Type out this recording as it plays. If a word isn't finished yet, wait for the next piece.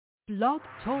Blog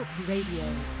Talk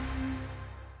Radio.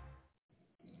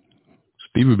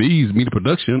 Stevie B's media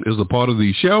production is a part of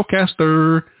the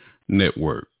Shellcaster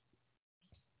Network.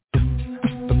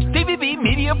 Stevie B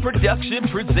Media Production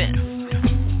presents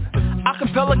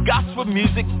Acappella Gospel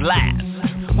Music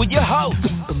Blast with your host,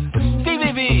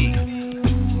 Stevie B.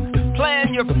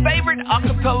 Playing your favorite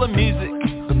acappella music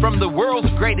from the world's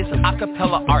greatest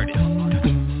acappella artists.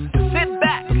 Sit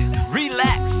back,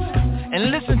 relax, and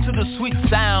listen to the sweet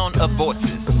sound of voices.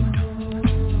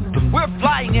 We're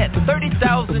flying at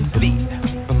 30,000 feet,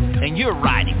 and you're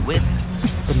riding with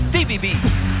Stevie B.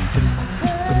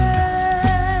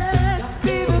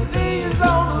 Stevie B is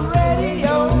on the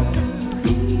radio.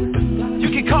 You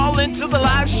can call into the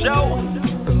live show,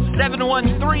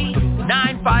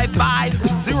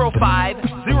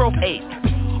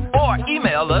 713-955-0508, or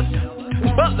email us,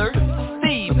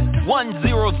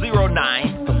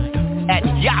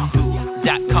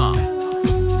 butlersteve1009@yahoo.com.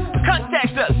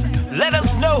 Contact us. Let us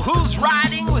know who's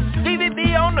riding with Stevie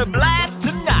B on the blast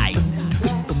tonight.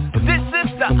 This is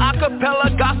the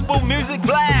Acappella Gospel Music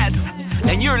Blast,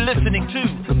 and you're listening to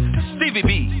Stevie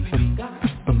B.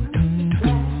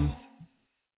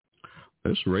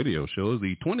 This radio show is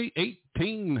the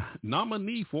 2018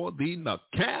 nominee for the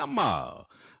NACAMA,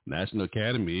 National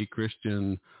Academy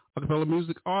Christian Acappella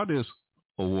Music Artist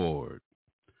Award.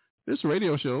 This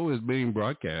radio show is being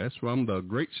broadcast from the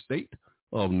great state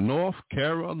of North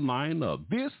Carolina.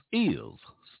 This is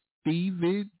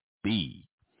Stevie B,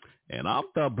 and I'm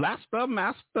the blaster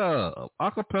master of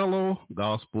Acappella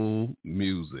gospel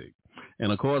music.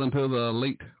 And according to the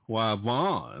late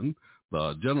R.A.I.N,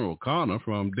 the General Connor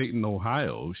from Dayton,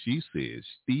 Ohio, she says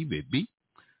Stevie B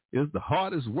is the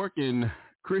hardest working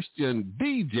Christian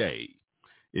DJ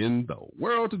in the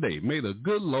world today. May the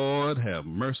good Lord have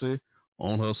mercy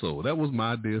on her soul. That was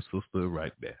my dear sister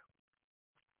right there.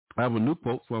 I have a new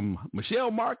quote from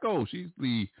Michelle Marco. She's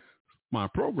my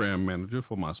program manager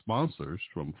for my sponsors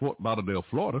from Fort Lauderdale,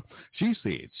 Florida. She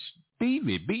said,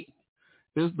 Stevie B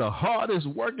is the hardest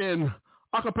working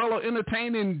acappella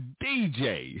entertaining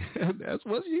DJ. That's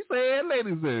what she said,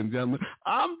 ladies and gentlemen.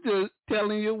 I'm just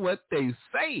telling you what they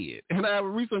said. And I have a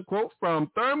recent quote from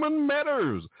Thurman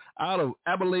Metters out of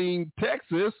Abilene,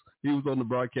 Texas. He was on the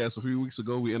broadcast a few weeks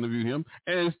ago. We interviewed him.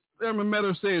 And Thurman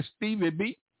Metters says, Stevie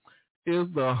B is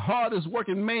the hardest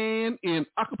working man in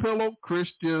acappella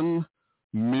Christian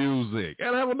music.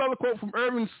 And I have another quote from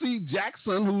Ervin C.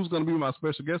 Jackson, who's going to be my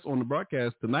special guest on the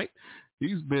broadcast tonight.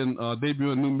 He's been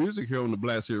debuting new music here on the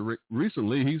Blast here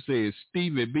recently. He says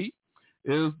Stevie B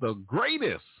is the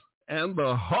greatest and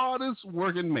the hardest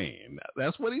working man.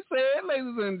 That's what he said,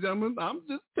 ladies and gentlemen. I'm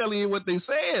just telling you what they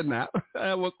said now. I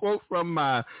have a quote from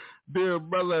my dear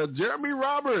brother Jeremy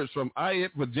Roberts from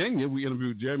Ayette, Virginia. We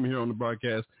interviewed Jeremy here on the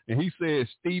broadcast, and he says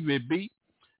Stevie B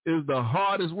is the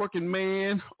hardest working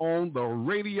man on the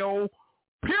radio,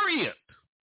 period.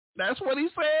 That's what he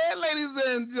said, ladies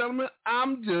and gentlemen.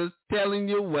 I'm just telling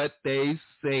you what they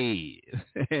said.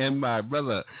 And my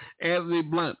brother Anthony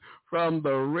Blunt from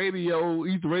the radio,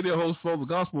 he's the radio host for the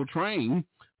Gospel Train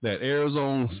that airs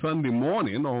on Sunday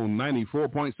morning on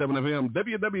 94.7 FM,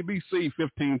 WWBC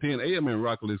 1510 AM in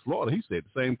Rockledge, Florida. He said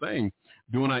the same thing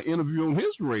during our interview on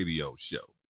his radio show.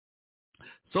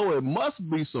 So it must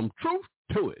be some truth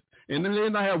to it. And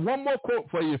then I have one more quote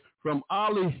for you from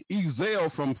Ollie Ezel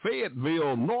from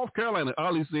Fayetteville, North Carolina.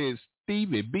 Ollie says,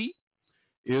 Stevie B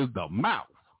is the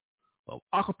mouth of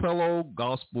acappella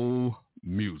gospel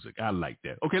music. I like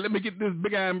that. Okay, let me get this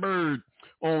big iron bird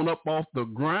on up off the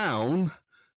ground.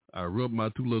 I rubbed my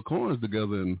two little coins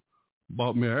together and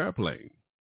bought me an airplane.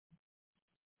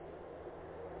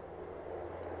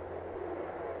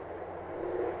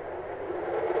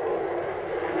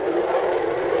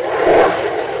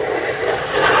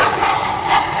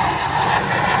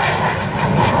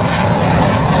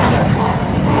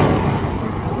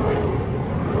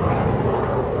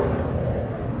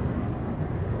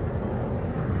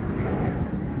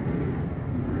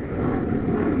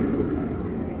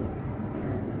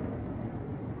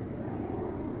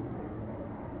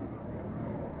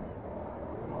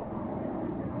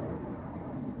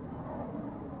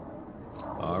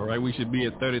 We should be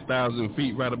at 30,000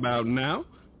 feet right about now.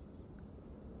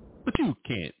 But you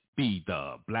can't be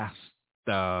the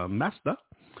blaster master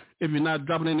if you're not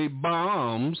dropping any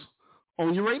bombs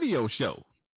on your radio show.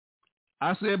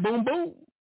 I said boom, boom.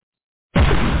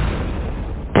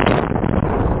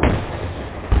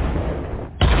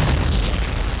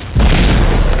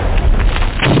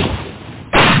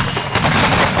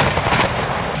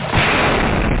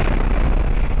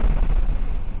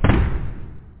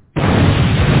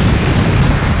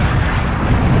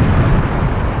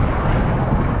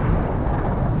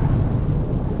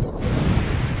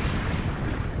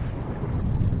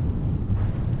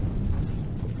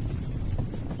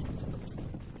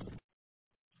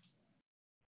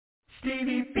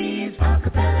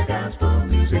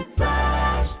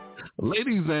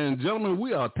 Ladies and gentlemen,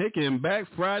 we are taking back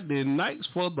Friday nights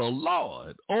for the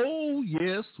Lord. Oh,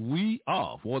 yes, we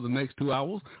are. For the next 2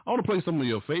 hours, I want to play some of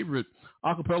your favorite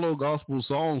acapella gospel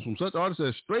songs from such artists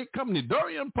as Straight Company,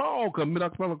 Dorian Paul, Commit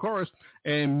Acapella Chorus,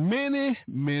 and many,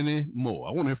 many more.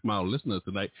 I want to hear from our listeners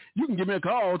tonight. You can give me a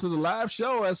call to the live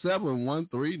show at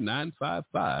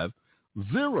 713-955-0508,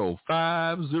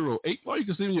 or you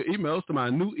can send your emails to my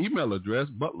new email address,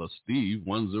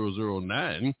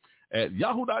 butlersteve1009 at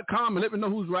yahoo.com, and let me know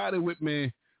who's riding with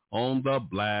me on the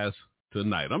blast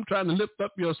tonight. I'm trying to lift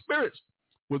up your spirits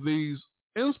with these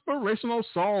inspirational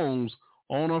songs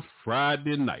on a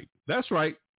Friday night. That's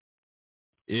right.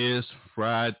 It's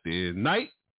Friday night,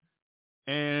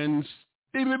 and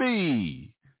Stevie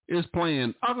B is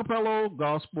playing acapella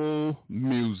gospel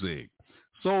music.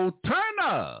 So turn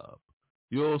up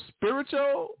your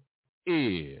spiritual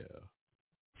ear.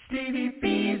 Stevie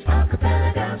B's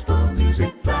Acapella Gospel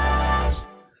Music Blast.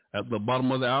 At the bottom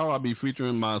of the hour, I'll be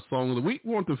featuring my song of the week.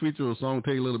 We want to feature a song,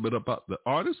 tell you a little bit about the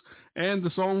artist, and the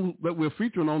song that we're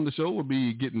featuring on the show will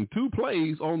be getting 2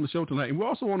 plays on the show tonight. And we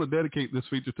also want to dedicate this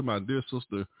feature to my dear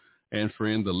sister and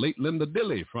friend, the late Linda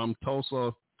Dilly from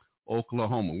Tulsa,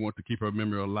 Oklahoma. We want to keep her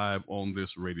memory alive on this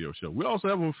radio show. We also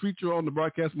have a feature on the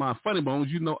broadcast, My Funny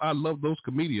Bones. You know I love those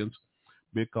comedians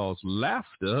because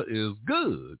laughter is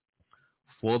good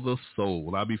for the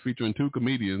soul. I'll be featuring 2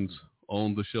 comedians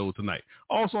on the show tonight.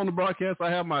 Also on the broadcast, I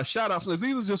have my shout-outs. Now,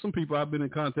 these are just some people I've been in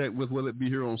contact with, whether it be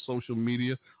here on social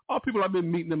media or people I've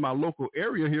been meeting in my local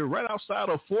area here right outside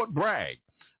of Fort Bragg,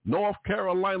 North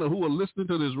Carolina, who are listening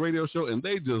to this radio show, and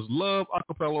they just love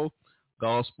acapella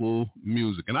gospel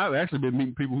music. And I've actually been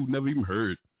meeting people who've never even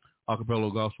heard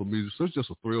acapella gospel music, so it's just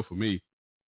a thrill for me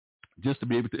just to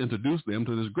be able to introduce them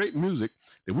to this great music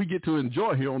that we get to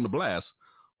enjoy here on The Blast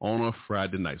on a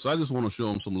Friday night. So I just want to show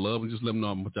them some love and just let them know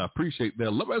how much I appreciate their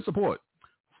love and support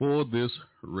for this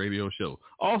radio show.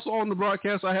 Also on the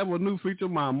broadcast, I have a new feature,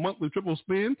 my monthly triple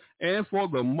spin. And for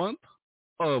the month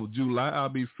of July, I'll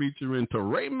be featuring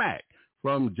Ture Mack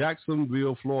from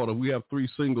Jacksonville, Florida. We have 3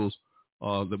 singles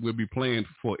that we'll be playing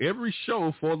for every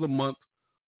show for the month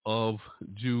of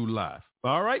July.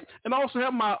 All right. And I also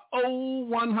have my old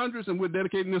 100s, and we're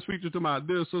dedicating this feature to my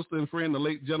dear sister and friend, the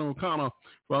late General Connor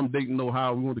from Dayton,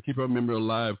 Ohio. We want to keep her memory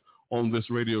alive on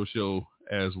this radio show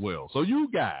as well. So you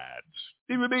got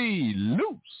Stevie B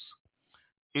loose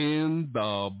in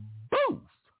the booth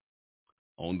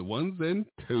on the 1s and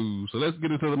 2s. So let's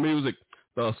get into the music.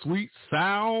 The sweet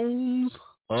sounds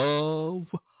of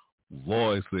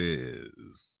voices.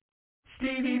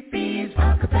 Stevie B's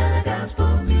Acapella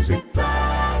Gospel Music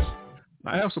Blast.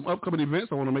 I have some upcoming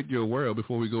events I want to make you aware of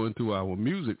before we go into our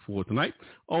music for tonight.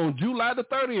 On July the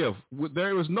 30th,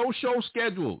 there is no show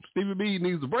scheduled. Stevie B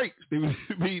needs a break. Stevie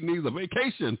B needs a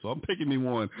vacation, so I'm picking me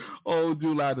one on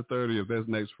July the 30th. That's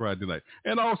next Friday night.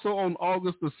 And also on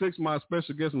August the 6th, my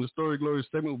special guest in the Story Glory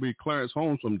segment will be Clarence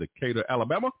Holmes from Decatur,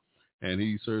 Alabama, and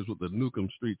he serves with the Newcomb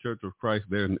Street Church of Christ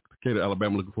there in Decatur,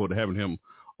 Alabama. Looking forward to having him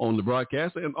on the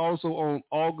broadcast. And also on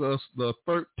August the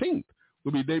 13th,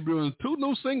 we'll be debuting 2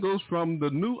 new singles from the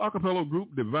new acapella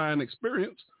group Divine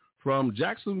Experience from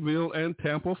Jacksonville and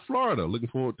Tampa, Florida. Looking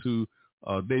forward to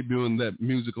debuting that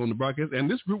music on the broadcast. And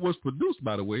this group was produced,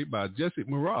 by the way, by Jesse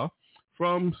Murrah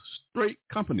from Straight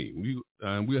Company. We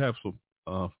will have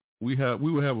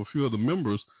a few of the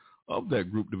members of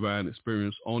that group Divine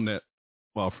Experience on that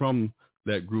from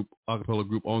that group acapella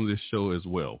group on this show as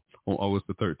well on August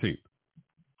the 13th.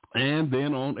 And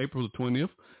then on April the 20th,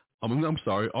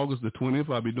 August the 20th,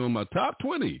 I'll be doing my top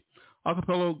 20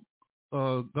 acapella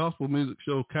gospel music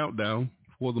show countdown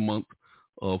for the month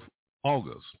of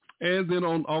August. And then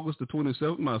on August the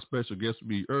 27th, my special guest will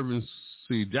be Ervin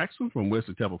C. Jackson from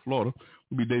Wesley Chapel, Florida.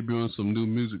 We'll be debuting some new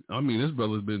music. I mean, this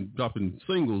brother's been dropping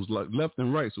singles like left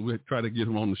and right, so we'll try to get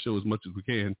him on the show as much as we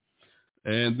can.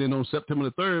 And then on September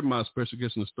the 3rd, my special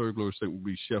guest in the Story Glory segment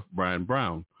will be Chef Brian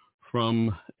Brown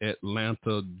from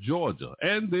Atlanta, Georgia.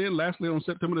 And then lastly, on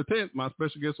September the 10th, my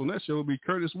special guest on that show will be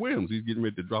Curtis Williams. He's getting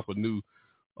ready to drop a new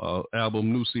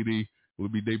album, new CD. We'll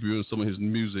be debuting some of his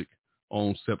music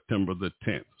on September the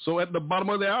 10th. So at the bottom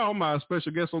of the hour, my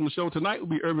special guest on the show tonight will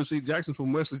be Ervin C. Jackson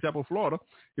from Wesley Chapel, Florida.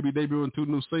 He'll be debuting 2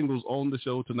 new singles on the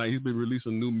show tonight. He's been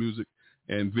releasing new music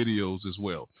and videos as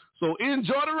well. So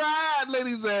enjoy the ride,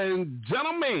 ladies and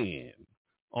gentlemen,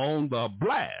 on the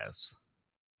blast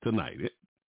tonight.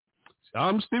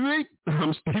 I'm Stevie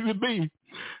B,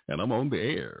 and I'm on the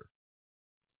air.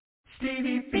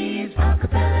 Stevie B's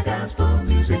Acapella Gospel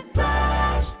Music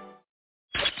Blast.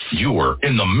 You're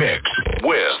in the mix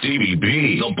with Stevie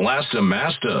B, the Blaster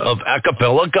Master of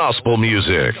Acapella Gospel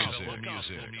Music.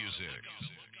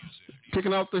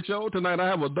 Kicking off the show tonight, I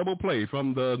have a double play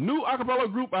from the new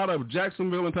Acappella group out of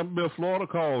Jacksonville and Tampa Bay, Florida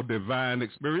called Divine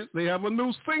Experience. They have a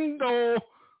new single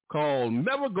called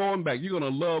Never Going Back. You're going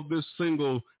to love this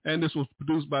single, and this was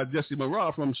produced by Jesse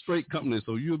Murrah from Straight Company,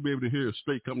 so you'll be able to hear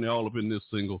Straight Company all up in this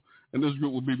single. And this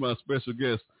group will be my special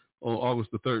guest on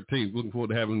August the 13th. Looking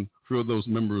forward to having a few of those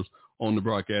members on the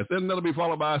broadcast. And that'll be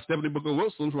followed by Stephanie Booker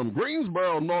Wilson from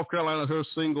Greensboro, North Carolina, her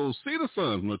single See the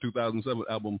Sun from her 2007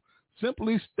 album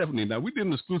Simply Stephanie. Now, we did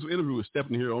an exclusive interview with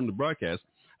Stephanie here on the broadcast.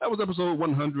 That was episode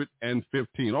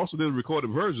 115. Also did a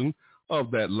recorded version of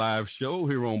that live show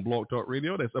here on Blog Talk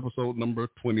Radio. That's episode number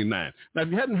 29. Now, if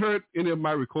you hadn't heard any of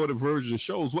my recorded version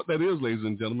shows, what that is, ladies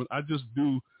and gentlemen, I just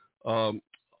do,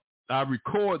 I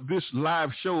record this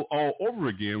live show all over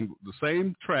again, the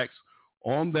same tracks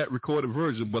on that recorded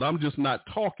version, but I'm just not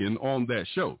talking on that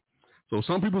show. So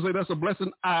some people say that's a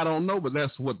blessing. I don't know, but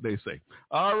that's what they say.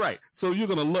 All right. So you're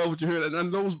going to love what you hear.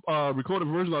 And those recorded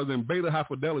versions are in beta high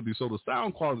fidelity, so the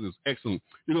sound quality is excellent.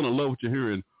 You're going to love what you're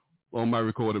hearing on my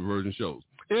recorded version shows.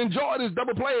 Enjoy this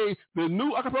double play, the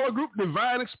new Acappella group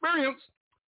Divine Experience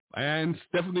and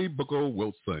Stephanie Booker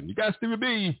Wilson. You got Stevie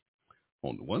B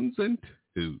on the ones and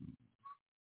twos.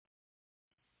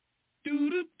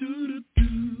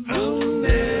 I'll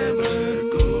never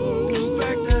go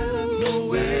back, no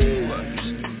way.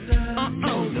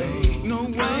 No way, no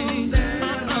way,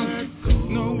 never,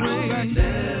 no way.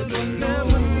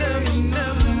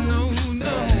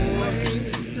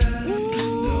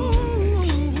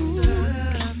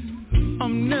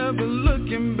 I'm never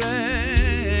looking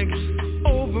back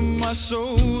over my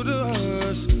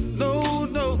shoulders. No,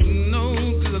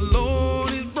 'cause the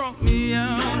Lord has brought me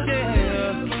out,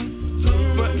 yeah.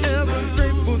 Forever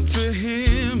grateful to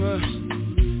Him.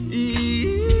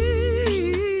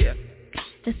 Yeah.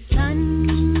 The sun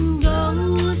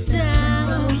goes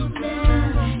down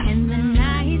and the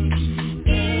night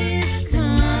is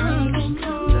come.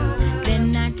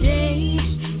 Then our day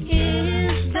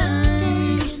is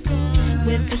done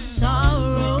with the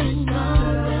sorrow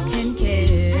and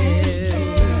care.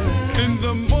 In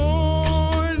the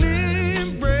morning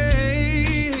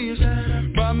praise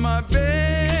by my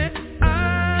bed I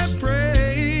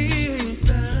pray.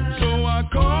 So I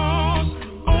call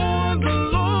on the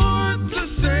Lord to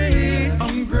say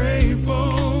I'm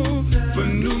grateful for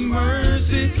new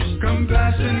mercy,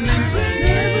 compassion and grace.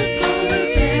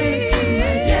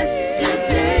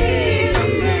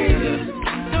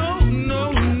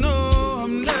 No,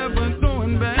 I'm never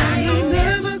going back. I'm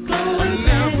never going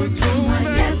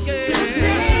back.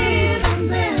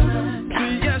 To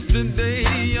yesterday,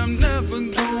 I'm never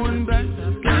going back.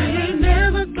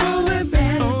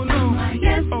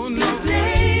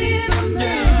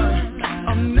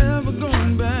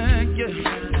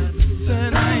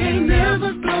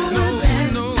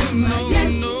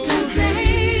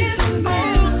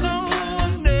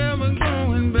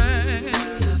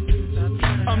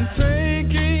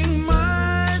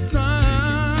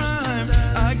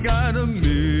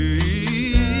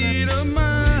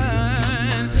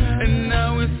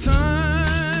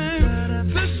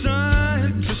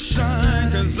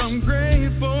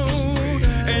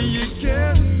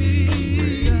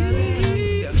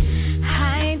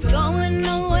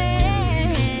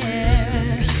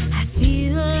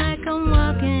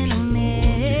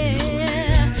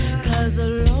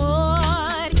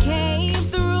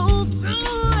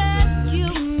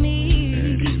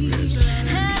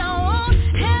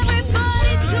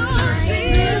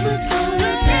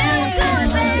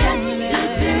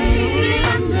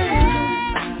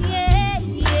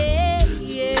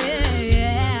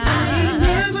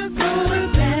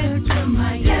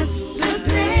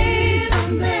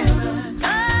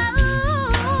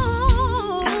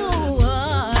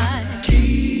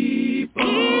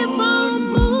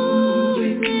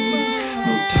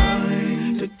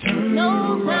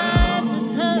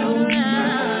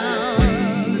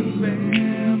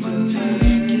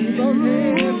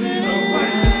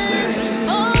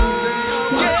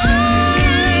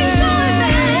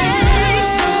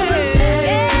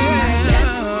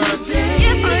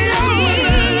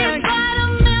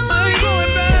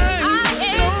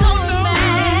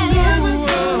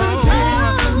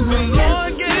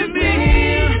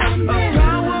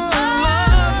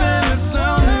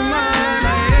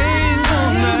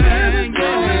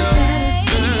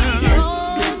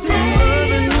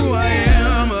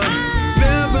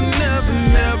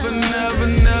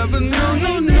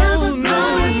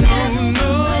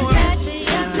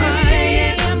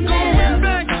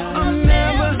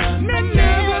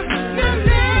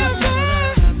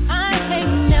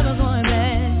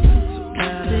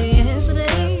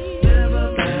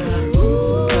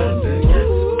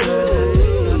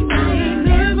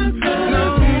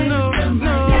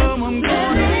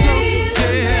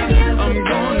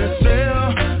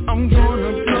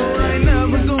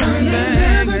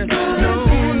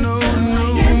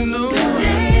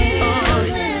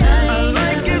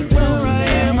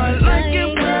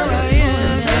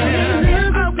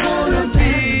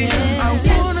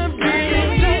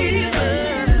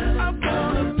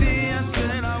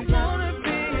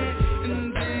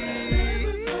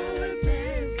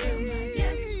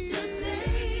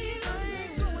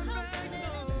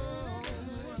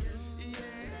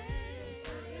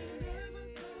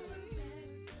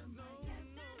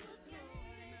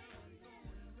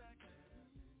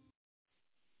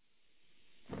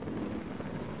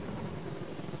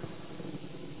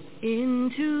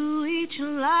 into each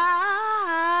life.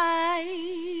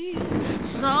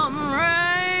 Some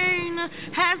rain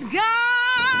has got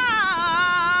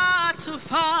to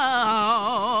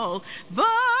fall, but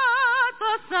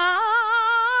the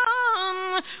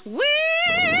sun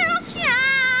will shine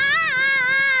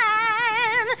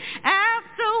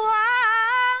after a while.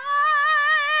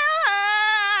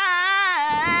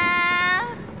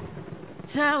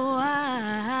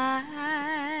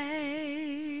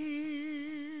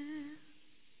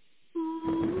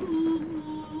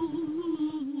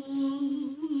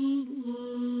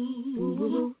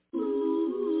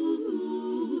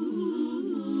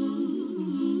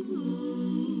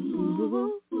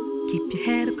 Keep your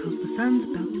head up, 'cause the sun's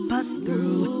about to bust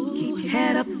through. Keep your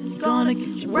head up, it's gonna get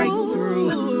you right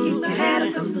through. Keep your head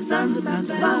up, 'cause the sun's about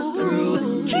to bust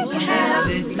through. Keep your head up,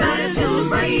 it's time to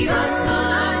break the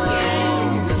sun.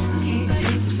 Can't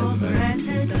take it for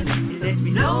granted. You let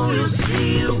me know you're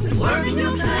still working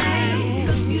your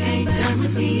plan. You ain't done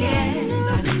with me yet. You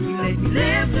let me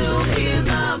live to hear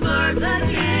the birds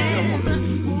again.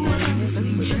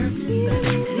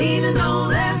 And even though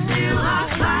there's still a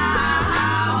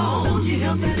cloud, you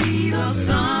help me see the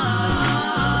sun.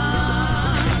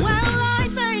 Well,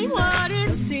 life ain't what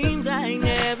it seems. I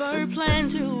never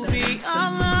planned to be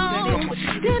alone.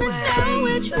 Didn't know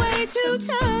which way to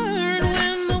turn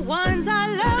when the ones I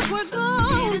loved were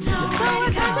gone. So I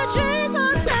got to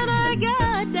Jesus and I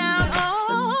got down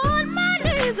on my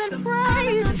knees and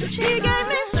prayed. He gave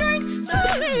me strength to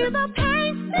leave the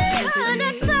pain behind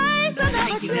its face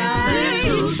another day.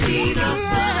 To see the sun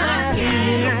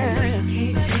again.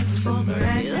 Can't take it for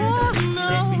granted.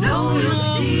 Let me know you're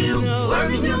still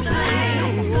working your plan.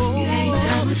 You ain't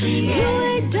done with me yet. You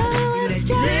ain't done with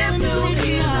me. Live to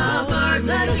hear the birds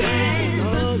again.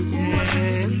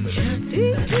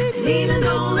 Even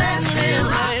though there's still a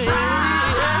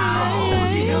cloud,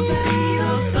 you help me see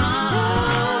the sun.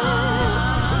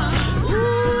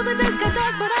 Ooh, the days got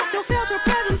dark, but I still felt your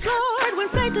presence, Lord. When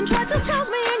Satan tried to choke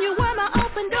me and you were my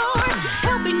open door,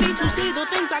 helping me to see the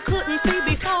things I couldn't see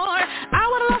before. I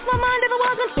would have lost my mind if it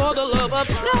wasn't for the love of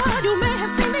God. You may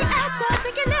have seen the outside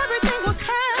thinking everything was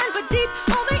kind, but deep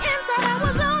on the inside I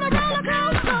was on a roller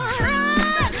coaster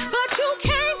ride. But you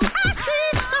came, I see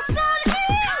the sun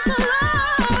is the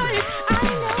light. I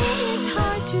know it's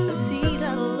hard to see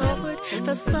the Lord,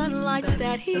 the sunlight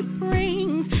that He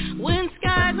brings. When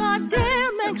skies are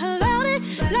dim and cloudy,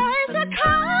 life's a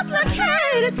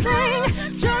complicated thing.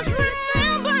 Just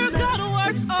remember God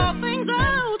works all things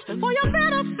out for your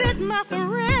benefit, my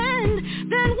friend.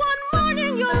 Then one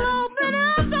morning you'll open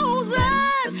up those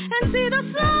eyes and see the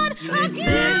sun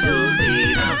again. You'll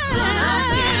see the sun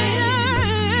again.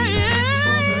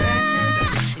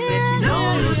 Let me know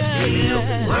you're still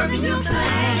working your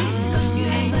plan. You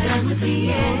ain't done with me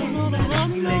yet. Let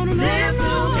me live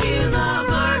to hear the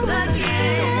birds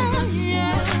again.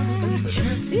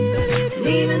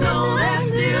 Even though there's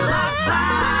still a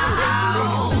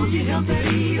cloud, you help me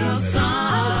see the sun.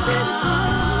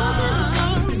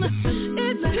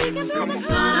 It's peeking through the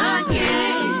sun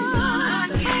again.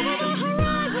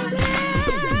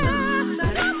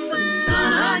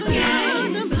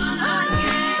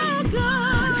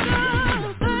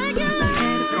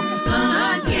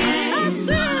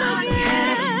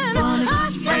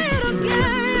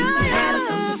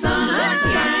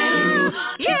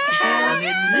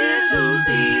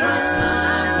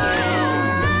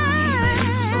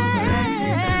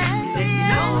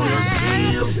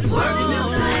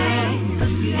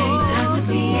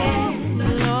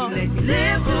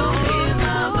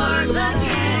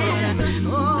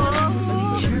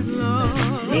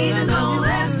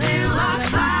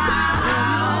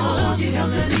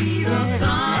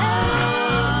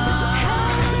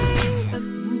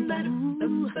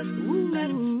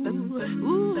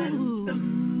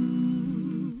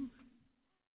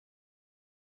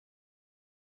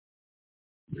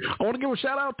 I want to give a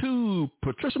shout out to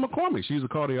Patricia McCormick. She's a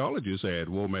cardiologist at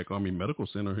Womack Army Medical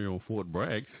Center here on Fort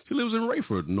Bragg. She lives in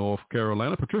Rayford, North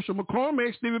Carolina. Patricia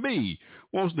McCormick, Stevie B,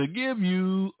 wants to give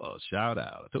you a shout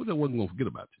out. I told you I wasn't going to forget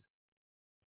about you.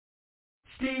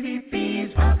 Stevie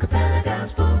B's Acappella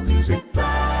Gospel Music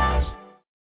Blast.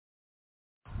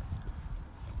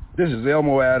 This is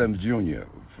Elmo Adams Jr.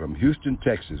 from Houston,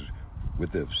 Texas,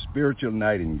 with the Spiritual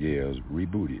Nightingales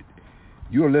rebooted.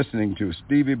 You're listening to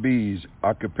Stevie B's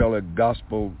Acappella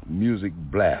Gospel Music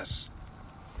Blast.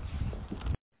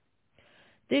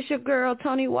 This your girl,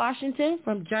 Tony Washington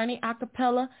from Journey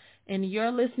Acappella, and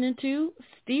you're listening to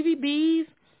Stevie B's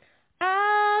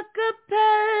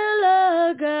Acappella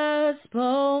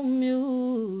Gospel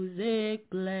Music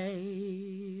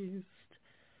Blast.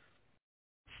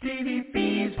 Stevie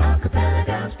B's Acappella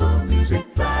Gospel Music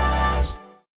Blast.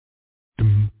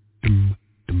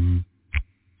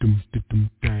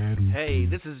 Hey,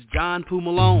 this is John Poo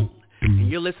Malone, and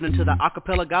you're listening to the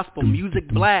Acappella Gospel Music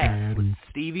Blast with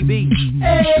Stevie B.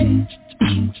 Hey.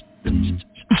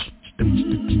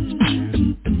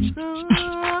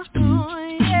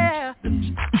 Yeah.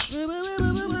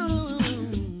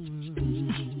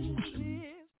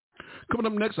 Coming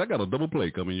up next, I got a double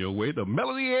play coming your way. The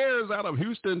Melody Airs out of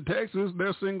Houston, Texas.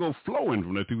 Their single Flowing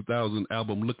from their 2000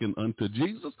 album Looking Unto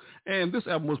Jesus. And this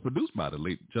album was produced by the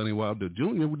late Johnny Wilder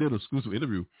Jr. We did an exclusive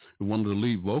interview with one of the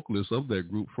lead vocalists of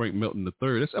that group, Frank Melton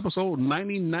III. That's episode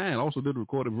 99. Also did a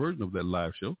recorded version of that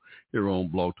live show here on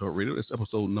Blog Talk Radio. That's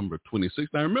episode number 26.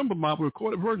 Now remember, my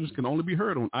recorded versions can only be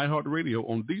heard on iHeartRadio,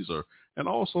 on Deezer, and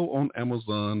also on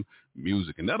Amazon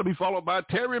Music. And that'll be followed by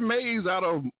Terry Mays out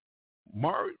of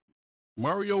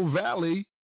Mario Valley,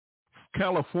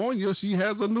 California. She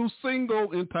has a new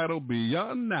single entitled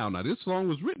Beyond Now. Now, this song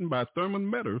was written by Thurman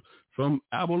Metter from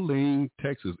Abilene,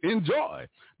 Texas. Enjoy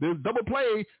this double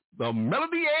play, the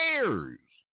Melody Airs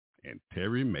and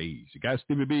Terry Mays. You got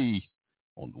Stevie B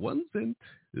on the ones and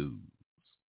twos.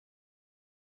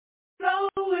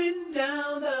 Flowing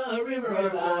down the river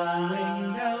of life,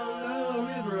 flowing down the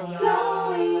river of life,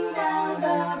 flowing down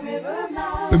the river of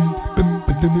life,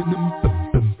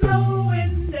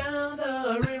 flowing down the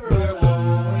river of life,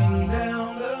 flowing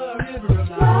down the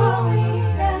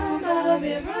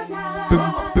river of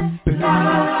life,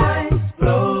 life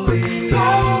flowing,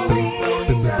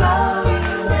 flowing,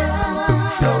 flowing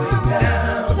down, flowing down, flowing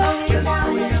down the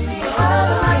river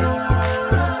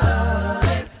of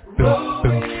life,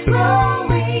 flowing,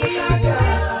 flowing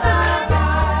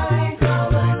down,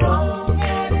 come along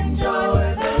and enjoy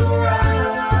the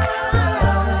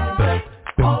ride.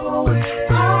 Always,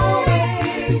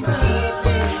 always keeping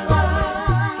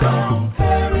mind from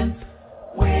currents,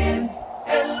 wind,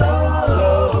 and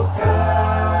low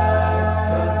tide.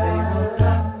 'Cause they will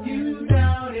knock you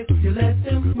down if you let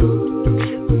them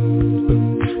move.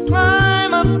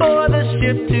 Climb aboard the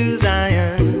ship to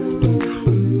Zion.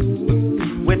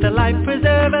 With the life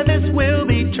preserver, this will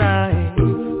be trying.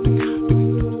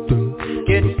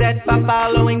 Get set by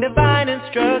following divine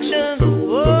instructions.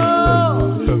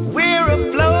 Whoa, we're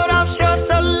afloat offshore,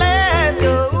 so let's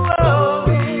go.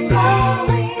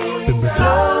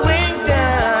 Slowing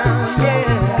down,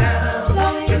 yeah.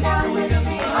 Slowing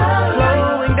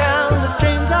down the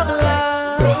streams of life.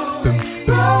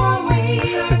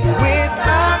 With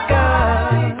our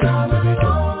God.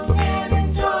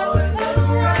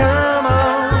 Come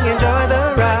on, enjoy the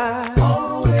ride.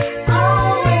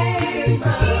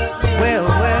 Well,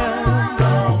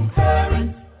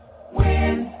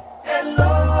 Wind and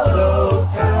low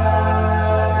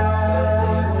tide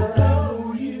will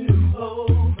blow you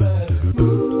over.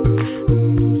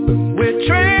 we're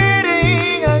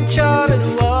treading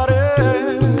uncharted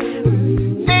waters,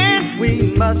 and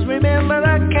we must remember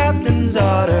the captain's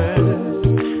orders.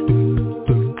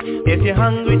 If you're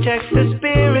hungry, check the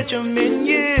spiritual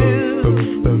menu.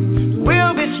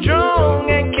 We'll be strong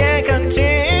and can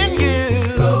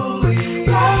continue.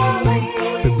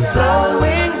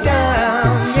 Slowing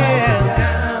down,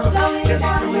 yeah. Just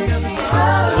slowing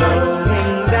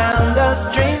down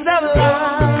the streams of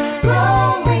life.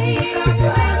 Rolling.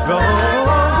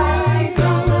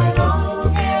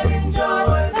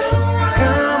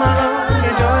 Come along,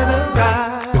 enjoy the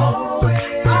ride.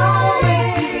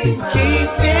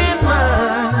 Keep in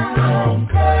mind,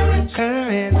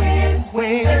 current,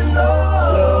 wind,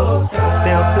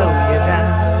 they'll blow you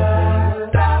down.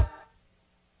 Stop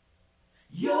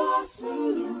your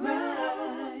smooth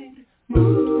ride.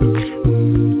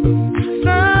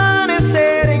 Sun is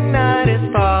setting, night is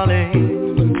falling.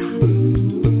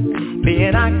 Be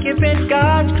an occupant,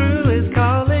 God's crew is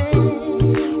calling.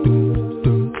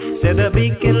 Said the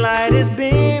beacon light is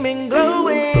beaming,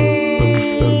 glowing.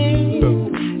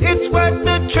 It's worth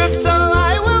the trip, so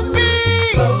I will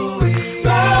be flowing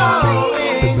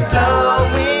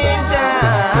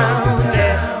down,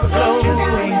 yeah,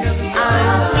 flowing.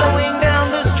 I'm flowing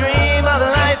down the stream of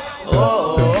life.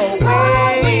 Always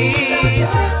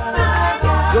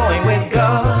going with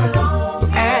God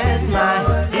as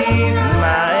He's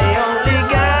my only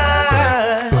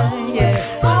guide. Yeah.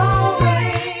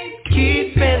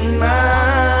 Keep in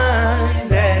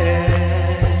mind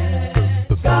that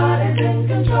God is in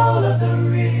control of the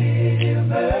river.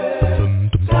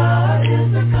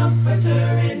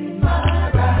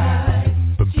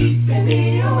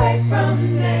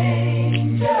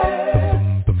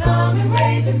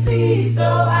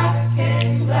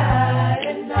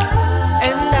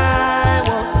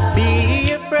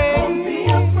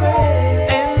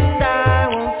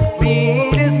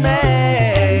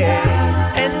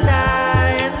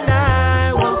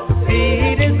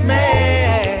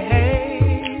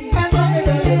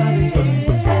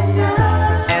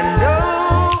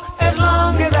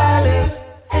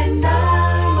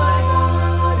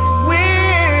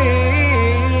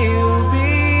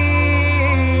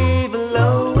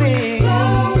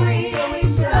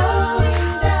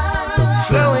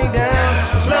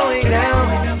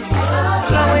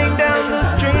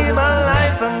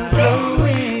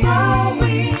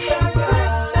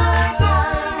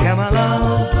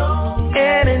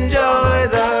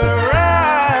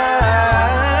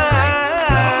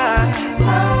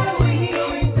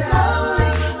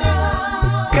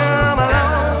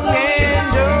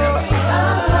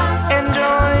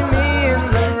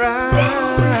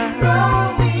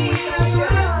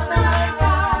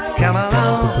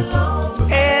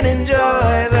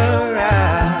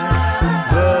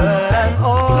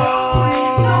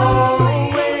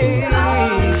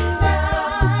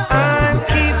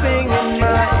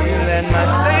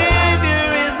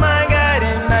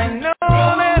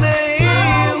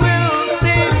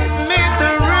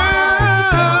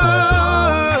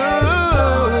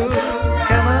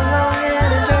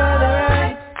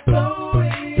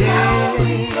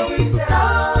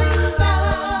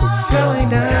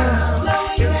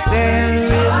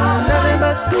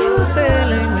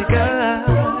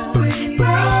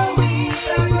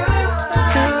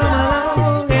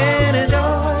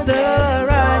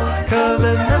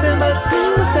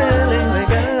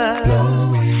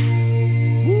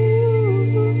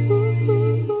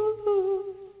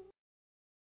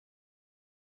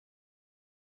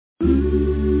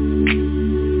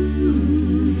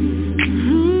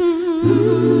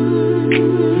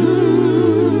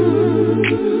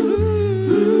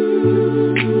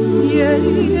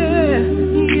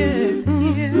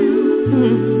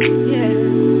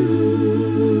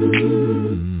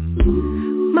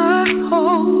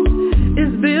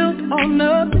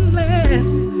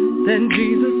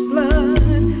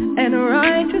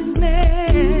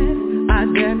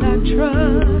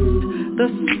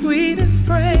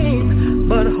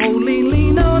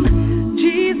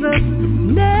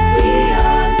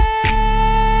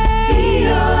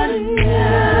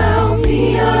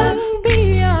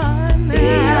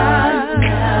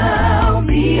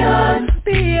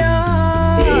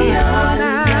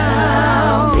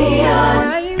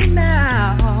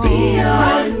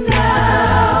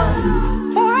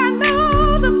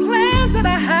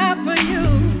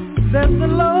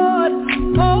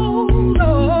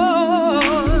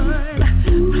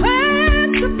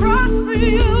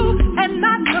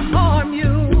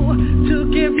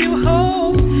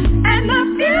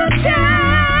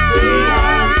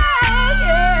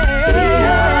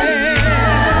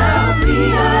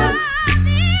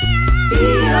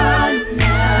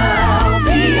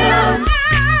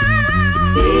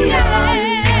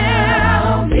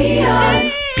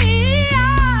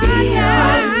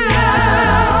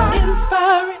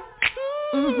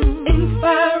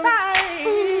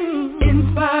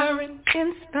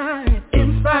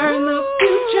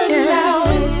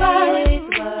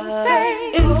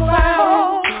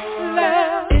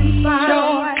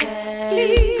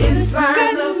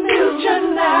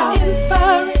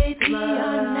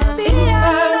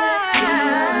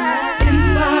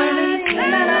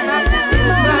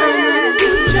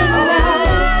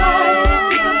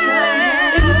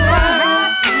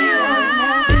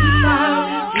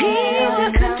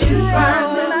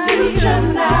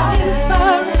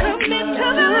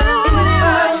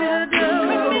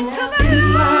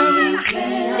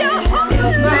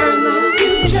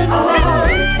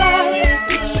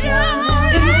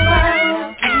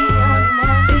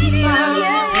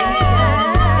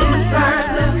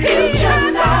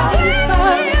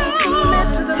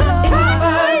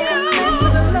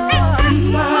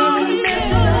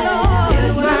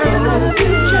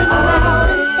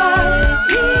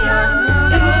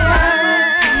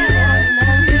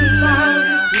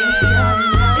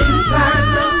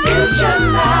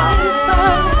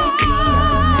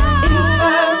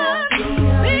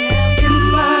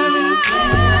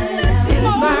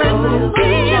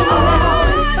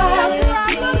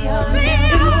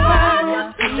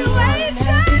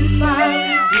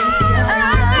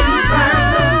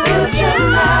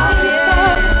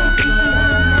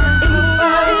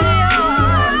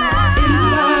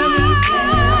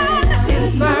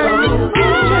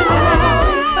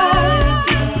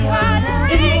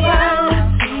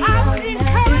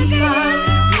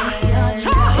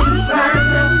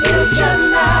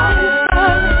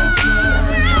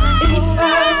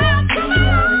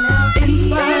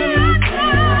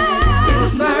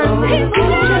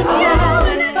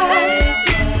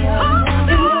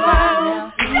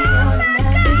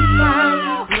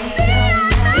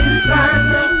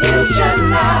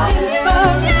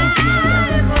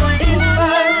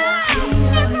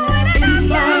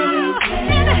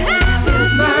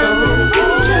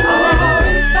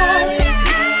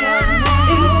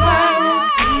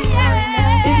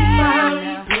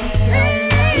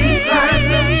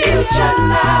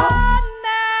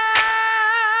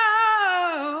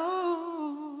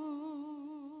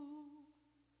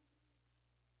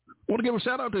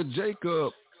 Shout out to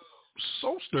Jacob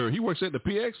Solster. He works at the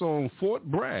PX on Fort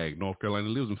Bragg, North Carolina.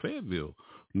 Lives in Fayetteville,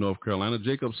 North Carolina.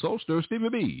 Jacob Solster, Stevie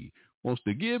B, wants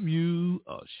to give you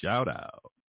a shout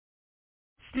out.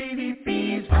 Stevie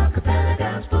B's Acappella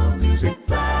Gospel Music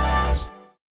Blast.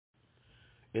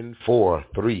 In 4,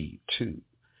 3, 2.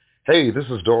 Hey, this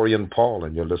is Dorian Paul,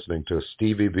 and you're listening to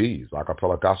Stevie B's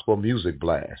Acappella Gospel Music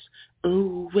Blast.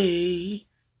 Ooh wee.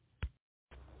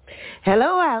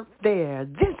 Hello out there.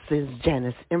 This is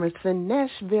Janice Emerson,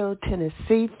 Nashville,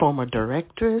 Tennessee, former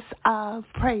directress of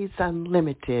Praise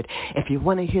Unlimited. If you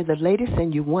want to hear the latest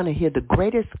and you want to hear the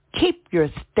greatest, keep your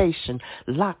station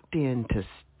locked in to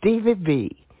Stevie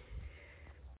B.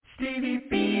 Stevie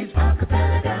B's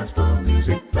Acappella Gospel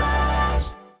Music Blast.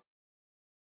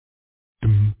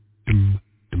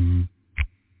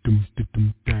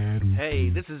 Hey,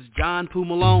 this is John Poo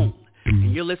Malone,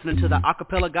 and you're listening to the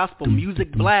Acappella Gospel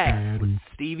Music Blast with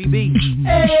Stevie B.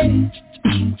 Hey.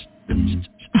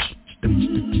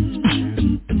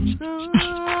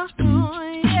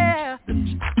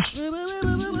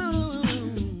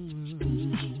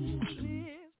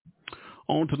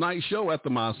 On tonight's show, after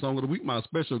my song of the week, my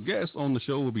special guest on the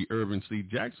show will be Ervin C.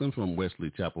 Jackson from Wesley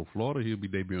Chapel, Florida. He'll be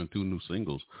debuting 2 new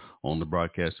singles on the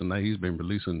broadcast tonight. He's been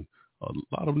releasing a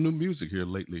lot of new music here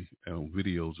lately and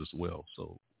videos as well.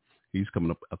 So he's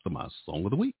coming up after my song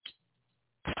of the week.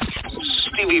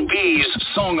 Stevie B's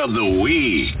Song of the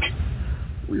Week.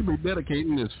 We'll be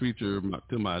dedicating this feature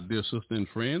to my dear sister and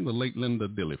friend, the late Linda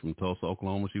Dilley from Tulsa,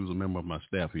 Oklahoma. She was a member of my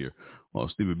staff here on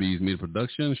Stevie B's Media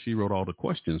Production. She wrote all the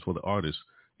questions for the artist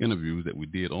interviews that we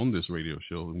did on this radio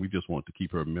show, and we just want to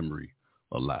keep her memory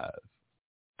alive.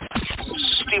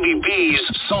 Stevie B's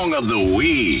Song of the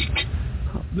Week.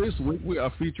 This week we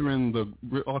are featuring the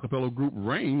Acappella group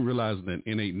R.A.I.N, realizing an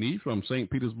innate need from St.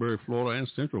 Petersburg, Florida and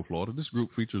Central Florida. This group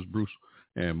features Bruce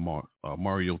and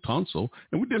Mario Tonso,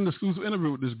 and we did an exclusive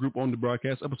interview with this group on the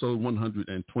broadcast, episode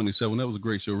 127. That was a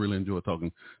great show. Really enjoyed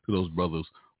talking to those brothers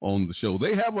on the show.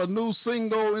 They have a new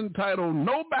single entitled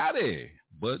Nobody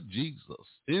But Jesus.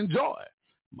 Enjoy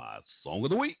my song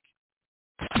of the week.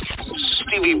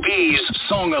 Stevie B's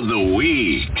Song of the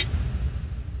Week.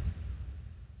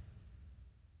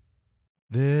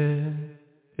 There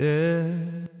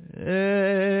is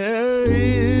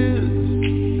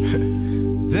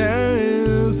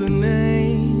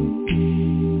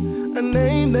a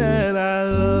name that I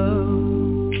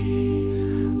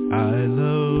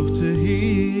love to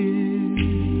hear,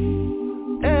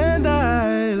 and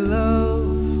I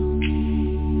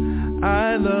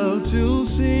love to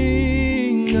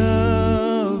sing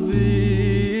of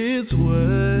its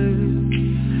words.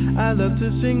 I love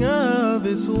to sing of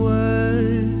its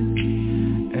words,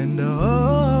 and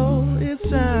oh, it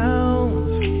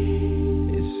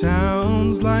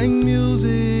sounds like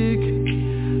music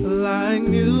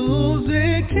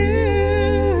in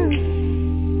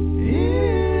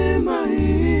my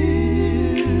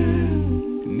ear,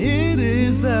 and it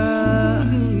is the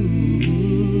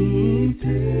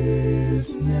sweetest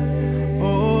name.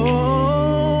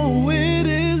 Oh, it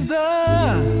is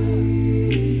the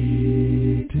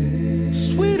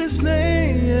sweetest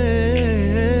name.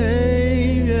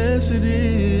 Yes, it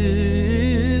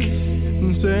is.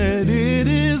 Said it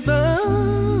is the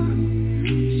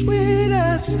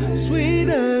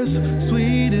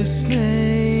sweetest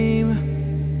name.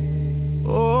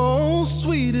 Oh,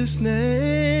 sweetest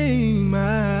name.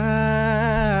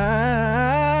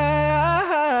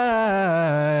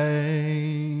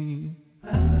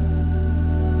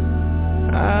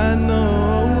 I know.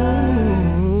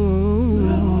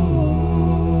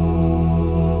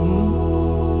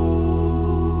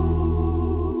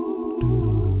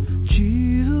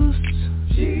 Jesus,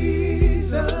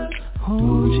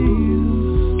 oh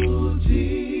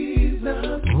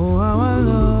Jesus, oh how I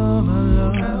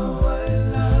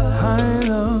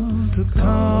love to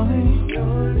call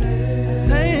your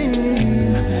name,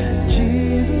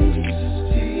 Jesus,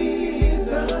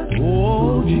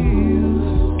 oh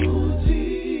Jesus,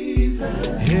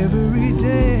 every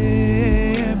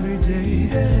day,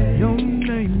 your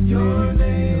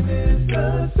name is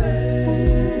the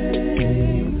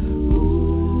same.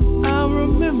 I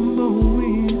remember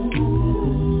when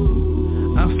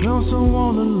I felt so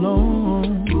all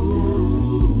alone.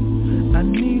 I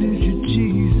needed you,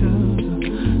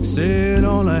 Jesus. Said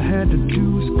all I had to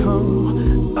do was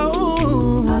come.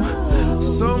 Oh,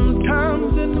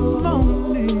 sometimes in the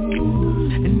morning,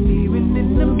 and even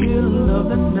in the middle of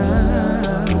the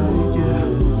night, yeah,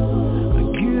 I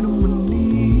get on my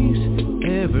knees.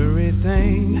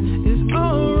 Everything is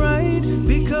alright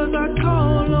because I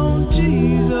call on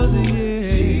Jesus,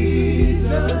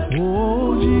 yeah.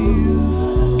 Oh, Jesus.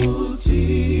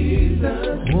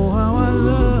 Oh, how I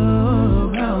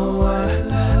love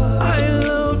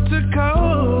to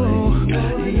call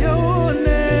your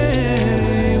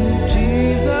name,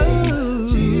 Jesus.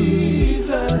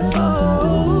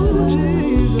 Oh,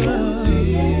 Jesus.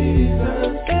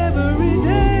 Every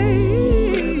day,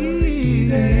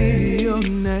 your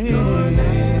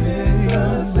name is the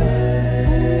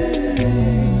same.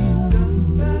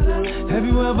 Have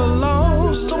you ever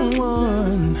lost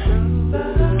someone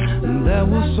that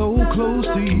was so close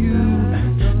to you,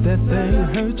 that they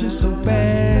hurt you so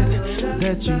bad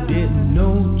that you didn't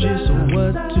know just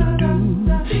what to do?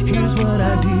 Here's what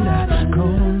I did. I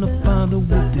called on the Father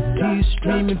with the tears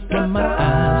streaming from my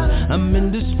eyes. I'm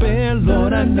in despair,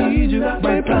 Lord, I need you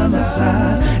right by my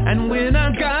side. And when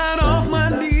I got off my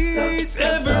knees,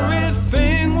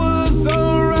 everything was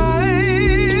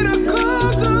alright. I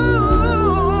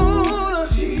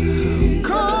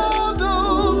called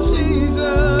on Jesus.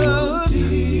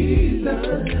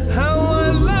 How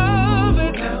I love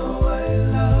it,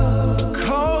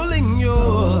 calling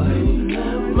your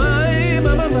my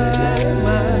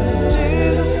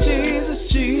Jesus, Jesus,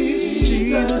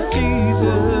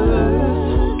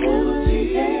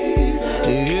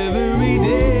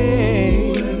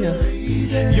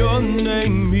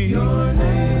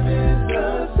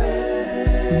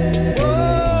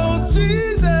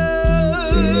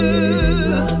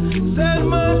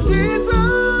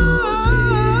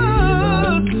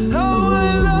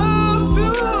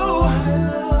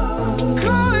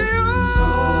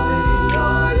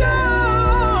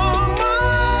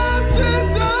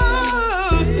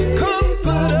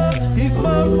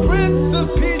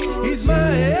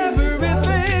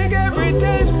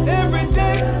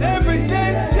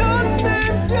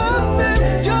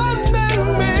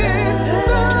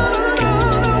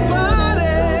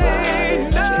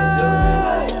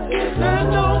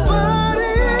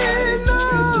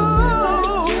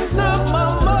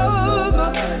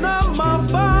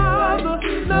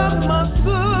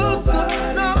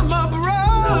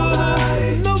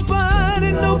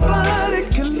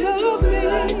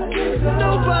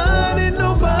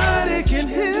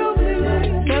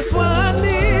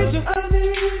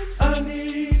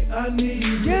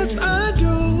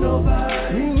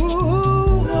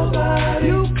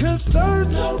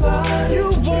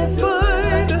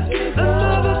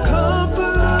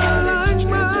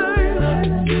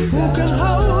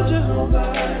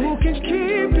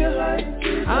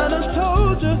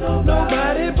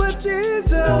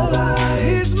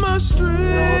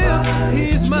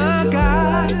 He's my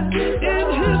guide. In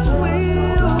His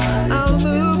will, I'll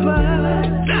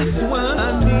abide. That's why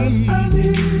I need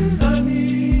Him.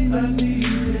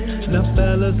 Now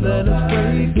fellas, let us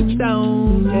break it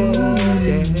down.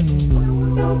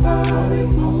 Nobody.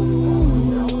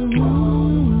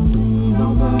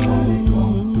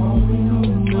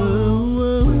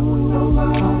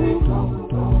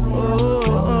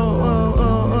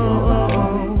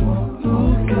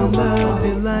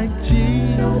 Like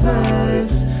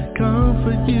Jesus,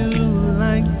 comfort you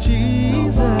like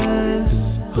Jesus.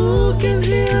 Who can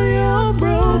heal your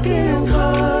broken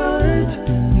heart?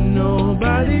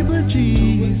 Nobody but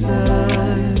Jesus.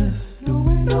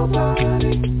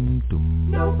 Nobody.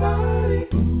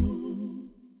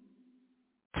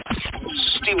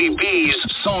 Stevie B's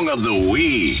Song of the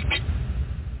Week.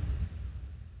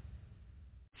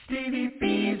 Stevie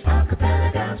B's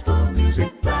Acappella Gospel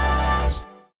Music Blast.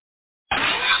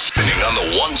 Spinning on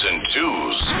the ones and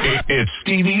twos. It's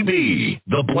Stevie B,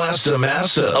 the blaster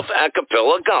master of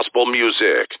Acappella Gospel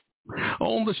Music.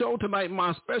 On the show tonight,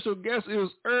 my special guest is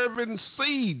Ervin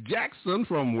C. Jackson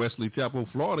from Wesley Chapel,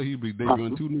 Florida. He'll be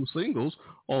debuting 2 new singles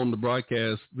on the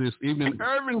broadcast this evening.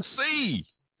 Ervin C.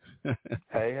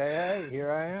 Hey,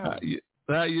 here I am.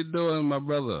 How you doing, my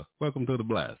brother? Welcome to the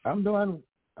blast. I'm doing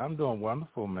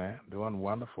wonderful, man. Doing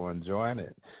wonderful, enjoying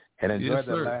it, and enjoyed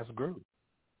that last group.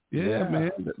 Yeah,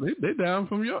 man. They down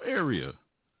from your area.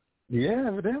 Yeah,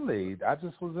 evidently. I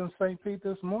just was in St. Pete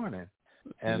this morning.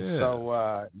 And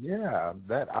so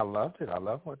that I loved it. I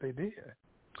love what they did.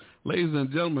 Ladies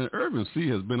and gentlemen, Ervin C.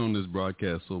 has been on this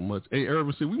broadcast so much. Hey,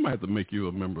 Ervin C., we might have to make you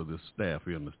a member of this staff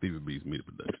here on the Stevie B's Media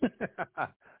Production.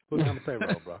 Put me on the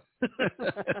payroll, bro.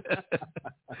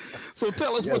 So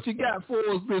tell us what you got for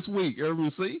us this week,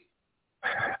 Ervin C.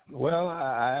 Well,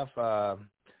 I have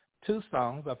 2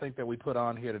 songs I think that we put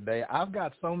on here today. I've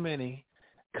got so many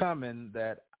coming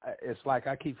that it's like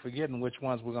I keep forgetting which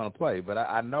ones we're going to play. But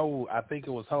I think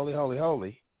it was Holy, Holy,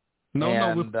 Holy.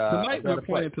 Tonight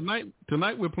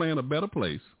we're playing A Better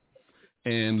Place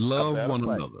and Love One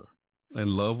Another. And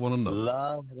Love One Another.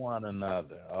 Love One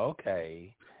Another.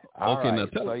 Okay. Now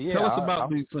tell us about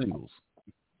these singles.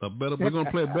 We're going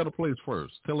to play A Better Place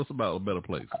first. Tell us about A Better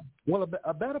Place. Well,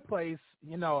 A Better Place,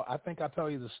 I think I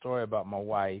told you the story about my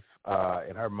wife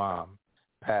and her mom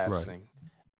passing. Right.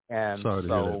 And sorry to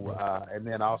hear that, and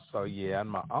then also, and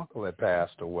my uncle had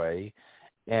passed away.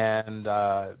 And,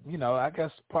 I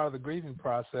guess part of the grieving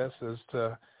process is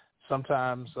to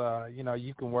sometimes,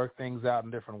 you can work things out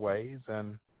in different ways.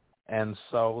 And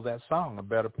so that song, A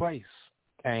Better Place,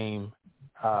 came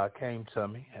to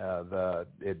me.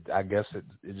 I guess it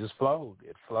just flowed.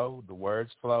 It flowed. The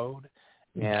words flowed.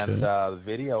 And the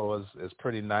video is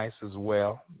pretty nice as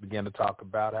well. Began to talk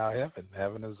about how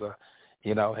heaven is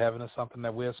heaven is something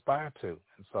that we aspire to.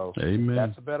 And so Amen.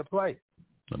 That's a better place.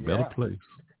 A better place.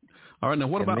 All right, now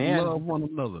what about Love One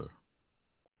Another?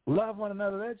 Love one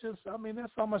another. There's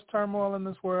so much turmoil in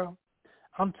this world.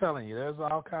 I'm telling you, there's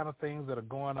all kind of things that are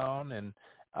going on, and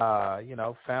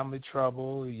family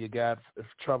trouble. You got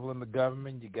trouble in the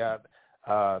government. You got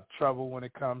trouble when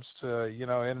it comes to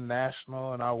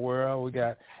international in our world.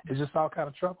 It's just all kind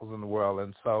of troubles in the world,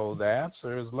 and so the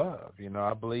answer is love.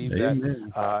 I believe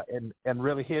Amen. that, and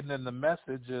really hidden in the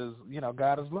message is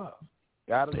God is love.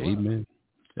 God is Amen. love.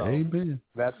 So Amen.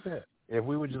 That's it. If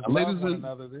we would just love one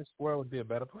another, this world would be a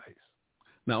better place.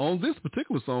 Now, on this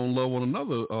particular song, Love One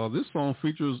Another, this song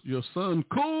features your son,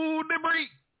 Cool Debris.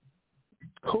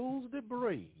 Cool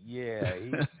Debris. Yeah,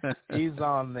 he's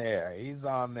on there. He's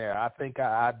on there. I think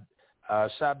I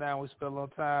shot down. We spent a little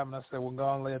time, and I said, we're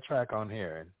going to lay a track on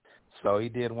here. And so he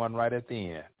did one right at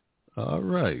the end. All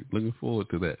right. Looking forward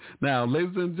to that. Now,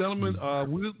 ladies and gentlemen,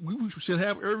 we should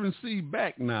have Ervin C.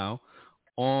 back now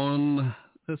on,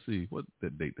 let's see, what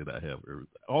that date did I have?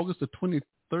 August the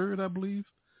 23rd, I believe.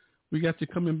 We got you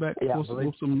coming back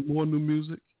for some more new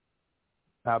music.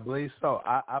 I believe so.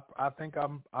 I think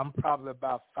I'm probably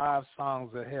about 5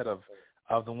 songs ahead of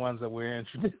the ones that we're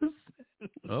introduced.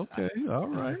 Okay, all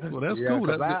right. Well, that's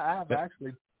cool. I've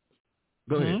actually.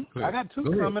 Go ahead. I got 2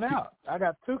 coming out. I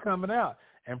got 2 coming out,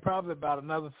 and probably about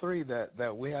another 3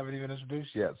 that we haven't even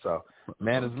introduced yet. So,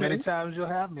 man, as many times as you'll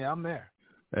have me, I'm there.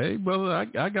 Hey, brother,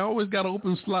 I always got an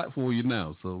open slot for you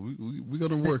now, so we're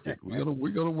gonna work it. We're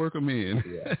gonna work them in.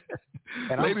 Yeah.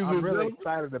 And I'm really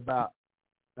excited about.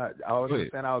 I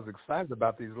was excited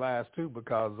about these last 2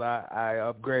 because I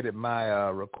upgraded my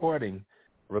recording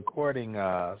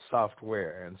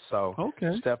software, and so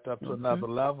stepped up to another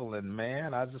level. And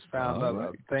man, I just found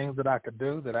other things that I could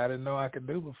do that I didn't know I could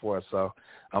do before. So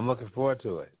I'm looking forward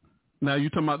to it. Now you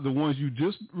talking about the ones you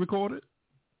just recorded?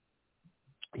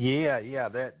 Yeah,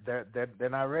 they're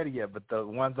not ready yet. But the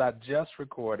ones I just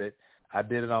recorded, I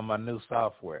did it on my new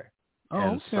software.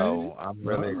 And so I'm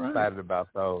really excited about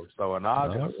those. So in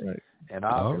August,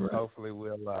 hopefully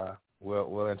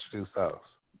we'll introduce those.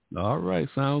 All right,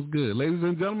 sounds good. Ladies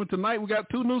and gentlemen, tonight we got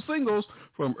 2 new singles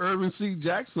from Ervin C.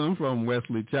 Jackson from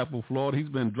Wesley Chapel, Florida. He's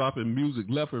been dropping music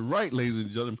left and right, ladies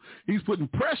and gentlemen. He's putting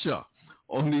pressure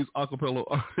on these acapella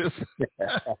artists.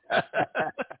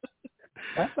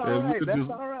 That's all right. That's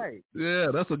all right. Yeah,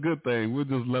 that's a good thing. We're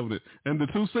just loving it. And the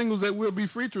 2 singles that we'll be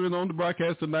featuring on the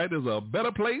broadcast tonight is A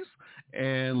Better Place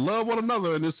and Love One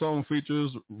Another. And this song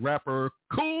features rapper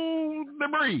Cool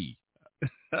Debris.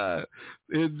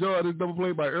 Enjoy this double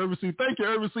play by Ervin C. Thank you,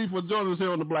 Ervin C., for joining us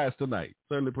here on The Blast tonight.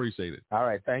 Certainly appreciate it. All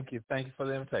right. Thank you. Thank you for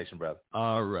the invitation, brother.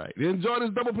 All right. Enjoy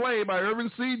this double play by Ervin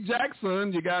C.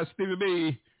 Jackson. You got Stevie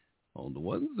B on the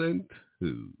 1s and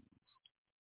 2s.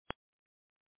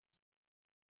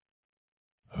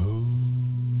 Oh,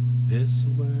 this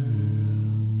world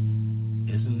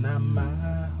is not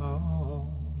my home.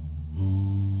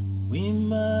 We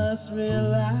must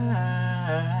realize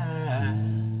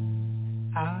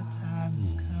our time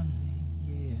is coming,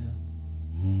 yeah.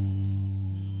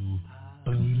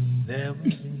 There will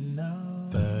be no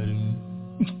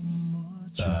more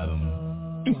trouble.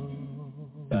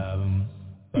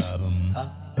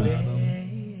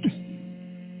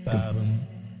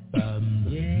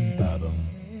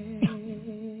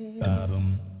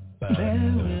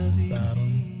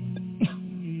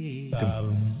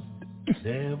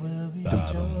 There will be joy.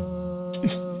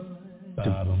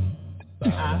 I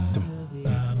will be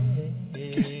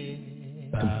there.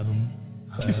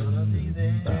 Gonna be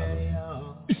there,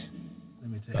 y'all. Let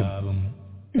me tell you.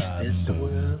 This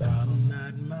world is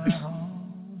not my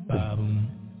home.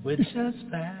 We're just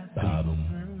passing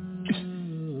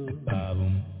through.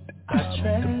 Our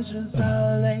treasures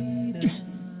are later.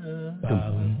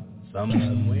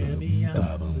 Somewhere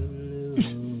beyond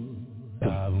blue.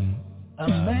 A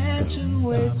mansion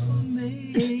waits for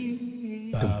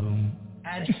me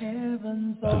at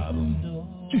heaven's open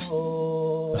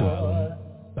door,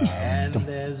 and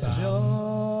there's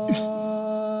joy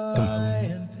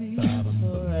and peace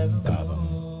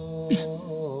forevermore.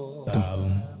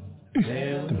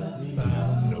 There will be no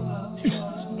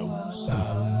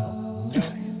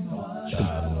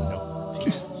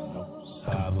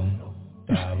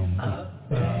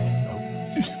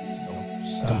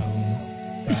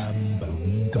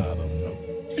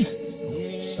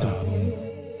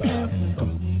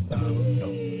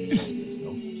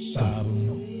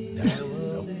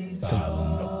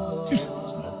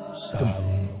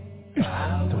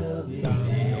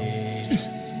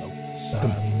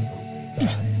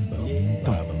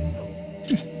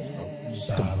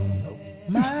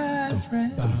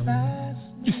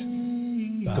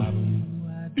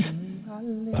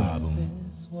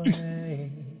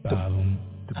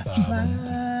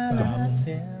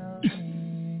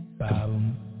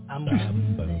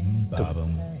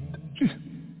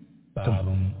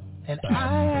and I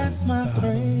ask my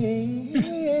friends,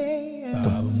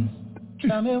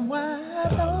 tell me why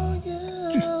don't you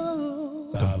do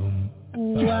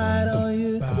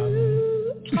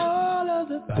all of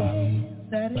the things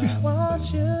that it wants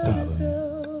you to do,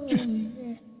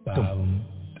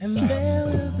 and there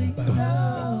will be no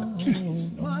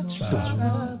much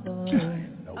trouble again.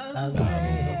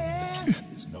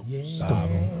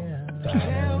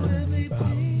 There will be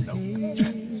peace,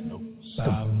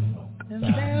 and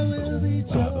there will be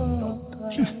joy.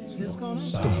 It's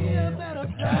gonna be a better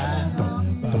time.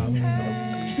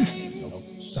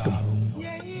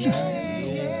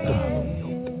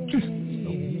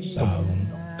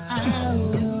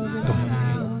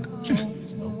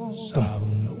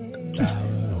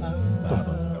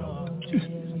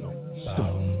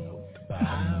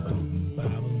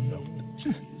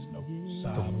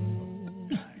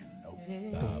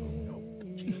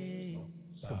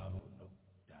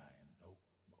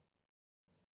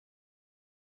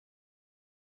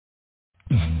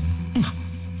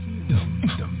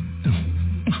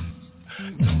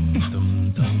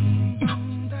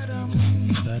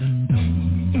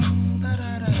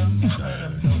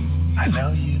 I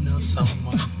know you know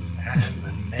someone who has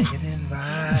a negative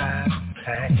vibe.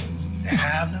 Hey, they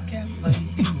have no care for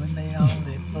you and they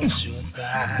only push you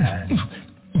aside.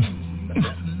 But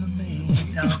listen to me,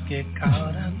 don't get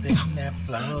caught up in that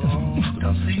flow.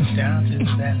 Don't sink down to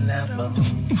that level,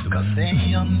 cause then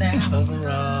you'll never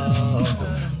grow.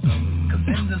 Cause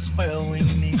in this world we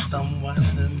need someone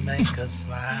to make us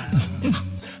smile.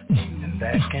 And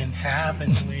that can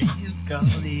happen when you go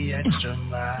the extra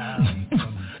mile.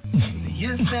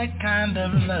 It's that kind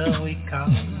of love we call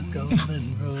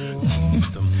golden rule.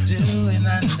 Doing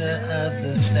unto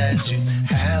others that you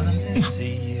haven't been to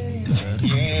you.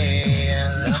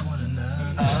 Yeah.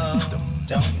 Oh,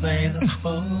 don't play the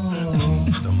fool.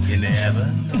 You never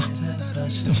know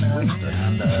such another. I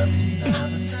love you,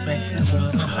 make it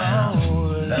look around.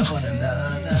 Love one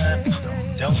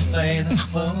another. Don't play the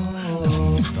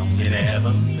fool. You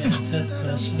never meant to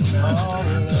touch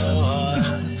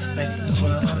another. Make it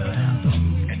look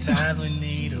around. At times we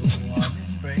need a warm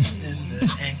embrace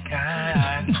and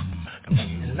kind.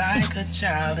 Like a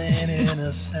child in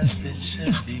innocence, it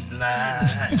should be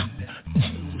blind.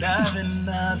 Loving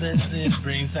others, it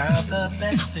brings out the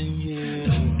best in you.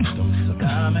 So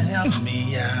come and help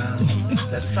me out.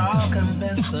 Let's all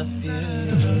convince a few.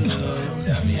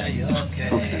 Tell me, are you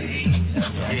okay?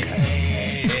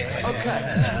 Yeah.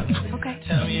 Okay.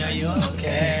 Tell me, are you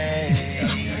okay?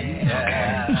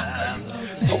 Yeah.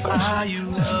 Are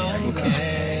you okay?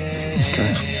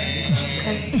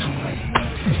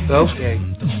 Okay.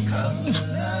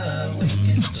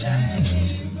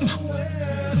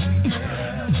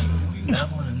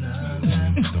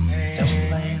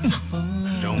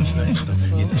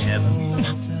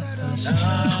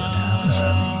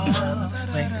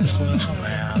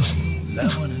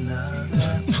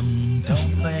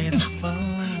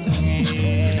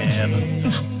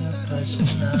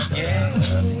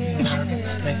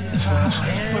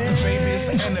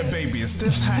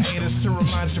 This hiatus to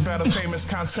remind you about a famous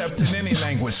concept in any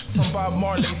language. From Bob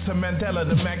Marley to Mandela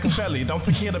to Machiavelli. Don't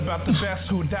forget about the best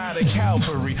who died at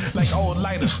Calvary. Like old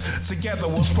lighters, together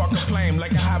we'll spark a flame.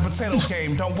 Like a hot potato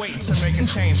game, don't wait to make a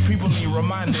change. People need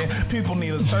reminding, people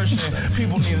need assertion.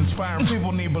 People need inspiring,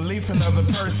 people need belief in other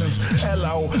persons.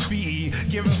 L-O-V-E,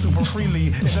 giving super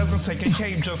freely. It doesn't take a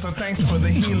cape, just a thanks for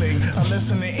the healing. A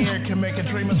listening ear can make a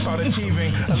dreamer start achieving.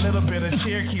 A little bit of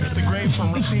cheer keeps the grave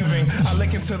from receiving. I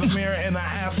look into the mirror and I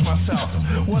ask myself,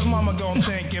 what mama gonna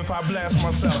think if I blast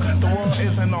myself? The world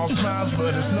isn't all smiles,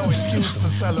 but it's no excuse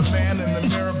to sell a man in the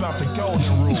mirror about the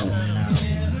golden rule.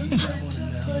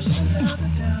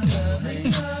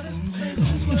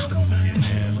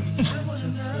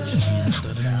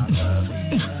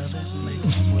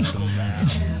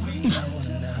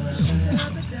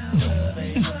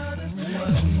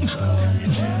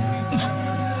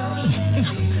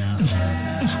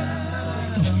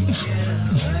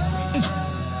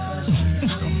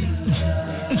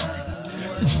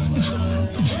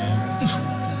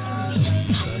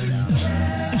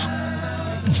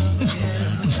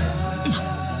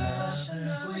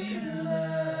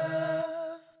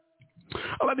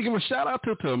 I'd like to give a shout out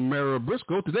to Tamara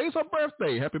Briscoe. Today's her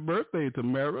birthday. Happy birthday,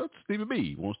 Tamara. Stevie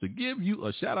B wants to give you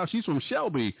a shout out. She's from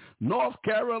Shelby, North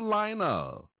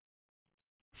Carolina.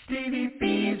 Stevie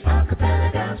B's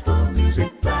Acappella Gospel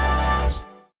Music Blast.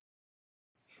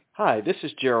 Hi, this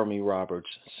is Jeremy Roberts,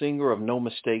 singer of No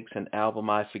Mistakes and album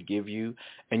I Forgive You,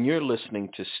 and you're listening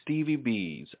to Stevie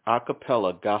B's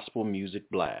Acappella Gospel Music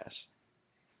Blast.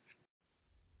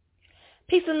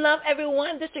 Peace and love,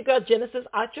 everyone. This is your girl, Genesis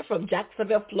Archer from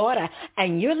Jacksonville, Florida,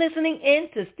 and you're listening in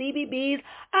to Stevie B's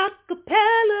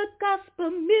Acappella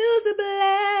Gospel Music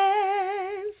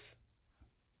Blast.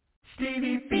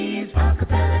 Stevie B's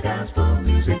Acappella Gospel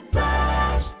Music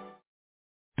Blast.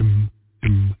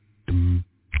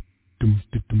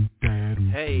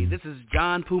 Hey, this is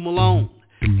John Poo Malone,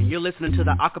 and you're listening to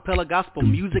the Acappella Gospel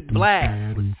Music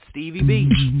Blast with Stevie B.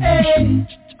 Hey.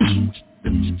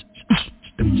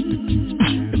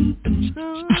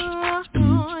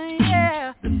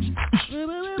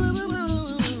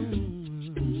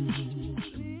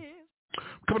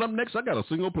 Coming up next, I got a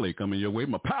single play coming your way.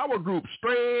 My power group,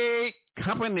 Straight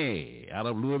Company, out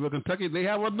of Louisville, Kentucky. They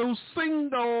have a new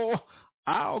single.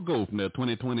 I'll Go from their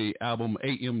 2020 album,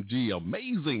 AMG.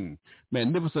 Amazing,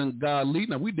 magnificent God Lead.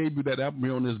 Now, we debuted that album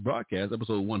here on this broadcast,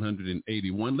 episode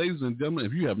 181. Ladies and gentlemen,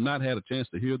 if you have not had a chance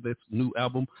to hear this new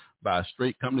album by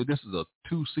Straight Company, this is a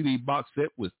 2-CD box set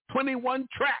with 21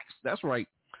 tracks. That's right,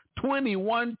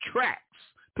 21 tracks.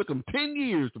 Took them 10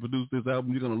 years to produce this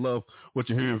album. You're going to love what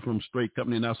you're hearing from Straight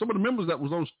Company. Now, some of the members that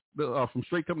was on from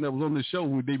Straight Company that was on this show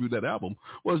when we debuted that album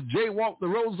was Jay Walk, the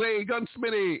Rose,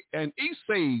 Gunsmithy, and East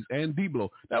Says, and D-Blow.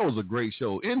 That was a great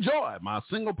show. Enjoy my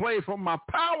single play from my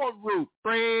power group,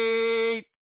 Straight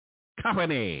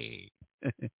Company.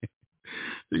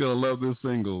 You're going to love this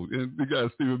single. And you got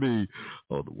Stevie B.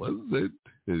 Oh, was it?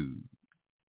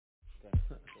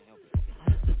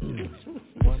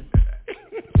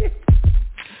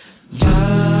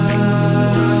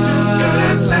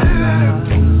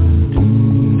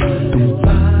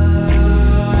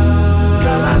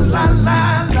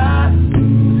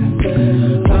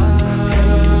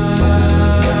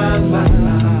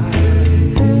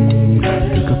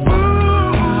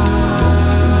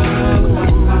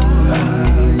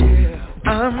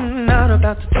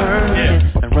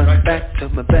 till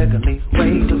my beggarly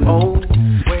ways of old.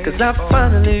 Cause I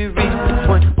finally reached the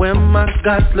point where my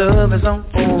God's love is on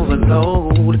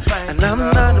overload. And I'm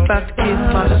not about to get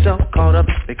myself caught up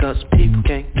because people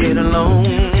can't get along.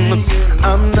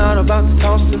 I'm not about to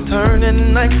toss and turn at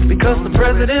night because the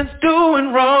president's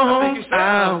doing wrong.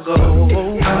 I'll go to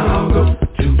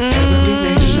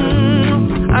every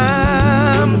nation.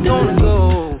 I'm gonna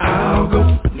go. I'll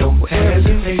go, no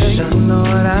hesitation. Lord,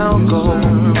 I'll go.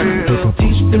 And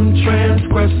teach them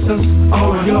transgressors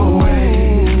all your ways.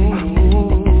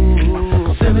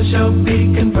 Sinners shall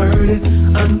be converted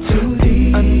unto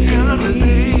thee.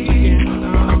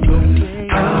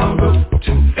 I'll go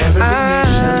to every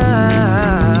nation.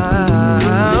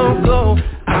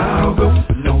 I'll go,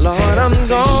 no Lord, I'm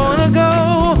gonna go.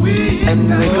 And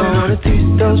we're gonna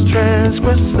teach those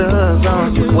transgressors all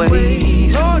your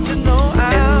ways. Lord, you know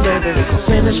and every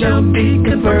sinner shall be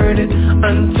converted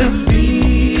unto thee.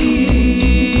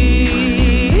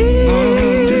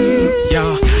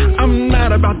 Yeah, I'm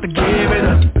not about to give it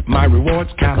up. My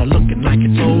reward's kinda looking like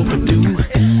it's overdue.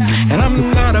 And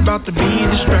I'm not about to be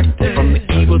distracted from the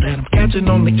evil that I'm catching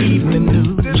on the evening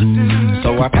news.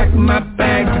 So I packed my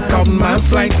bags and caught my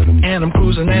flight, and I'm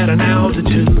cruising at an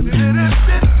altitude.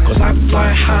 Cause I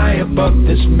fly high above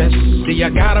this mess. See, I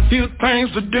got a few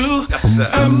things to do.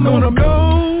 I'm gonna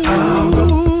go. I'll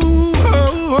go.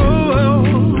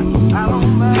 I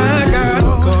gotta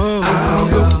go. I'll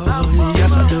go.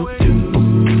 Yes, I do.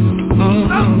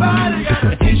 Somebody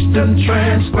gotta teach them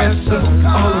transgressors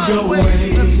all of your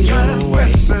ways.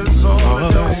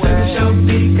 Sinners shall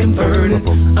be converted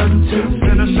unto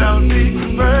sinners shall be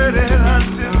converted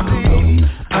unto thee.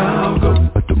 I'll go.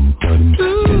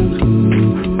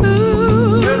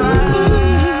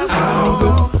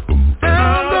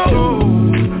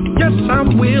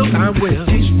 I will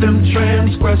teach them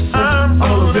transgressors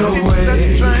all of your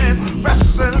ways.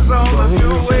 Transgressors all of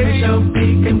your ways shall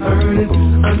be converted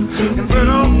unto convert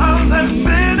all the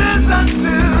sinners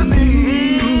unto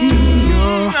thee.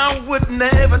 I would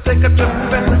never take a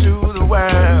trip into the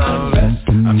world unless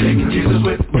I'm taking Jesus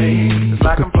with me. It's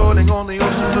like I'm floating on the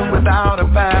ocean without a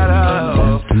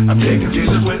paddle. I'm taking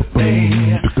Jesus with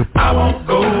me. I won't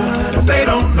go if they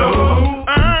don't know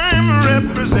I'm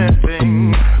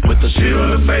representing. The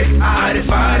shield of faith, I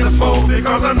defy the foe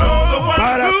because I know the one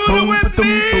who's with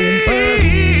me.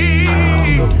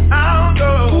 I'll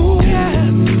go.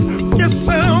 Yes,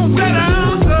 I'll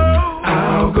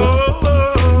go.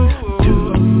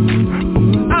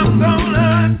 I'm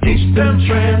gonna teach them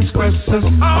transgressors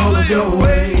all of your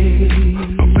ways.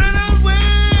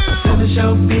 Sinners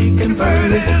shall be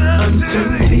converted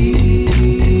unto thee.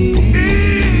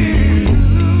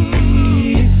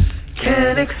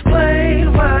 Can't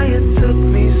explain why it took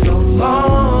me so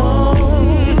long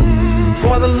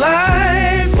for the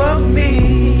life of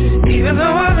me, even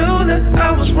though I knew that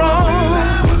I was wrong.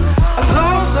 I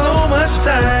lost so much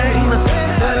time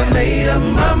that I made up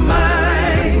my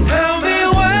mind. Tell me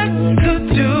what to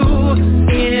do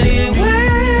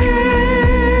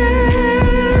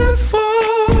anywhere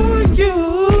for you.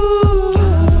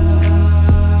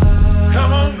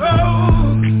 Come on, go.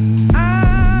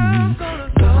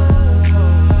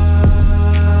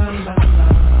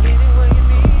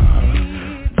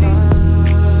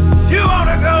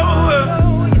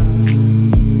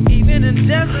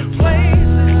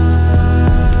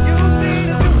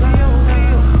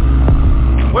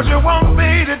 What you want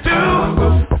me to do?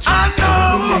 I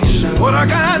know what I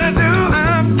gotta do.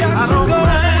 I don't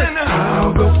mind.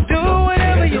 I'll go. Do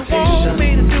whatever you want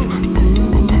me to do.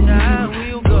 I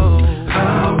will go.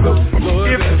 I'll go.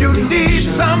 If you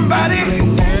need somebody,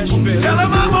 tell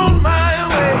them I'm on my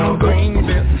way. I'll go. I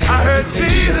heard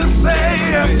Jesus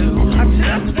say, I just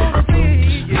wanna be.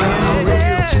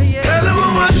 Tell them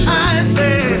what I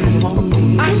said.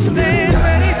 I stand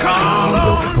ready. Call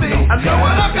on me. I know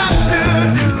what I got to do.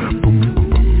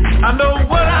 I know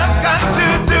what I've got to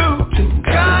do.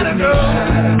 Gotta go.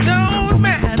 Don't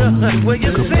matter where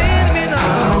you send me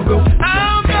now. I'll go.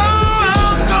 I'll go.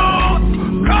 I'll go.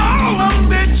 Call on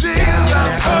me, Jesus.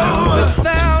 I'll go.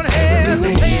 Without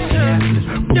hesitation.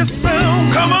 Just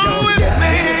come on with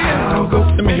me. I'll go.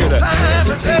 Let me hear that. Time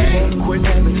to take.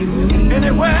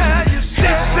 Anywhere you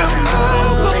sit them.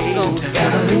 I'll go.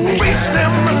 Reach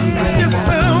them. Just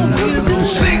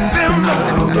seek them.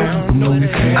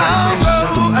 I'll go.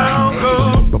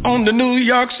 On to New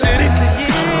York City. Here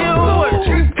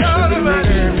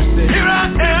I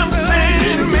am,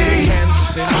 send me.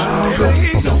 I'll go.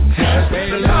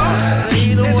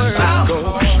 Need a word. I'll go.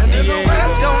 Don't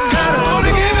matter. I want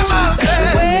to give it my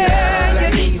best.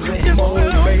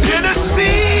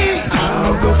 Tennessee.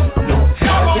 I'll go.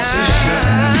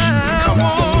 Come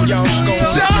on, y'all.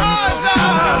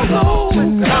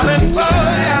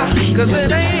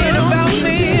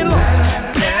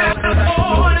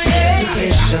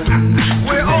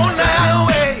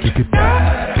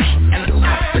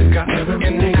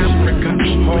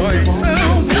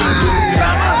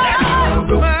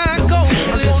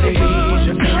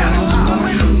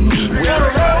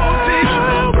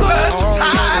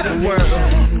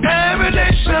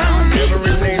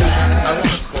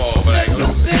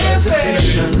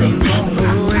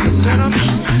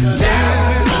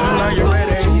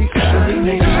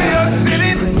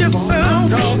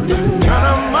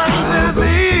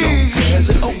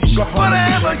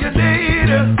 whatever you need.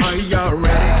 Are you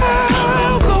ready?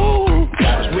 I'll go.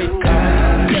 We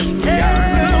coming, yes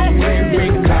we are. We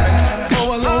coming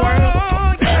over the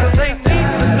world. 'Cause they need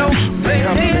to know, they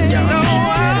need to know.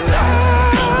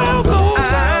 I'll go.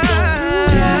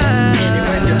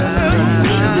 Anywhere you wanna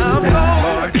go, I'll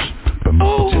go.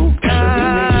 Oh,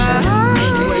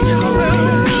 anywhere you wanna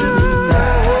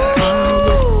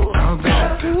go, I'll go.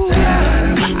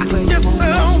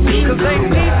 'Cause they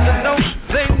need to know,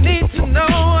 they need to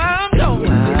know I'm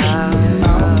going.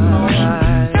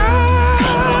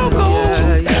 I'll go.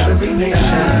 Every nation,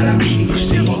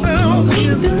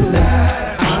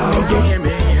 I'll give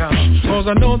me up. 'Cause I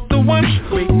know the one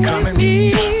we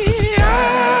coming.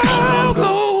 I'll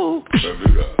go.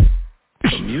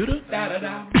 Bermuda?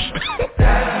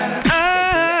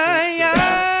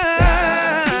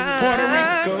 Puerto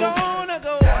Rico.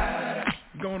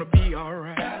 Gonna be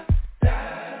alright.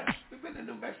 We've been to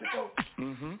New Mexico.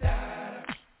 Mm-hmm.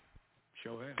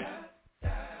 Sure have.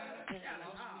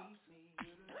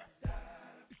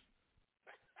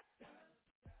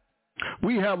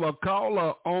 We have a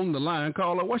caller on the line.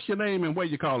 Caller, what's your name and where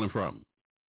you calling from?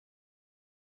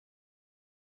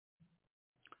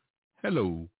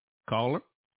 Hello, caller.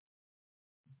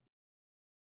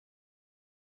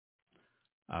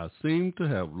 I seem to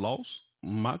have lost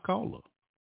my caller.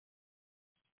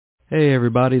 Hey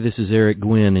everybody, this is Eric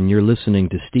Gwynn, and you're listening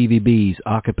to Stevie B's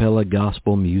Acappella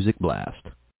Gospel Music Blast.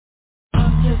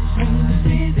 I'm just hanging with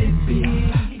Stevie B.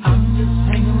 I'm just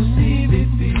hanging with Stevie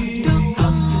B.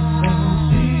 I'm just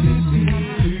hanging with Stevie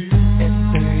B. At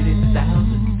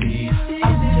 30,000 feet.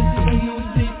 I'm just hanging with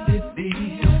Stevie B.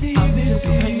 I'm just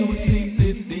hanging with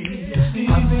Stevie B.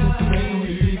 I'm just hanging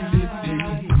with Stevie B.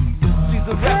 She's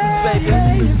a rapper, baby.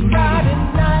 It's Friday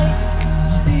night.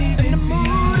 And the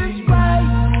mood is right.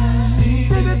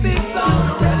 Stevie B's on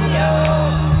the radio.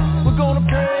 We're gonna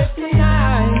pray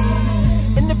tonight.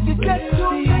 And if you get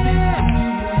too bad,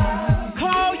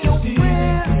 call your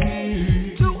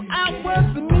friends. 2 hours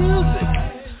of music.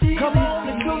 Come on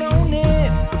and tune on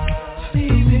in.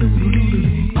 Stevie B.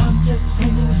 I'm just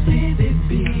hanging with Stevie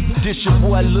B. This your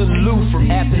boy Lil Lou from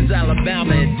Athens,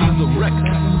 Alabama and Diesel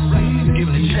Records.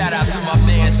 Giving a shout out to my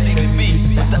man Stevie B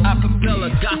with the Acappella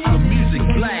Gospel Music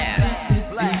Blast.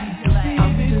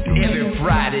 Every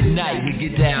Friday night we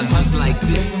get down just like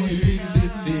this.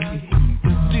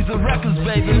 Diesel Records,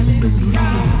 baby.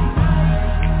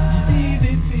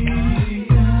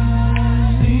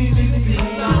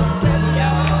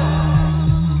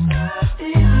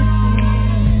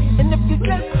 And if you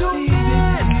get too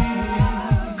bad,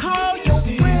 call your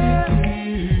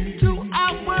friends. 2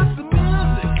 hours of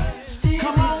music.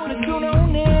 Come on and tune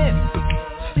on in.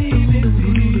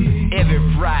 Every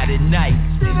Friday night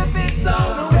Stevie B's on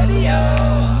the radio.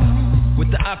 with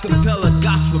the Acappella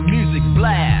Gospel Music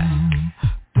Blast.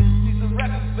 Diesel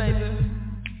Records, baby.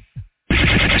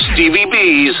 Stevie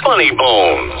B's Funny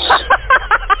Bones.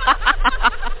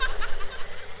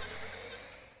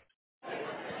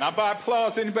 Now, by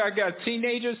applause, anybody got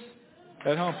teenagers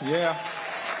at home? Yeah.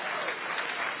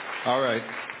 All right.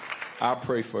 I'll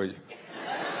pray for you.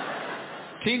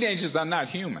 Teenagers are not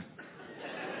human.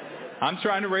 I'm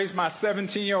trying to raise my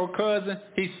 17-year-old cousin.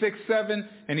 He's 6'7",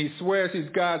 and he swears he's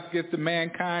God's gift to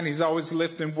mankind. He's always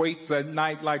lifting weights at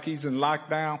night like he's in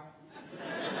lockdown.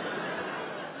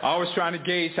 Always trying to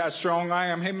gauge how strong I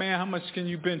am. Hey, man, how much can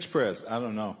you bench press? I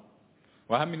don't know.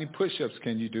 Well, how many push-ups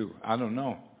can you do? I don't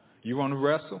know. You want to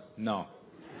wrestle? No.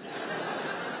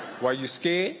 Why, you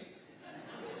scared?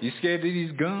 You scared of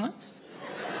these guns?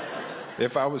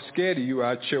 If I was scared of you,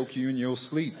 I'd choke you in your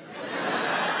sleep.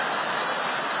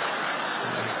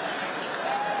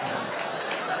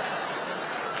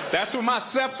 That's what my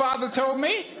stepfather told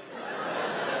me.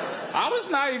 I was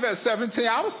naive at 17.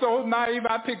 I was so naive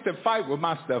I picked a fight with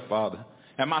my stepfather.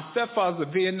 And my stepfather's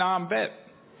a Vietnam vet.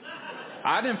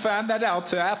 I didn't find that out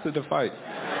till after the fight.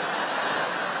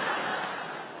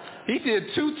 He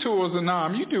did 2 tours in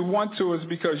Nam. You do 1 tour is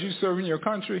because you serve in your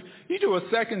country. You do a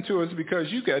second tour is because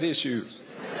you got issues.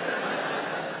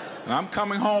 And I'm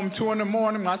coming home 2 in the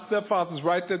morning. My stepfather's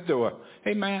right at the door.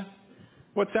 Hey, man,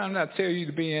 what time did I tell you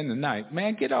to be in tonight?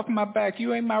 Man, get off my back.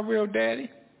 You ain't my real daddy.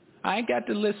 I ain't got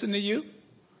to listen to you.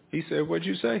 He said, what'd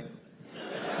you say?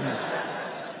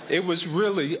 It was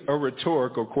really a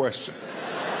rhetorical question.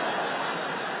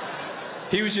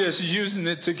 He was just using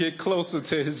it to get closer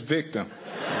to his victim.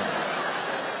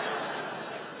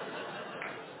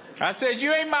 I said,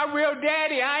 you ain't my real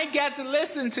daddy. I ain't got to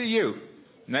listen to you.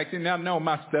 Next thing I know,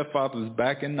 my stepfather's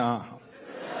back in Nam.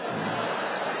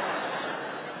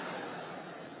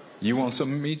 You want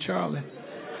some of me, Charlie?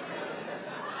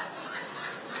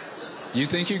 You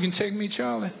think you can take me,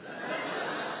 Charlie?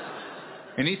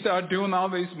 And he started doing all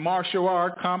these martial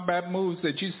art combat moves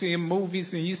that you see in movies,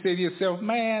 and you say to yourself,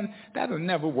 man, that'll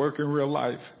never work in real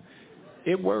life.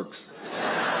 It works.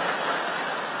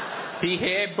 He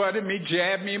headbutted me,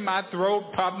 jabbed me in my throat,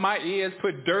 popped my ears,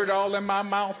 put dirt all in my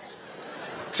mouth.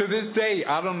 To this day,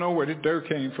 I don't know where the dirt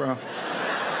came from.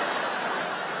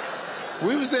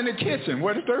 We was in the kitchen.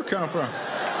 Where did dirt come from?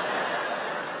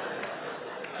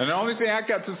 And the only thing I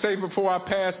got to say before I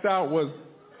passed out was,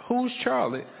 who's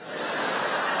Charlie?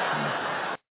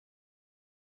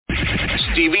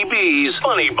 Stevie B's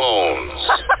Funny Bones.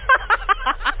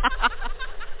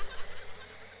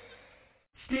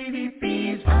 Stevie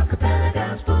B's Acappella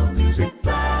Gospel Music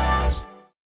Blast.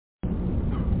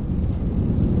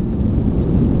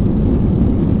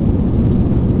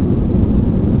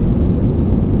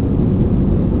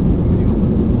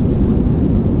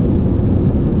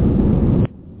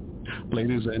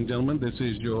 Ladies and gentlemen, this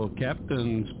is your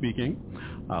captain speaking.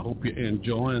 I hope you're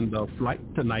enjoying the flight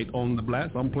tonight on the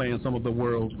blast. I'm playing some of the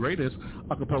world's greatest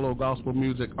acapella gospel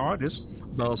music artists,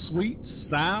 the sweet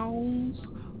sounds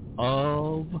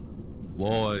of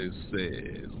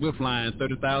voices. We're flying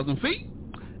 30,000 feet,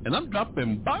 and I'm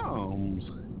dropping bombs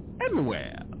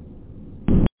everywhere.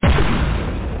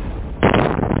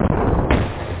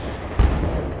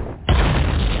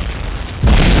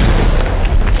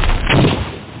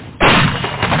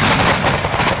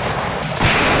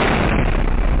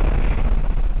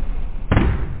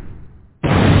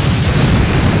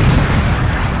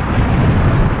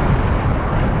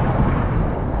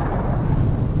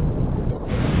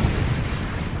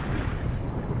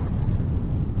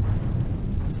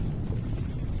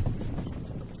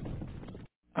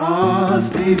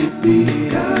 Stevie B,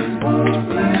 gospel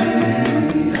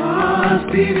blast.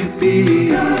 Stevie B,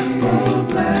 gospel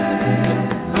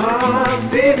blast.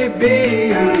 Stevie B,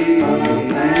 gospel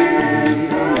blast.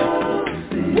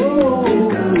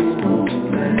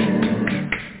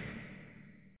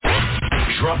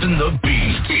 Dropping the beat.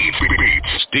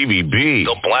 Stevie B,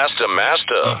 the blaster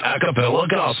master of acapella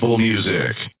gospel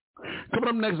music. Coming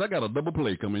up next, I got a double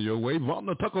play coming your way.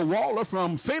 Vonda Tucker Waller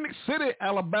from Phoenix City,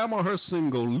 Alabama. Her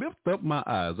single, Lift Up My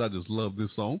Eyes. I just love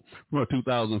this song from her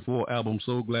 2004 album,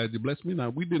 So Glad You Blessed Me. Now,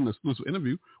 we did an exclusive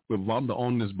interview with Vonda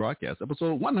on this broadcast,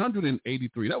 episode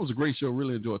 183. That was a great show.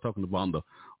 Really enjoyed talking to Vonda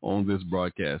on this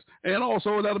broadcast. And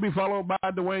also, that'll be followed by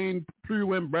Dwayne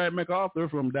Pugh and Brad MacArthur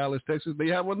from Dallas, Texas. They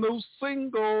have a new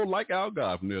single, Like Our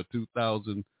God, from their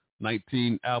 2019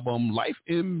 album, Life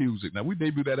in Music. Now, we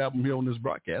debuted that album here on this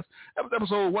broadcast. That was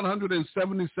episode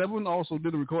 177. Also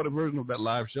did a recorded version of that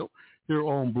live show here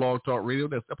on Blog Talk Radio.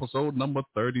 That's episode number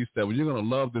 37. You're going to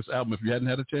love this album if you hadn't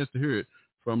had a chance to hear it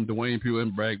from Dwayne Pugh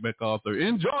and Brad MacArthur.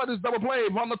 Enjoy this double play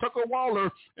of Vonda Tucker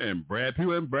Waller and Brad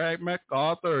Pugh and Brad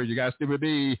MacArthur. You guys Stevie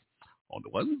B on the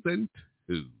ones and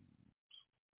twos.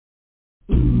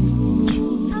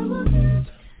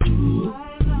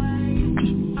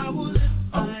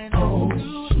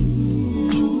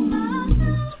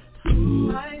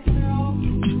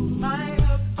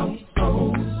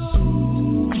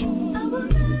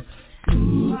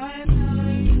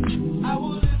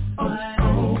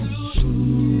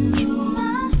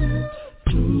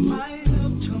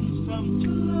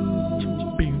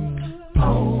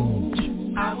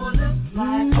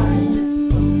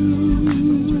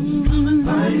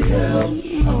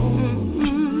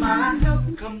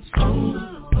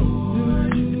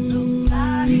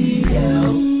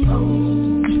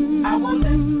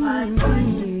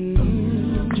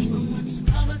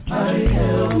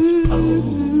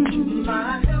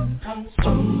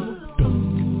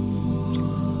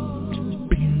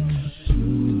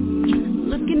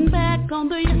 Looking back on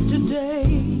the yesterday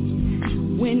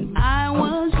when I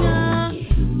was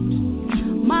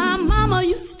young, my mama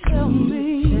used to tell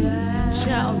me,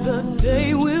 child, the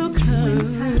day will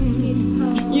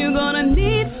come. You're gonna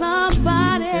need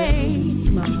somebody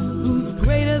who's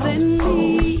greater than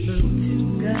me,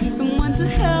 someone to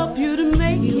help you to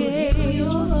make it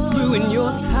through in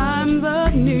your times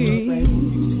of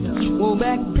need. Well,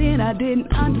 back then I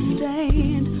didn't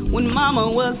understand when mama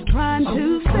was trying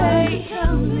to say,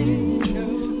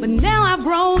 but now I've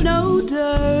grown older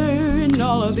and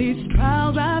all of these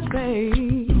trials I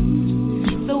face.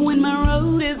 So when my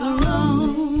road is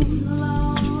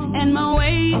long and my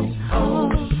way is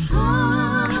hard,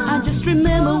 I just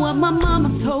remember what my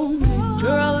mama told me.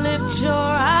 Girl, lift your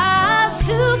eyes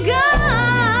to God.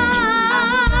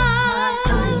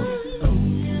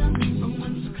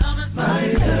 My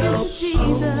help,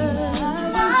 Jesus.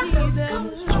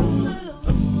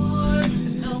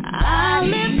 I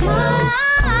lift my eyes.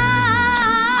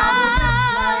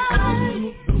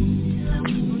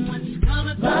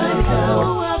 My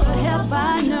help,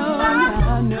 I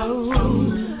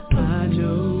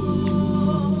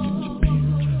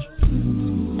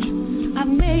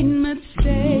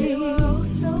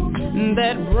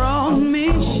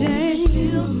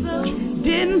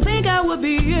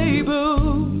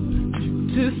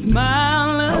to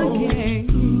smile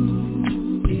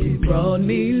again. It brought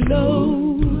me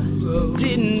low,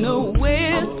 didn't know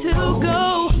where to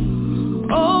go.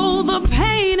 Oh, the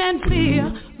pain and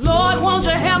fear, Lord, won't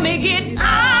you help me get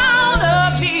out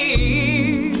of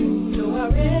here? So I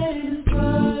read His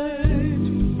word,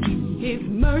 His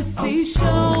mercy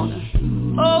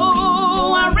shown.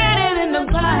 Oh, I read it in the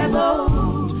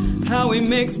Bible, how He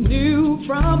makes new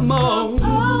from old.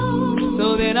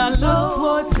 So then I look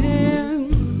towards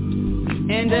Him,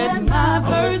 and at my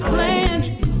first glance,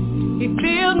 He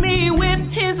filled me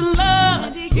with His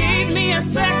love, He gave me a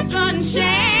second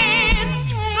chance.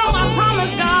 So I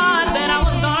promised God that I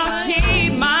was gonna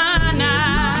keep my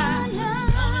eye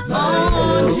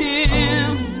on Him.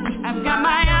 I've got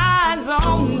my eyes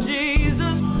on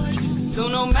Jesus. So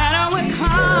no matter what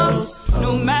comes,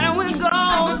 no matter what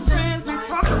goes, friends will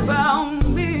talk about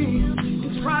me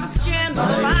and try to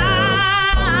scandalize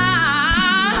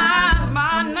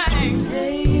my name.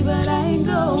 Hey, but I ain't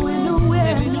going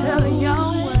nowhere. Let me tell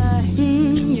y'all why.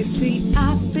 You see,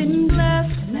 I've been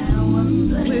blessed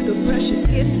with a precious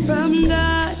gift from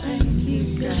God.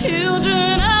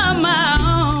 Children of my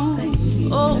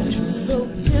own, oh, so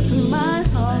kiss my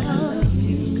heart.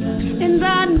 And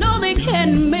I know they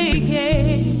can make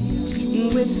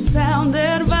it with sound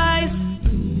advice.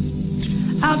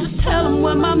 I'll just tell them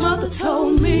what my mother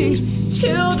told me.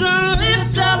 Children,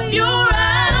 lift up your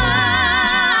eyes.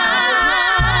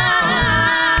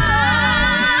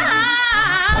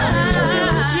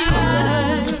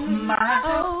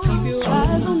 Keep your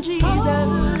eyes on Jesus.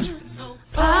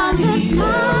 I'll lift my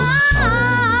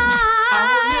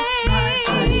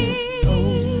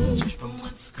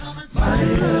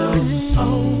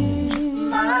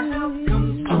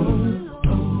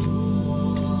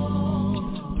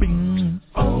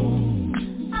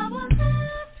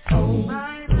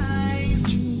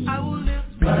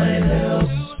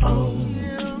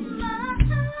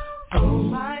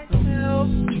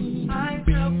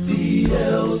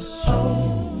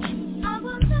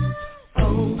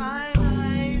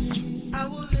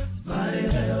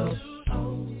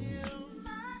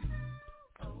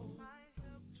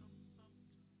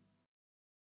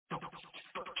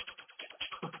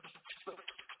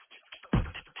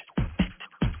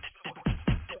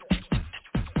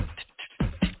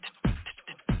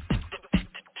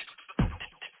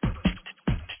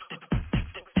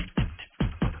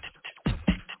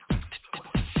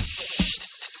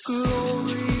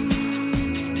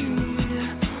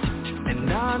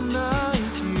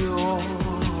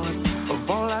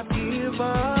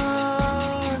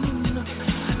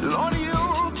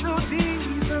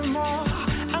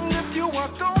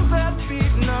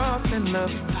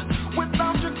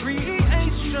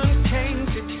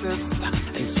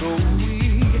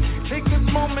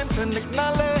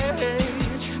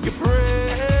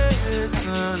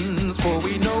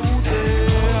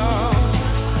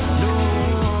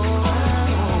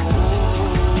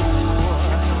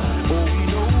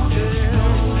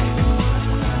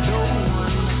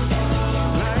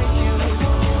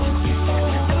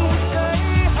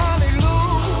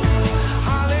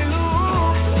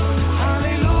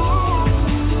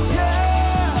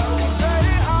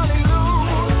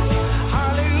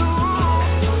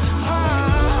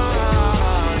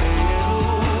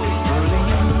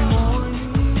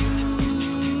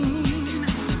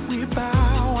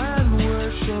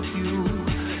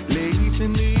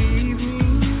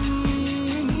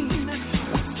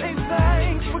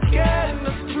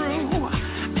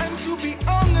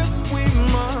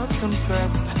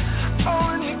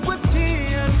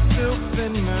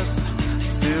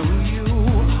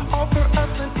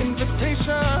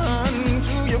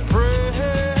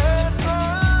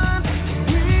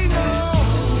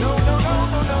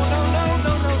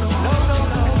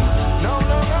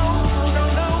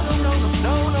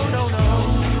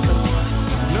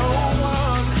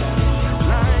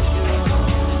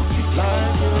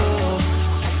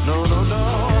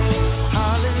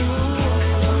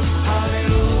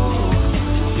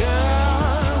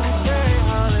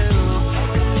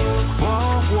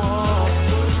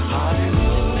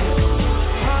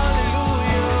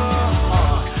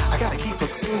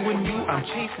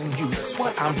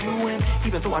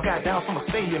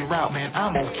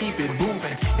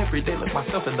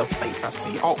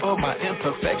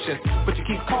but you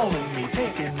keep calling me,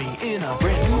 taking me in a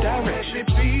brand new direction. Let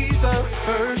me be the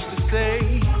first to say,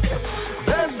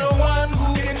 there's no one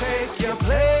who can take your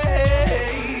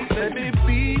place. Let me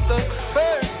be the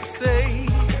first to say,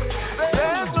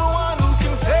 there's no one who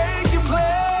can take your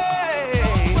place.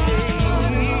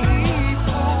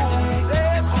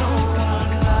 There's no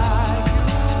one like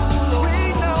you. We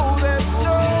know there's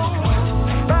no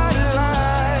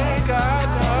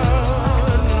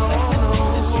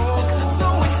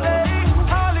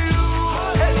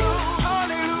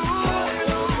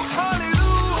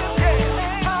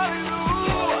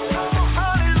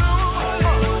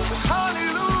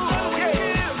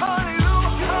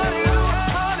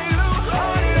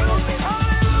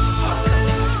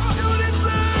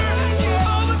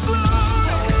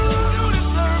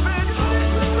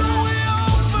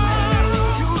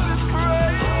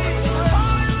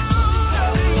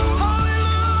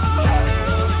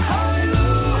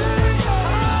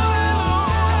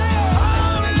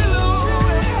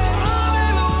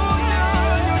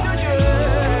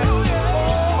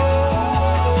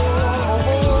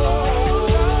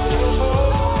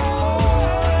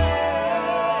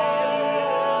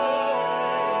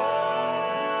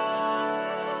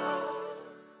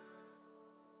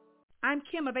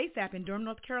ASAP in Durham,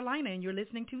 North Carolina, and you're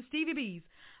listening to Stevie B's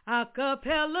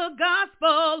Acappella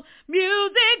Gospel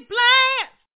Music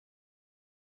Blast.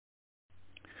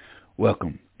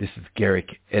 Welcome. This is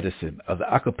Garrick Edison of the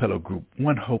Acappella group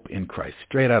One Hope in Christ,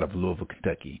 straight out of Louisville,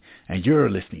 Kentucky, and you're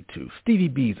listening to Stevie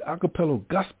B's Acappella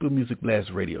Gospel Music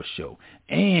Blast radio show,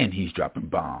 and he's dropping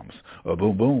bombs.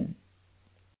 Boom, boom.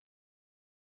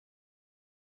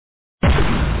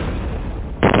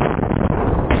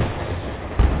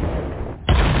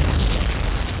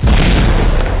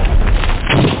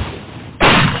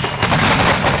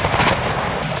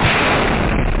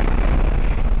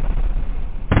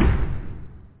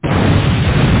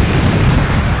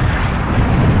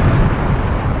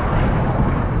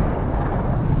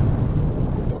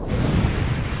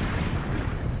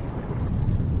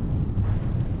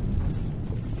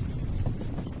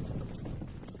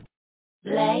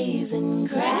 Blazing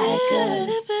crackers,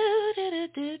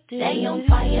 they on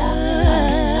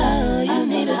fire. You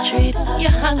need a treat,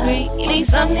 you're hungry, you need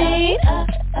something to eat.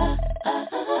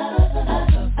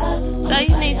 So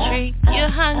you need a treat, you're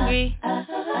hungry,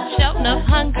 shouting up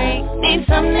hungry, need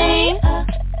something to eat.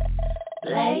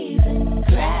 Blazing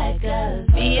crackers,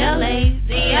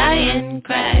 B-L-A-Z-I-N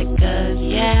crackers,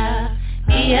 yeah.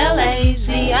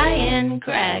 B-L-A-Z-I-N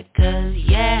crackers,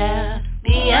 yeah.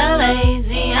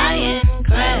 B-L-A-Z-I-N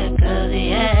crackers,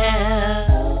 yeah.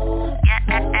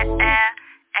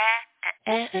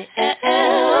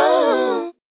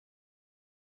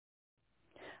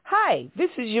 Hi, this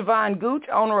is Yvonne Gooch,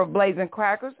 owner of Blazing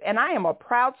Crackers, and I am a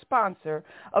proud sponsor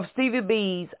of Stevie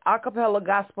B's Acappella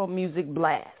Gospel Music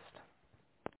Blast.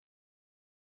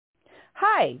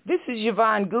 Hi, this is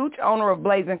Yvonne Gooch, owner of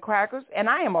Blazing Crackers, and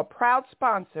I am a proud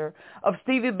sponsor of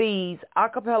Stevie B's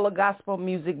Acappella Gospel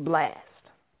Music Blast.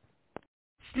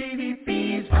 Stevie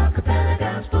B's Acappella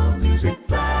Gospel Music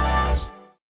Blast.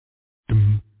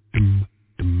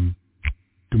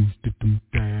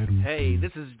 Hey,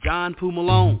 this is John Poo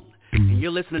Malone, and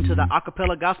you're listening to the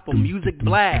Acappella Gospel Music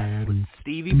Blast with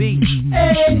Stevie B.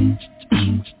 Hey.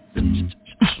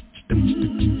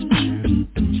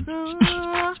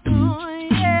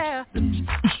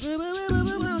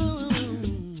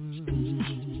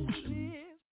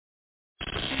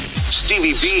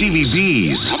 Stevie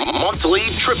B's monthly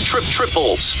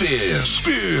triple spin.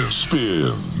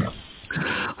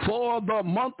 For the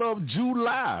month of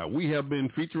July, we have been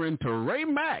featuring Ture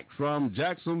Mack from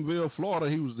Jacksonville, Florida.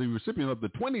 He was the recipient of the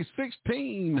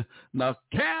 2016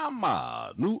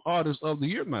 NACAMA New Artist of the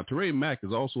Year. Now, Ture Mack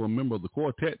is also a member of the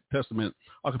Quartet Testament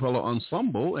Acappella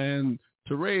Ensemble, and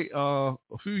Ture, a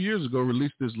few years ago,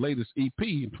 released his latest EP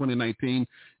in 2019.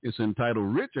 It's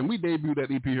entitled Rich, and we debuted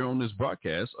that EP here on this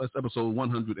broadcast. It's episode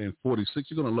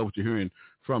 146. You're going to love what you're hearing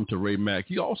from Ture Mack.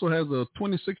 He also has a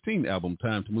 2016 album,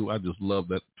 Time to Move. I just love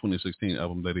that 2016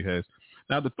 album that he has.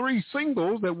 Now, the three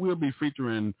singles that we'll be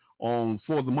featuring on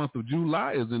for the month of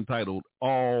July is entitled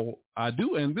All I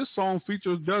Do, and this song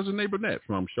features Desiree Burnett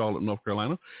from Charlotte, North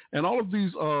Carolina. And all of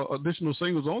these additional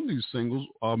singles on these singles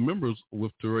are members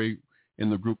with Ture in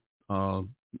the group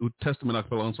New Testament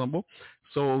Acappella Ensemble.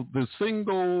 So the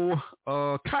single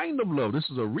Kind of Love, this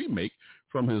is a remake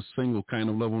from his single Kind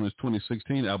of Love on his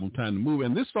 2016 album Time to Move.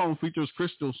 And this song features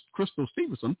Crystal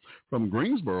Stevenson from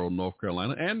Greensboro, North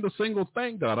Carolina. And the single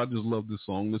Thank God, I just love this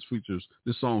song.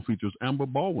 This song features Amber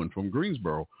Baldwin from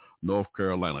Greensboro, North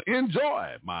Carolina.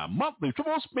 Enjoy my monthly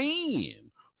triple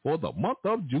spin for the month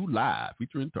of July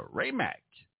featuring Ture Mack.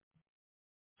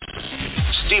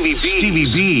 Stevie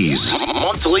B's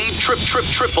monthly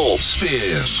triple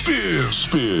spin.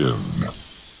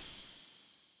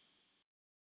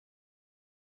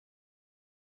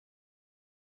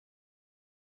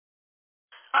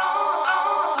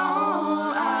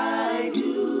 All I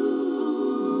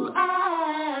do, I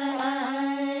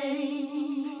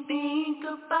think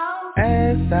about.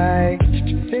 As I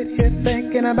sit here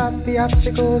thinking about the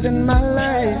obstacles in my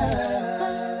life,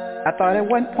 I thought at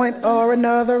one point or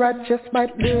another I just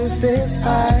might lose this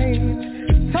fight.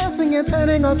 Tossing and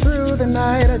turning all through the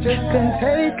night, I just couldn't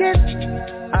take it.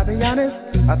 I'll be honest,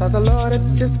 I thought the Lord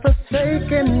had just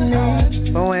forsaken me.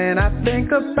 But when I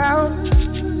think about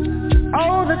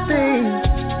all the things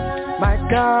my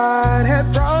God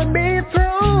had brought me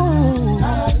through,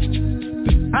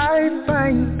 I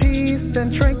find peace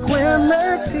and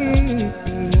tranquility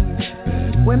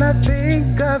when I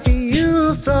think of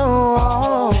you. So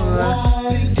all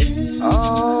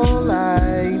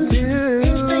I do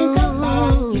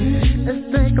is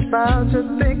think about you,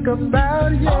 think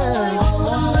about you.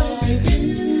 All I do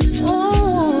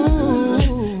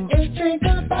is think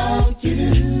about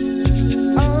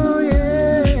you. Oh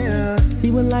yeah.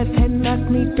 See, when life had knocked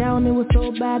me down, it was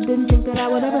so bad, didn't think that I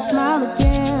would ever smile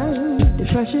again.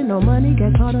 Depression, no money,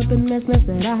 got caught up in mess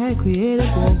that I had created.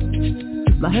 Whoa.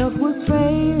 My health was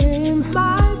failing,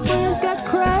 my friends got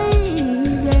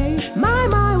crazy. My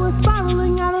mind was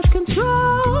spiraling out of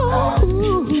control.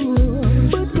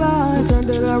 But God turned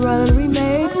it around and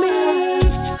remade me.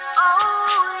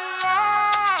 Oh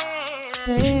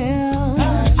yeah.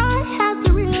 I had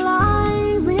to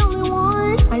realize the only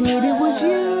one I needed was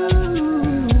you.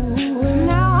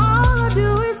 Now all I do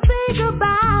is think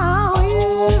about you.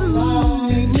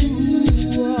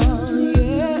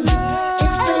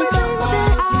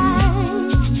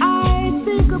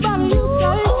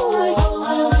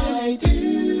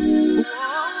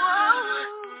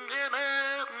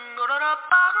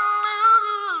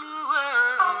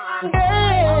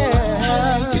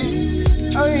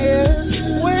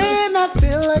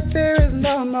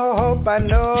 I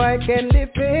know I can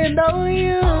depend on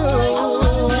you.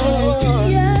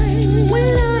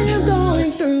 When I am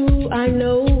going through, I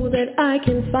know that I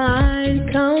can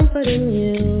find comfort in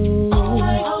you.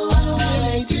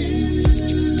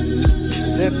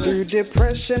 That through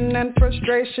depression and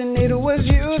frustration, it was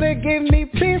you that gave me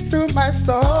peace through my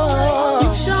soul.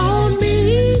 You showed me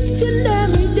each and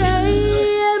every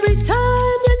day, every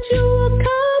time that you will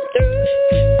come through.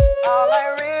 All I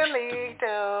really do.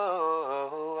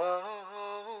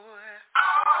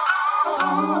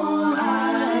 All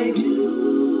I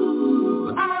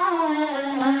do, I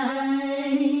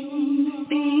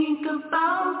think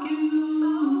about you.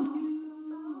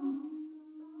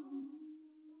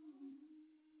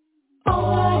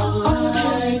 All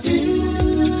I do.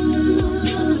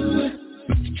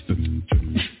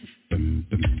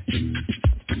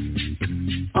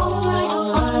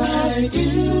 All I do.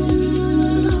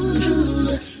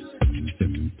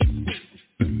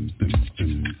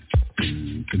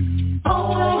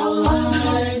 All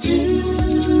I do.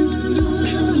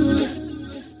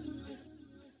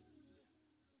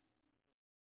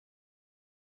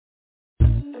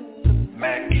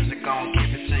 Mac music gon'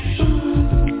 give it to you.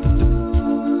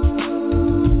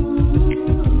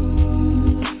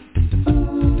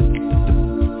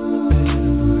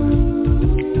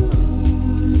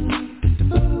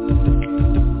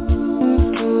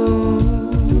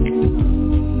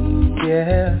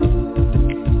 Yeah.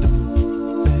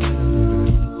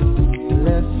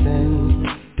 Listen,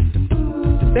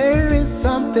 there is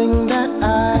something that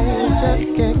I just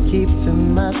can't keep to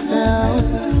myself.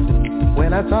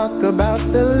 When I talk about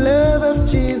the love of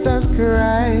Jesus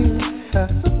Christ,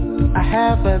 I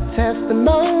have a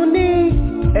testimony,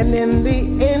 and in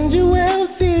the end you will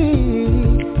see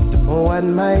what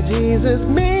my Jesus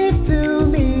meant to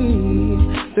me.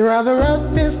 Through all the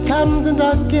roughest times and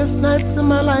darkest nights of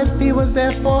my life, He was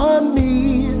there for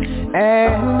me.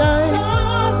 And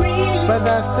but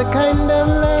that's the kind of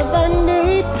love I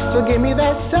need. So give me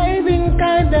that saving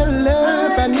kind of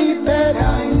love. I need that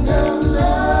kind of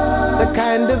love. The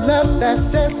kind of love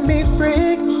that sets me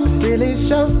free, really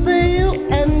shows for you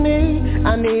and me.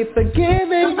 I need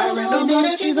forgiving. I really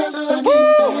need Jesus. I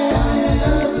need that kind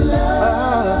of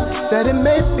love. That it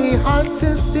may be hard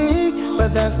to see,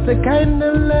 but that's the kind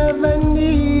of love I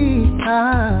need.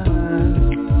 I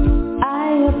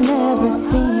have never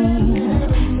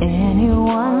seen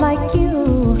anyone like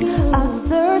you. I've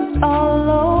searched all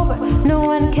over, no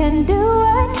one can do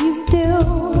what you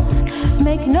do.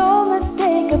 Make no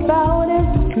mistake about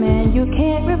it, man, you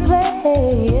can't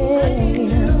replace.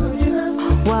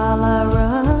 While I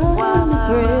run this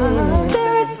race,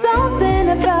 there is something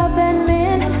about that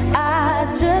man I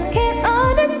just can't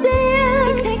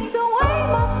understand. He takes away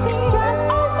my fear,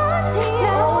 all my tears.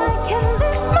 Now I can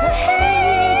lift my head.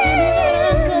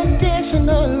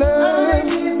 Unconditional love.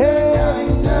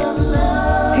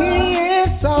 He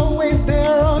is always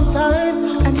there on time.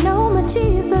 I know my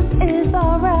Jesus is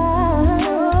alright.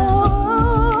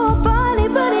 Oh,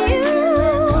 but you.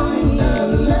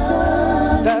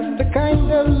 That's the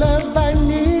kind of love I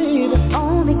need. The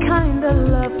only kind of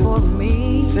love for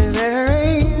me. So there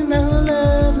ain't no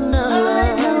love, no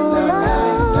love,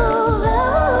 no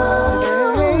love.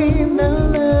 There ain't no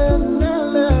love, no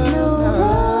love, no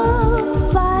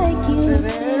love like you. So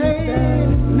there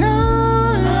ain't no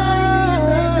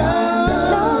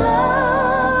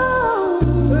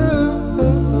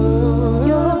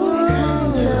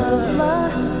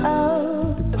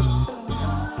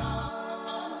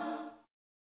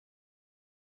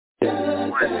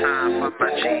One time for my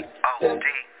G-O-D.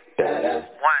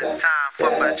 One time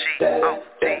for my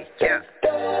G-O-D. Yeah.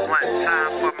 One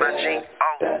time for my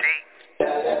G-O-D.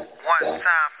 One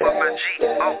time for my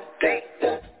G-O-D.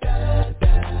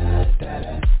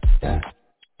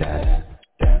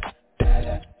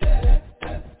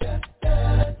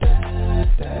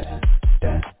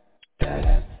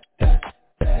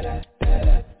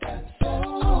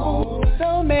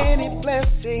 So many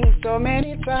blessings, so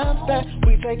many times that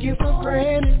we take you for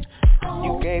granted.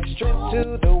 You gave strength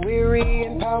to the weary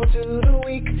and power to the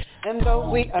weak. And though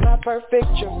we are not perfect,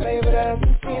 your favor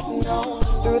doesn't cease. No,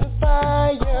 through the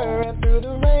fire and through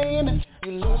the rain,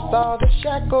 you loosed all the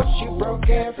shackles, you broke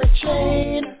every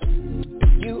chain.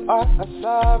 You are a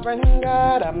sovereign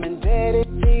God, I'm indebted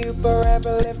to you,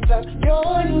 forever lift up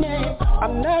your name.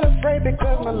 I'm not afraid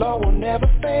because my Lord will never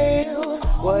fail.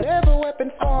 Whatever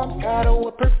weapon forms, God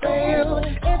will prevail.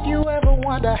 If you ever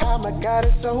wonder how my God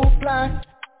is so blind,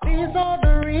 these are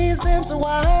the reasons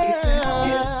why.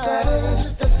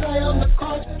 It's the die on the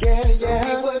cross,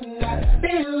 yeah. We would not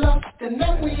be lost and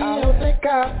then we will thank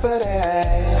God for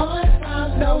that. Hard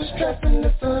times, no stressing,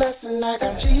 it's a lesson. I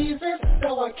got Jesus,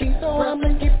 so I keep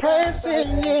running, keep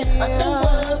pressing, yeah. I don't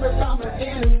worry about my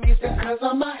enemies because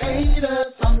all my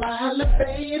haters, all my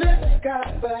elevators. Thank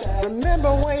God for that.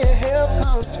 Remember where your help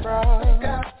comes from. Thank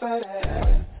God for that.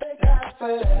 Thank God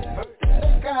for that.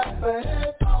 Thank God for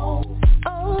that.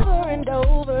 Over and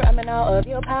over, I'm in awe of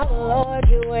your power, Lord.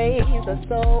 Your ways are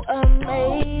so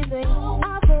amazing.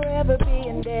 I'll forever be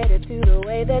indebted to the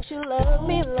way that you love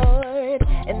me, Lord,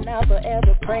 and I'll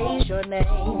forever praise your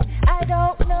name. I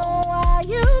don't know why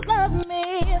you love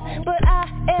me, but I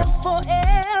am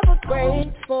forever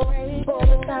grateful for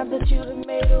the times that you have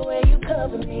made the way you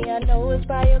cover me. I know it's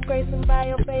by your grace and by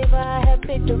your favor I have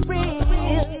victory.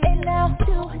 And now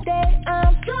today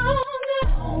I'm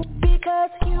stronger because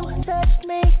you touched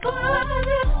me.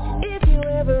 If you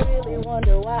ever really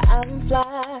wonder why I'm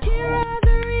fly, here are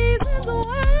the reasons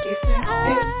why. It's just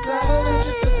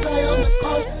a play on the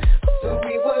cross, so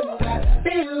we would not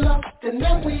be lost and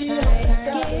then we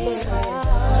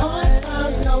hard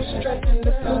times, no stressing,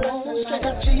 the lesson. I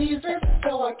got Jesus,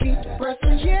 so I keep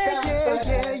pressing. Yeah.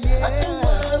 I don't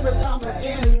worry about my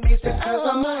enemies because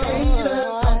I'm a hater,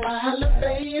 I'm a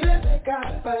elevator.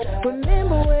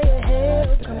 Remember where your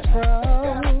help comes from.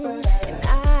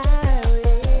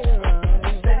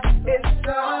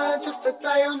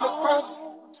 Die on the cross,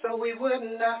 so we would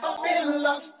not be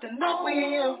lost and no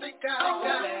will.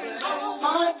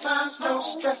 Hard times,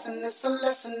 no stressing, it's a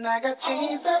lesson. I got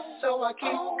Jesus, so I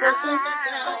keep pressing.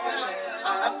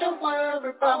 I don't worry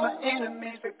about my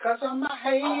enemies because all my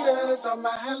haters, all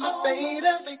my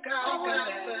elevators. They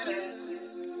got it.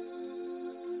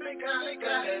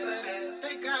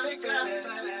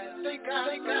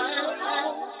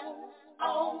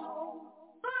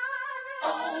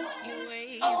 Your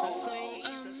ways are so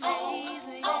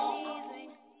amazing.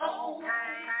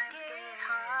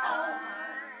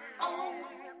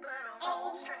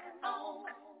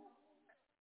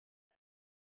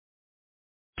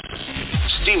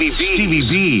 Stevie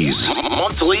B's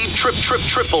monthly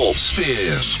triple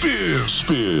spin.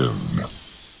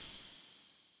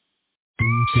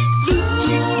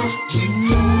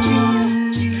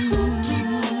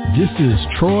 This is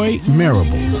Troy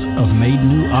Marables of Made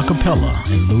New Acappella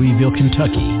in Louisville,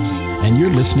 Kentucky, and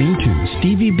you're listening to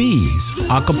Stevie B's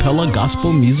Acappella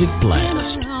Gospel Music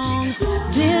Blast.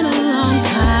 Been a long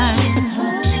time.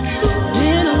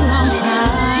 Been a long time.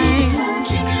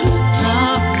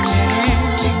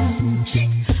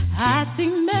 I see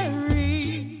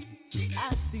Mary.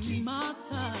 I see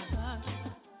Martha.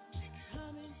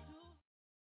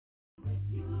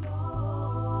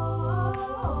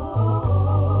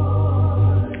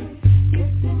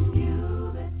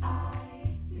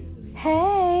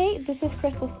 Hey, this is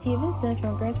Crystal Stevenson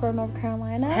from Greensboro, North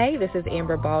Carolina. Hey, this is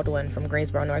Amber Baldwin from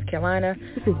Greensboro, North Carolina.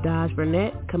 This is Dodge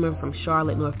Burnett coming from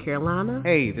Charlotte, North Carolina.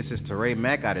 Hey, this is Ture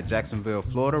Mack out of Jacksonville,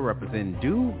 Florida, representing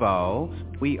Duval.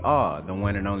 We are the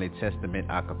one and only Testament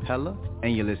Acappella,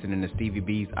 and you're listening to Stevie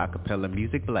B's Acappella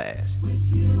Music Blast. With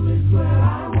you is where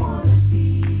I want to be.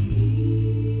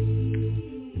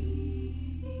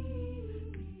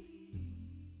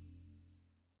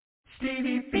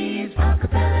 Stevie B's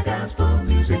Acappella Gospel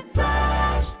Music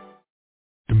Blast.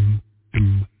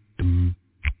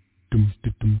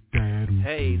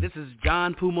 Hey, this is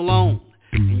John Poo Malone,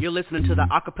 and you're listening to the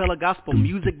Acappella Gospel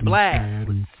Music Blast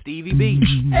with Stevie B.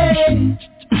 Hey.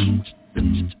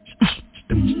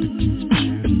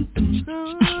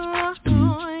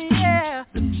 Yeah.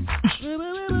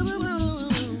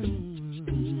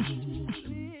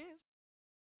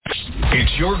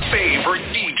 It's your favorite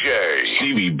DJ,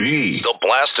 Stevie B, the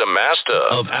Blaster Master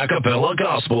of Acappella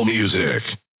Gospel Music.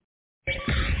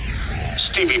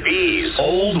 Stevie B's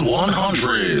Old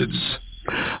 100s.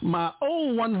 My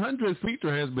old 100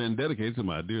 feature has been dedicated to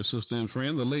my dear sister and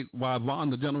friend, the late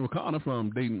Yvonne, the General Connor from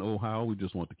Dayton, Ohio. We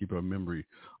just want to keep her memory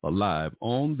alive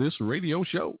on this radio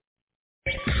show.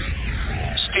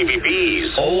 Stevie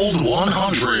B's Old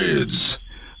 100s.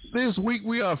 This week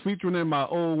we are featuring in my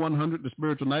Old 100, the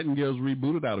Spiritual Nightingales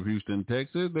Rebooted out of Houston,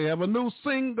 Texas. They have a new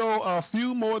single, A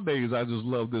Few More Days. I just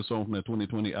love this song from their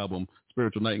 2020 album,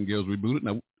 Spiritual Nightingales Rebooted.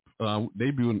 Now,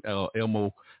 debuting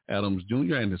Elmo Adams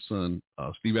Jr. and his son,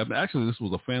 Steve Adams. Actually, this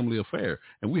was a family affair.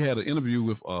 And we had an interview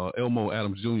with Elmo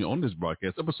Adams Jr. on this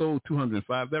broadcast, episode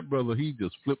 205. That brother, he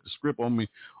just flipped the script on me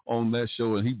on that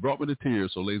show, and he brought me to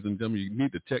tears. So, ladies and gentlemen, you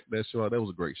need to check that show out. That was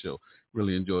a great show.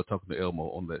 Really enjoyed talking to Elmo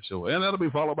on that show. And that'll be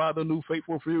followed by the new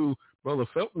Faithful Few, Brother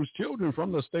Felton's Children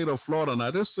from the state of Florida.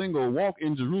 Now, this single, Walk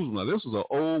in Jerusalem, now, this is an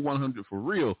old 100 for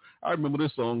real. I remember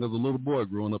this song as a little boy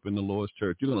growing up in the Lord's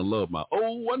church. You're going to love my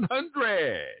old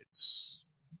 100s.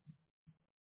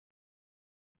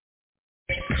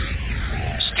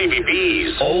 Stevie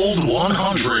B's Old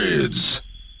 100s.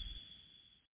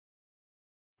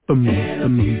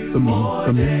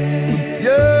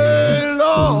 Yeah,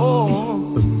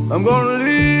 Lord, I'm gonna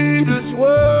leave this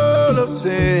world of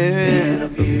sin. In a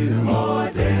few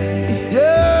more days.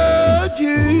 Yeah,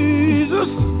 Jesus,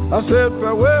 I said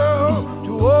farewell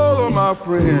to all of my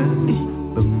friends.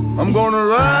 I'm gonna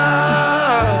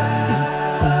ride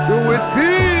with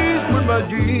peace with my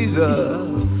Jesus.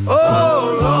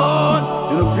 Oh, Lord,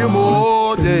 in a few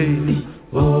more days.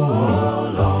 Oh,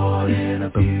 Lord, in a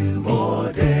few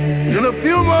more days. In a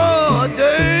few more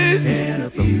days. In a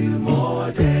few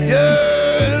more days.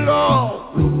 Yeah,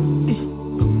 Lord,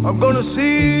 I'm gonna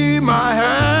see my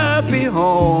happy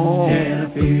home. In a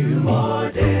few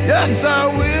more days. Yes, I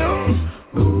will.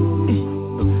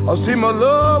 I'll see my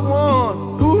loved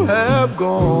ones who have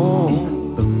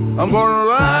gone. I'm gonna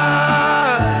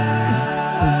ride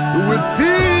with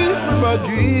peace with my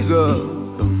Jesus.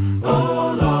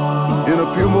 Oh, Lord, in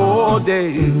a few more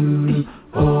days.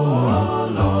 Oh,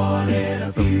 Lord, in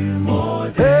a few more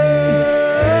days.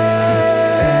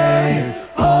 Hey,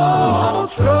 all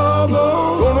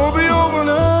trouble gonna be over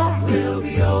now. Will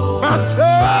be over. My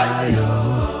time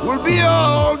will be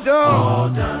all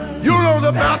done. You know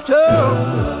the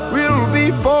battle will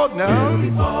be fought now,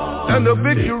 and the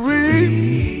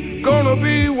victory gonna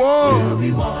be won,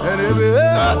 and every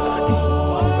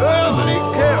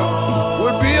care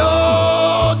will be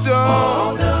all done.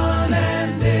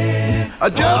 I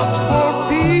just want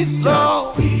peace,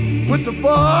 Lord, with the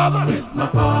Father.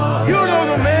 You know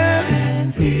the man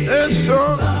and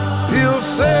son. He'll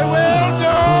say, well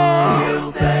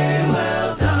done.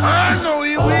 I know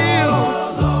he will.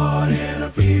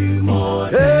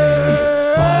 Hey,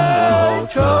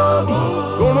 trouble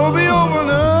gonna be over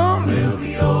now.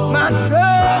 My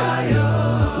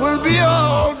trial will be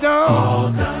all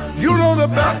done. You know the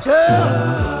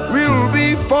battle will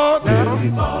be fought now,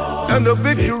 and the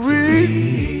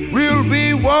victory will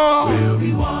be won,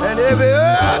 and every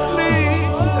earthly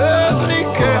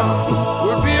care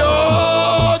will be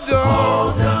all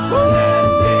done.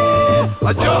 Ooh, I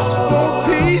just want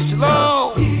peace,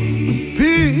 Lord,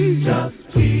 peace,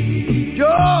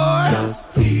 joy,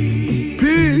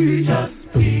 peace,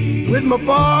 with my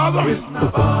Father,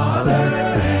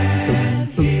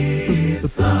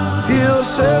 He'll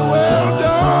say, well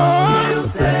done.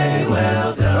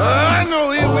 I know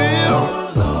He will.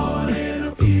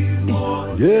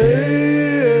 Yeah.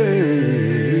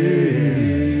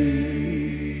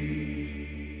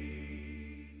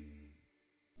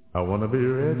 I want to be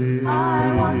ready. Oh, I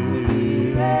want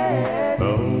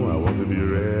to be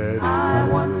ready.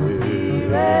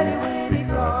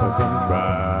 Because I'm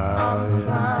trying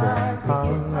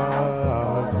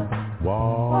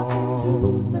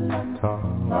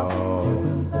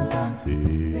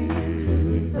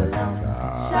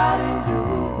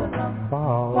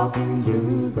walking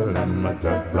Jerusalem,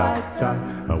 just like John.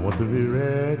 I want to be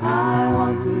ready. Oh, I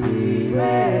want to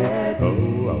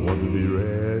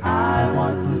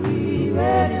be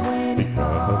ready when it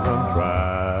comes. Because I'm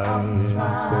trying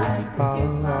to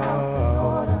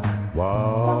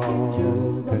walking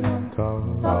Jerusalem,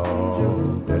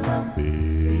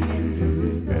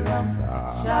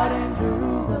 shouting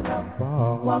Jerusalem,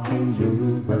 walking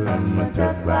Jerusalem,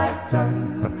 just like John.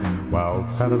 While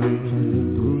traveling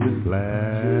through this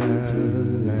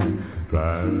land,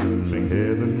 trying to make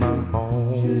heaven my home.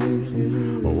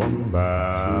 Oh, I'm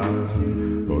bound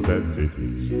for that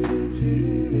city,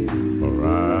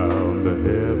 around the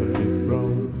heavenly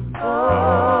throne. Oh,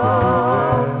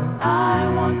 I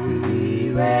want to be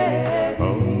ready. Oh,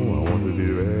 I want to be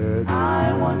ready. I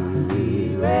want to be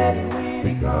ready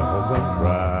when because I'm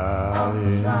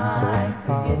trying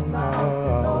to get my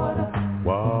Lord.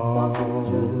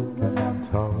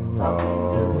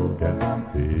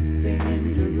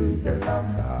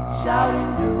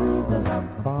 Shouting Jerusalem,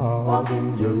 walking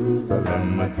Jerusalem,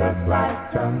 just like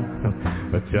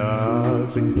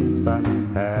just includes that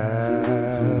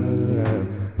hand,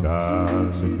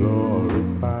 just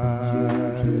glorified.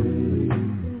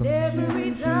 Every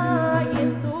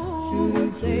giant soul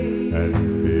will say, and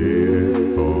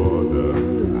fear for the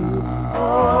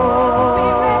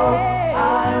I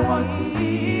want to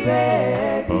be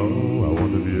ready. Oh, I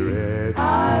want to be ready. I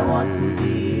want to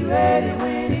be ready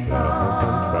when it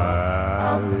comes.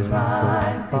 I'm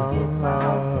trying to get my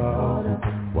order.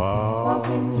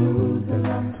 Walking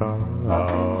Jerusalem,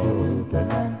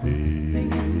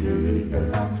 singing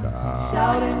Jerusalem,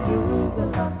 shouting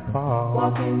Jerusalem,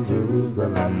 walking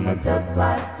Jerusalem, just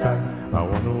like that. I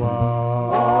want to walk,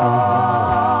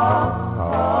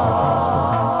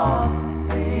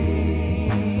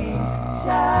 sing,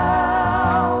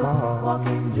 shout,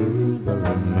 walking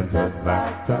Jerusalem, just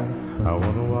like that. I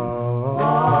want to walk,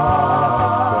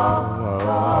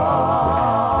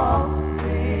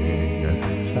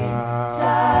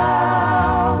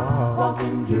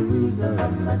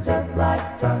 just like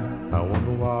that. I want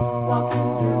to walk, walking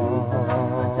Jerusalem,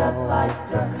 just like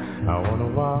that. I want to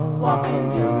walk, walking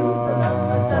Jerusalem,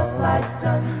 just like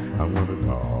that. I want to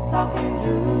talk, talking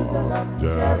Jerusalem,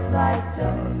 just like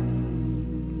that.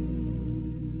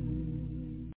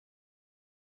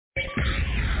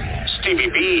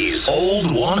 Stevie B's Old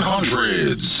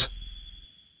 100s.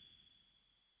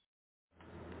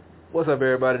 What's up,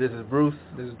 everybody? This is Bruce.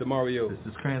 This is DeMario. This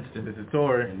is Cranston. This is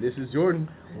Ture. And this is Jordan.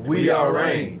 We are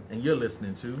R.A.I.N. And you're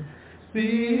listening to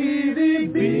Stevie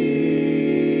B.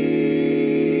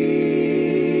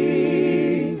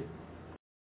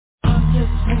 I'm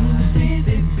just hanging with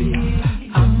Stevie B.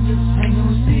 I'm just hanging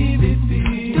with Stevie B.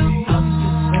 I'm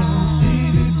just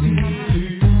hanging with Stevie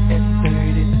B. At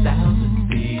 30,000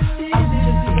 feet. I'm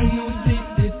just hanging with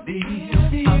Stevie B.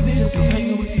 I'm just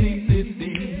hanging with Stevie B.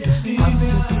 I'm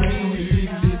just hanging with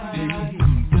Stevie B.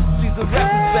 She's a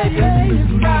rapper, baby.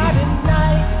 It's Friday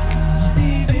night.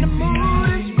 And the mood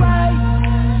is right.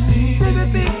 Stevie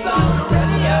B's on the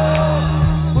radio.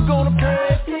 We're gonna play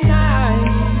it tonight.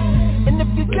 And if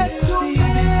you just tune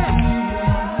in,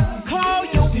 call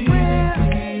your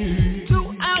friends. 2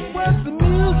 hours of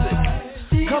music.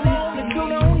 Come on and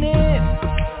tune on in.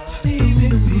 Stevie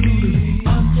B.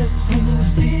 I'm just hanging with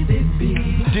Stevie B.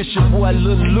 This your boy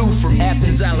Lil Lou from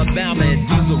Athens, Alabama and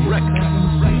Diesel Records.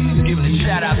 Giving a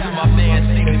shout out to my man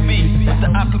Stevie B with the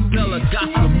Acappella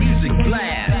Gospel Music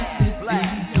Blast.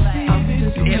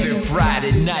 Every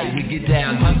Friday night we get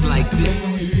down just like this.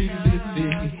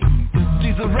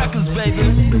 Diesel Records, baby.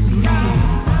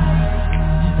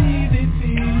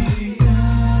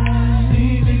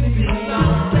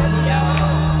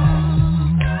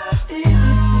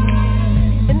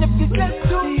 And if you just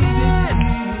tune in,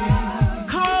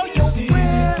 call your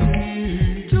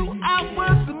friends. 2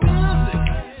 hours of music.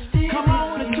 Come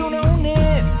on and tune on in.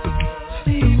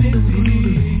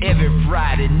 Every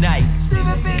Friday night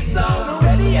Stevie B's on the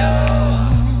radio.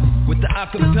 with the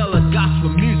Acappella Gospel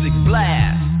Music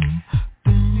Blast.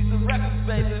 These are records,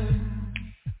 baby.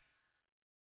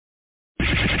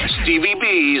 Stevie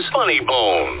B's Funny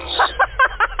Bones.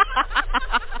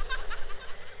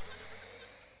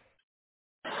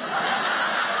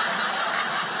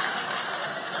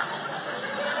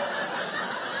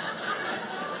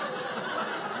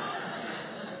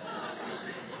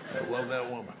 I love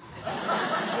that woman.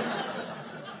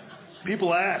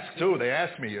 People ask, too. They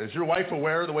ask me, is your wife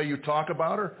aware of the way you talk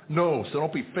about her? No, so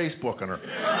don't be Facebooking her.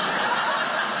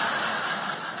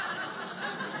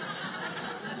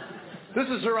 This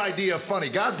is her idea of funny.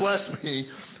 God bless me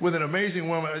with an amazing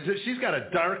woman. She's got a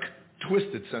dark,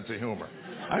 twisted sense of humor.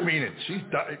 I mean it.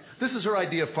 This is her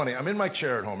idea of funny. I'm in my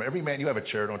chair at home. Every man, you have a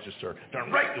chair, don't you, sir?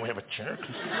 Darn right you have a chair.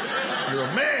 You're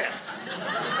a man.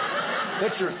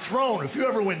 That's your throne. If you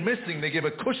ever went missing, they give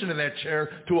a cushion in that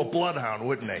chair to a bloodhound,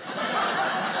 wouldn't they?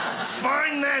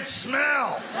 Find that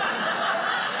smell!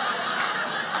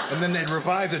 And then they'd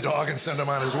revive the dog and send him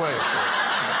on his way.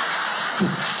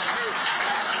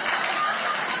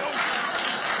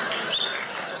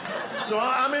 So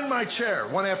I'm in my chair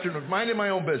one afternoon, minding my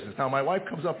own business. Now, my wife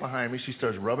comes up behind me. She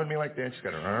starts rubbing me like that. She's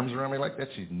got her arms around me like that.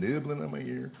 She's nibbling on my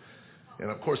ear. And,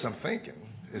 of course, I'm thinking,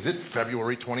 is it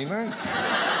February 29th?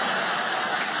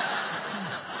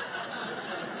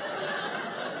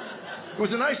 It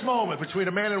was a nice moment between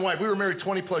a man and wife. We were married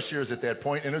 20-plus years at that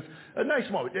point, and it was a nice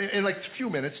moment. In like a few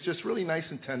minutes, just really nice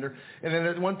and tender. And then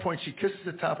at one point, she kisses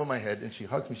the top of my head, and she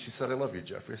hugs me. She said, I love you,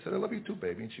 Jeffrey. I said, I love you too,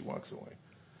 baby. And she walks away.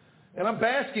 And I'm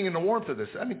basking in the warmth of this.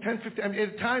 I mean, 10, 15,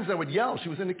 at times I would yell. She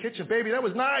was in the kitchen. Baby, that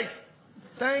was nice.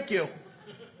 Thank you.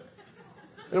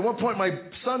 And at one point, my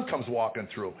son comes walking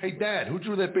through. Hey, Dad, who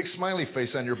drew that big smiley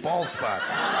face on your bald spot?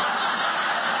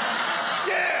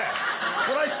 Yeah,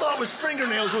 what thought was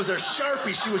fingernails was her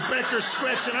Sharpie. She was back there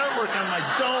scratching artwork on my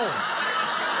dome.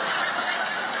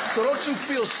 So don't you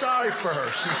feel sorry for her.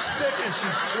 She's sick and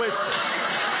she's twisted.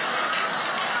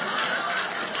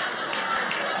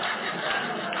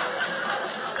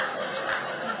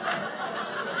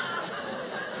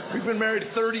 We've been married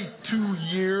 32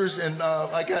 years, and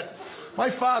my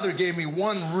father gave me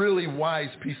one really wise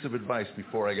piece of advice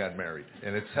before I got married,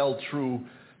 and it's held true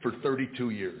for 32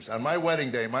 years. On my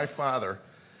wedding day, my father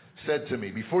said to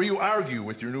me, before you argue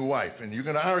with your new wife, and you're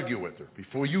going to argue with her,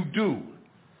 before you do,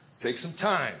 take some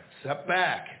time, step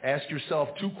back, ask yourself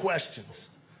 2 questions.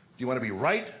 Do you want to be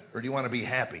right, or do you want to be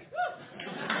happy?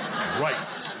 Right.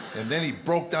 And then he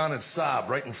broke down and sobbed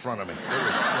right in front of me.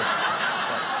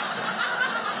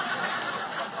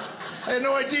 I had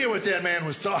no idea what that man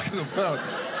was talking about.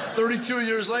 32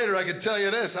 years later, I can tell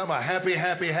you this, I'm a happy,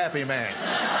 happy, happy man.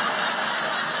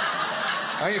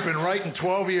 I ain't been right in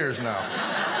 12 years now.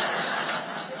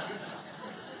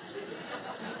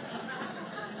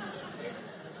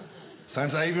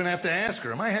 Sometimes I even have to ask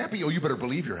her, am I happy? Oh, you better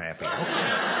believe you're happy. Okay.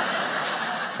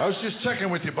 I was just checking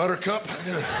with you, Buttercup. I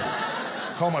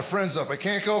gotta call my friends up. I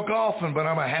can't go golfing, but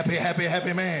I'm a happy, happy,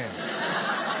 happy man.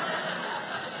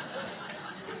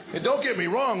 And don't get me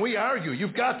wrong, we argue.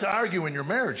 You've got to argue in your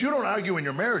marriage. You don't argue in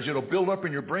your marriage, it'll build up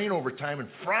in your brain over time and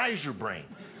fries your brain.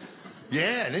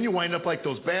 Yeah, and then you wind up like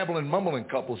those babbling, mumbling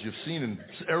couples you've seen in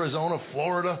Arizona,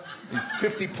 Florida.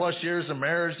 50-plus years of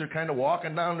marriage, they're kind of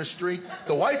walking down the street.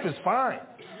 The wife is fine.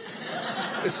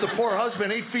 It's the poor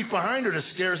husband 8 feet behind her that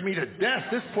scares me to death.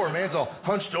 This poor man's all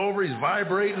hunched over, he's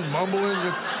vibrating,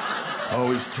 mumbling.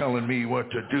 Always telling me what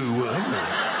to do.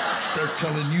 Start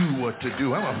telling you what to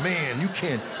do. I'm a man. You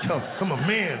can't tell. I'm a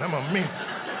man.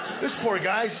 This poor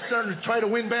guy's starting to try to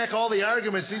win back all the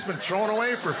arguments he's been throwing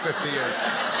away for 50 years.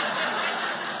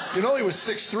 You know, he was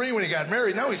 6'3" when he got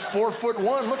married. Now he's 4'1".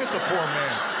 Look at the poor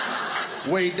man.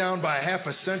 Weighed down by half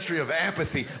a century of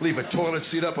apathy. Leave a toilet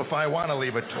seat up if I want to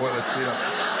leave a toilet seat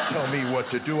up. Tell me what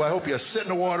to do. I hope you sit in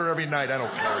the water every night. I don't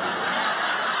care.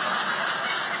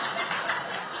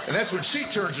 And that's when she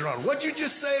turns around. What'd you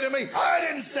just say to me? I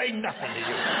didn't say nothing to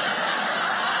you.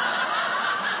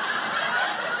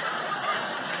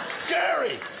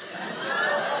 Scary.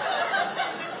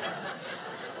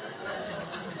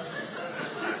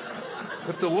 You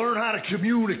have to learn how to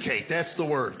communicate. That's the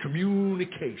word,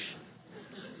 communication.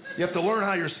 You have to learn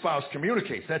how your spouse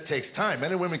communicates. That takes time.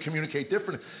 Men and women communicate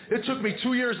differently. It took me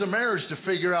 2 years of marriage to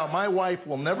figure out my wife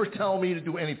will never tell me to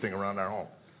do anything around our home.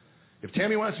 If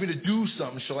Tammy wants me to do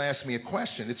something, she'll ask me a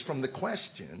question. It's from the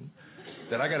question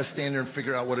that I got to stand there and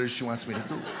figure out what it is she wants me to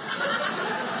do.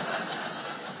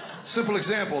 Simple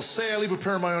example, say I leave a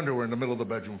pair of my underwear in the middle of the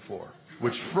bedroom floor,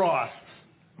 which frosts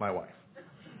my wife.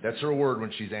 That's her word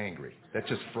when she's angry. That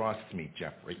just frosts me,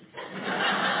 Jeffrey.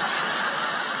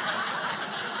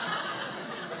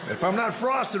 If I'm not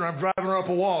frosting her, I'm driving her up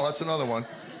a wall. That's another one.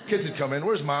 Kids would come in.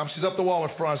 Where's Mom? She's up the wall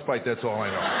with frostbite. That's all I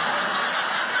know.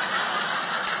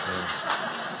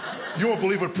 You won't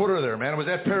believe what put her there, man. It was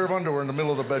that pair of underwear in the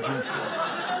middle of the bedroom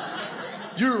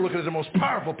floor. You're looking at the most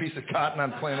powerful piece of cotton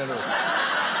on planet Earth.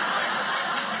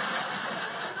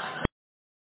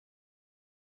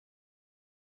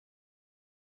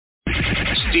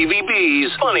 Stevie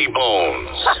B's Funny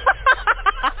Bones.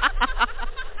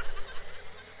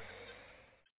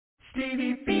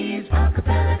 Stevie B's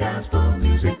Acappella Gospel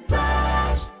Music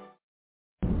Blast.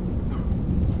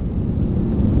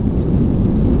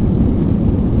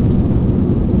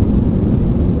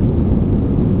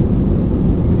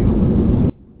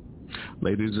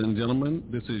 Ladies and gentlemen,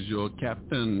 this is your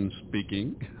captain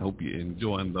speaking. Hope you're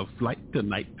enjoying the flight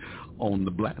tonight on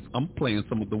the blast. I'm playing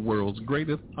some of the world's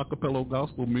greatest a cappella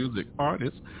gospel music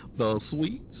artists, the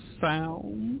sweet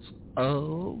sounds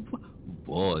of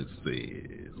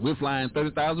voices. We're flying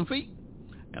 30,000 feet,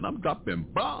 and I'm dropping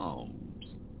bombs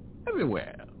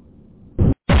everywhere.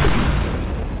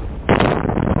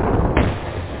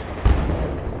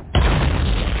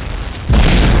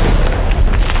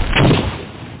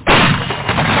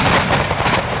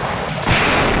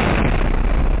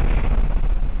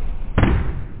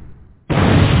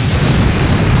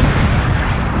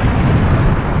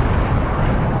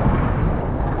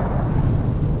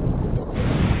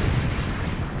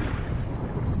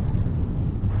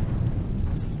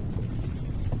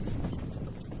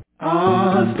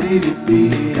 Stevie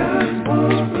B, Gospel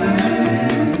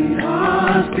Blast.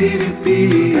 Stevie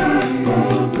B,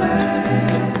 Gospel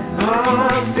Blast.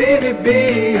 Stevie B,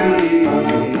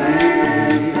 Gospel Blast.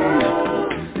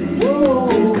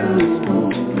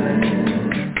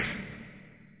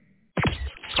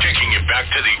 Taking you back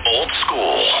to the old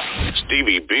school.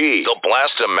 Stevie B, the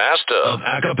Blaster Master of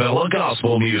Acappella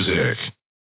Gospel Music.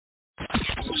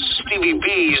 Stevie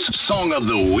B's Song of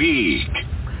the Week.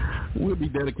 We'll be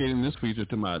dedicating this feature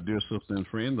to my dear sister and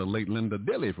friend, the late Linda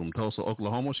Dilly from Tulsa,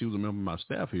 Oklahoma. She was a member of my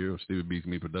staff here of Stevie B's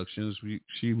Me Productions.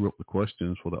 She wrote the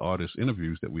questions for the artist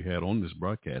interviews that we had on this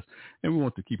broadcast, and we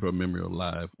want to keep her memory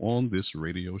alive on this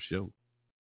radio show.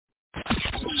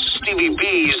 Stevie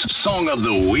B's Song of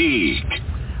the Week.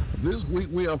 This week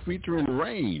we are featuring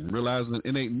R.A.I.N, realizing an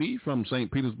innate need from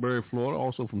St. Petersburg, Florida,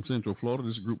 also from Central Florida.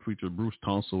 This group featured Bruce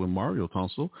Tonsel and Mario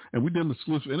Tonsel, and we did an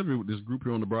exclusive interview with this group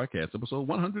here on the broadcast, episode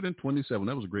 127.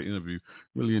 That was a great interview.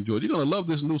 Really enjoyed it. You're going to love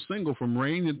this new single from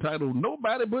R.A.I.N entitled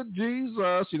Nobody But Jesus.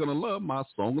 You're going to love my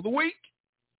Song of the Week.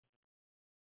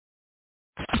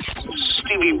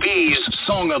 Stevie B's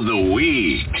Song of the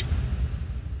Week.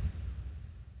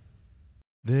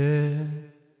 There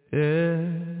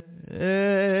is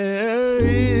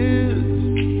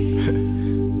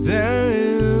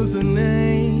a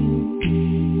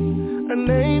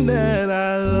name that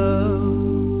I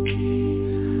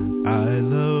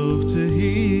love to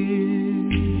hear,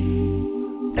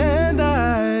 and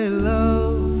I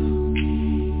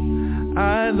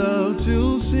love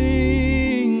to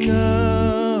sing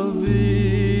of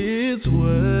its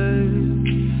words.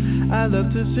 I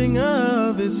love to sing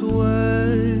of its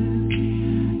words,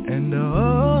 and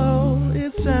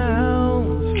it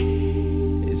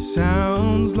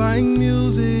sounds like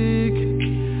music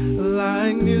in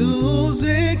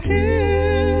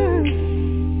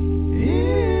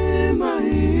my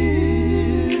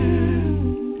ear,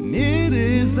 and it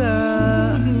is the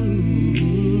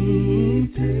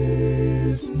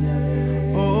sweetest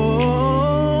name.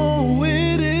 Oh,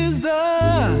 it is the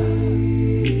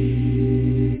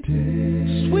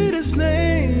sweetest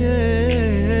name.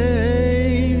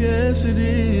 Yes, it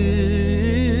is.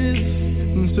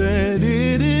 Said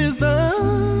it is the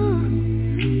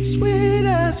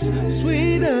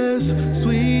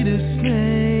sweetest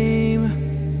name.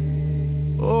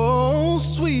 Oh,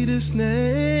 sweetest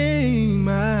name.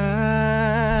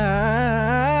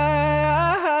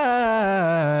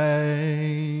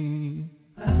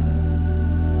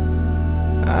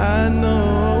 I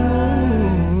know.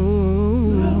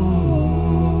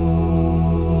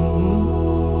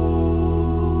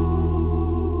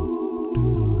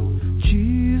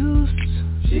 Jesus,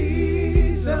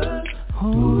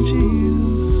 oh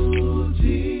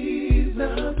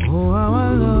Jesus, oh how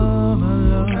I love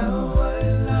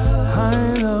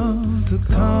to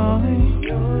call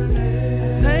your name.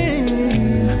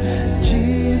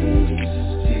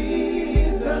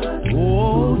 Jesus,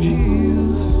 oh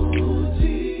Jesus,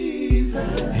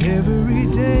 every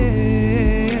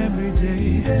day,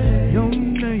 your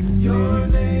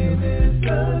name is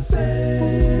the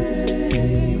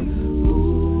same.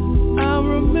 I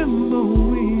remember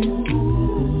when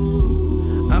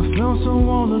I felt so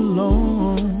all alone.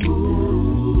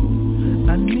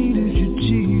 I needed you,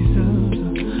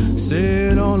 Jesus.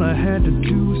 Said all I had to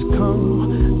do is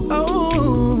come.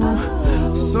 Oh,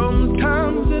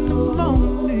 sometimes in the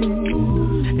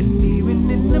morning, and even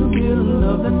in the middle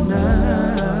of the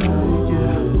night,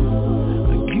 yeah,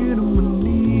 I get on my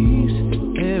knees.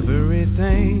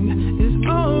 Everything is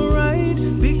alright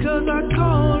because I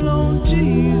call on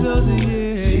Jesus.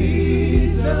 Yeah,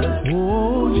 Jesus.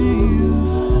 Oh, Jesus.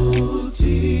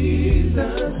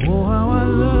 Oh, how I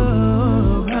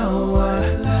love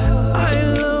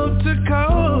to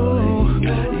call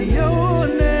your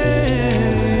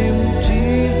name,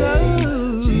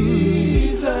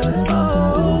 Jesus.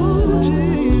 Oh,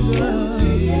 Jesus.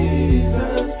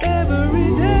 Every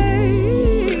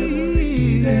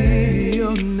day,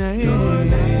 your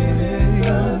name is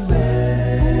the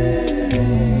same.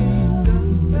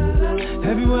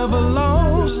 Have you ever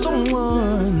lost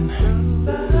someone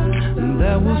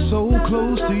that was so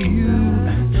close to you?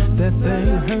 That thing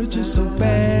hurt you so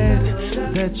bad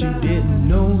that you didn't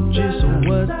know just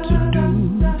what to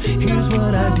do. Here's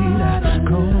what I did. I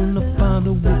called on the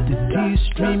Father with the tears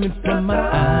streaming from my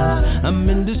eyes. I'm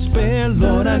in despair,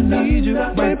 Lord, I need you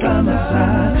right by my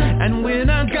side. And when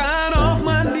I got off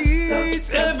my knees,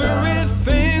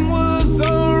 everything was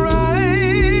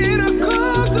alright. I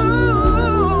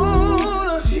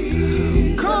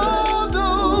called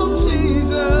on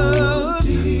Jesus.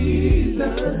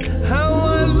 How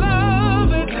I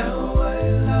love it,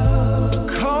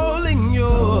 calling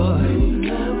your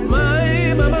my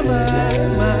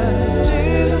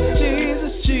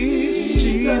Jesus,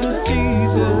 Jesus.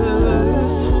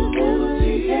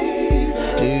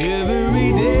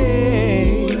 Every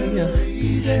day,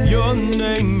 your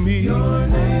name is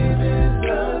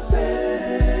the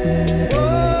same.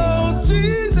 Oh,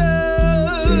 Jesus.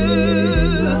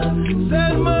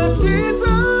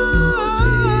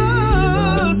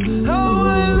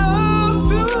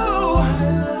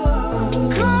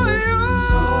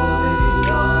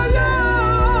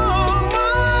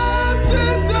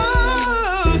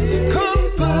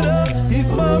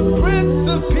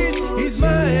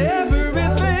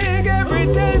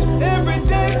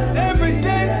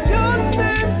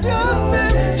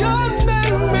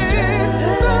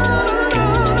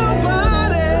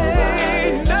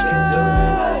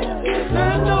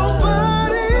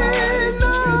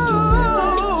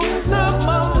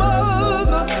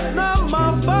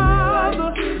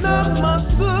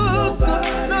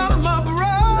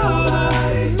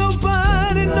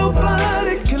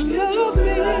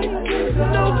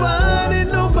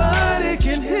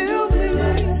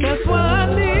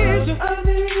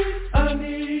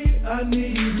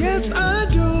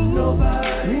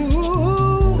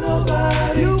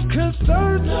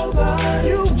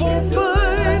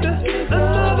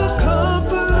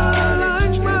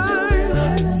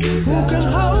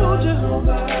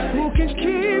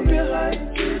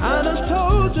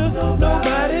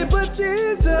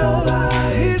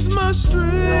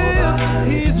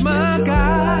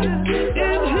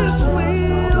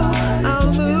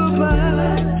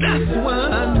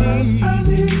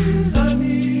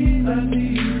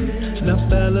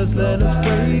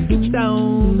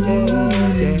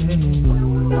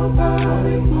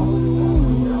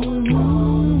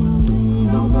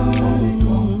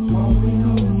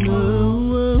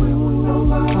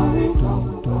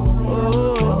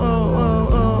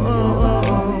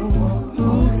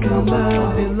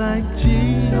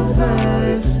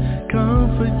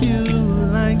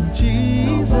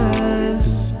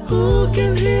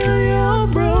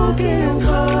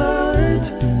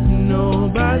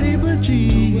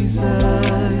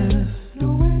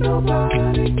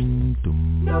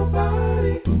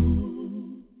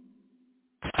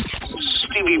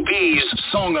 Stevie B's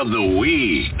Song of the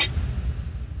Week.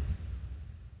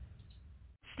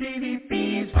 Stevie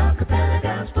B's Acappella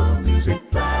Gospel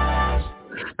Music Blast.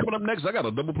 Coming up next, I got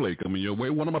a double play coming your way.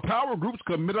 One of my power groups,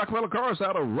 Committed Acappella Chorus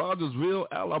out of Rogersville,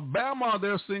 Alabama.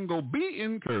 Their single, Be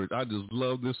Encouraged. I just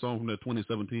love this song from their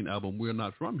 2017 album, We're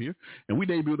Not From Here. And we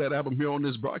debuted that album here on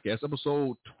this broadcast,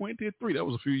 episode 23. That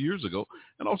was a few years ago.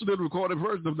 And also did a recorded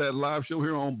version of that live show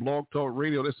here on Blog Talk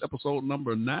Radio. That's episode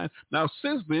number 9. Now,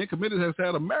 since then, Committed has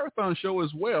had a marathon show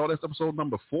as well. That's episode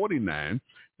number 49.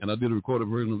 And I did a recorded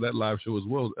version of that live show as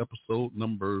well, episode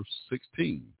number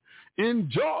 16.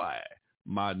 Enjoy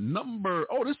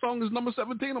this song is number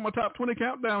 17 on my top 20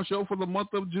 countdown show for the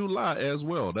month of July as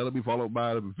well. That'll be followed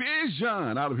by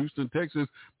Vision out of Houston, Texas.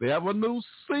 They have a new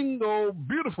single,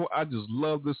 Beautiful. I just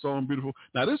love this song, Beautiful.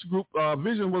 Now, this group,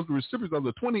 Vision, was the recipient of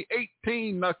the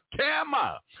 2018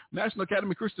 NACAMA, National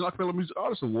Academy Christian Acapella Music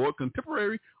Artist Award,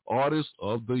 Contemporary Artist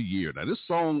of the Year. Now, this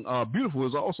song, Beautiful,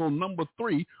 is also number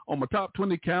 3 on my top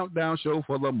 20 countdown show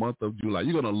for the month of July.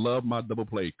 You're going to love my double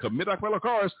play. Commit Acapella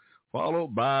Chorus,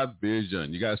 followed by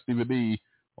Vision. You got Stevie B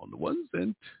on the ones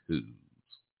and twos.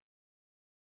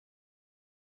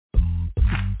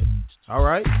 All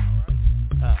right.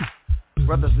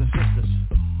 Brothers and sisters,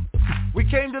 we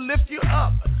came to lift you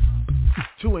up,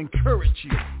 to encourage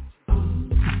you,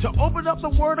 to open up the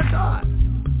Word of God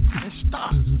and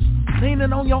stop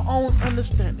leaning on your own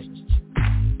understanding.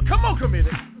 Come on,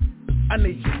 Committed. I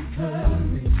need you.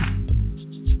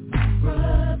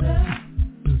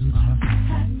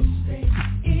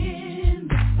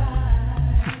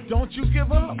 Don't you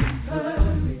give up.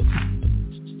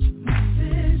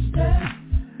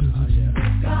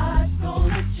 God's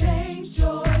gonna change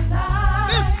your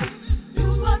life. You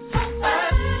must hold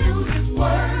fast to His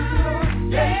word.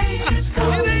 Your day is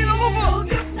coming. It ain't over.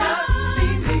 You're not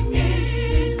leaving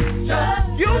it.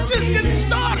 You're just getting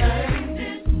started.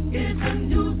 It's a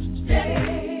new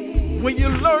day. When you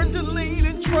learn to lean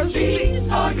and trust These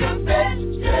are your best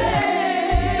days.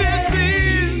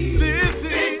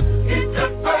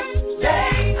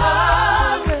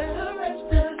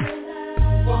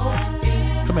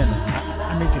 Come in now.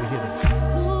 I need you to hear this.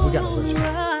 We got a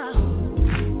verse.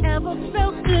 Ever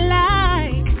felt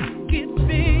like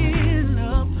giving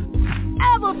up?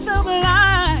 Ever felt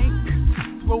like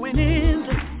throwing in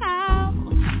the towel?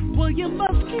 Well, you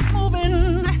must keep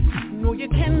moving. No, you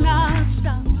cannot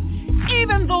stop.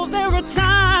 Even though there are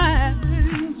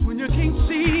times when you can't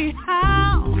see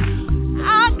how.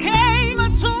 I came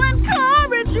to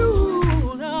encourage you,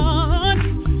 Lord.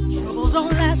 Troubles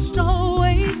don't last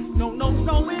always. No,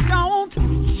 we don't.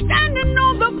 Standing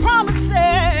on the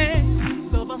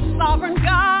promises of a sovereign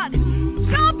God.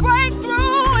 Your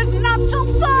breakthrough is not too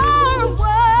far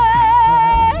away.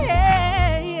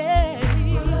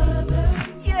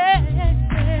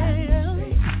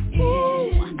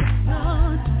 Ooh,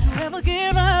 don't you ever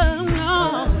give up. No.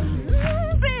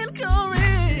 Be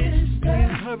encouraged. Be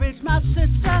encouraged, my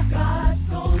sister.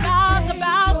 God's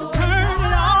about to turn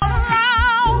it all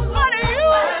around. What are you?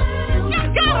 You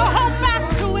gotta hold back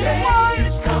to His word,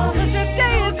 'cause your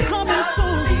day is coming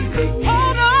soon.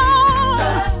 Hold on.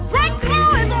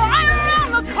 Breakthrough is right around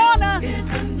the corner.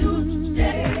 It's a new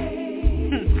day.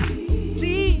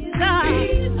 These are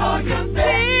your best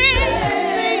days.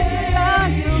 These are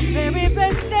your very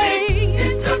best days.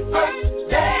 It's the first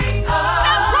day of.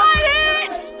 That's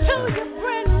right till you're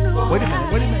brand new. Wait a minute.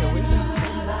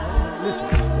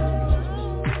 Listen.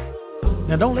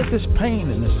 Now don't let this pain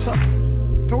and this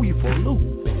suffering throw you for a loop.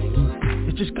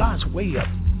 It's just God's way of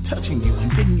touching you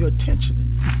and getting your attention.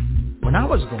 When I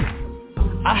was going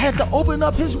through, I had to open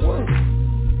up His Word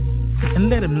and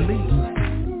let Him lead,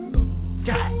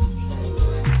 guide me.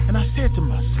 And I said to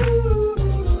myself,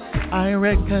 I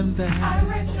reckon that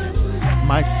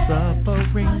my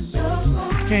suffering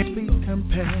can't be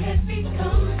compared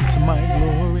to my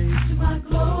glory.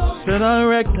 Said I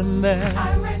reckon that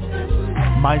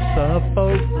my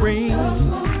suffering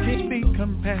can't be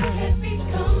compared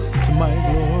to my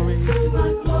glory.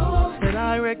 Said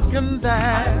I reckon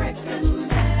that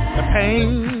the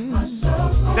pain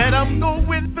that I'm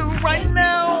going through right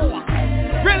now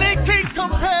really can't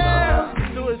compare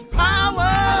to His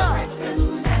power.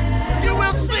 You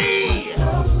will see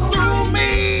through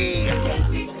me.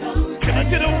 Can I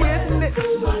get a witness?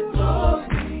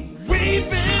 We've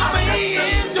been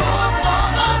endured for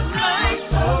a night,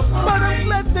 but I'm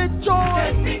let the joy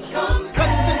come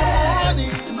in the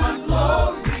morning.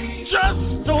 Just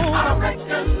don't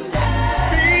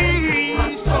be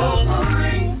so.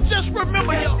 Just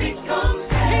remember, y'all, He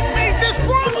made this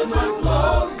promise.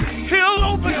 He'll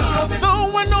open up the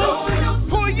windows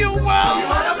for you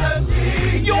out.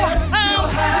 You'll have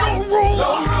no room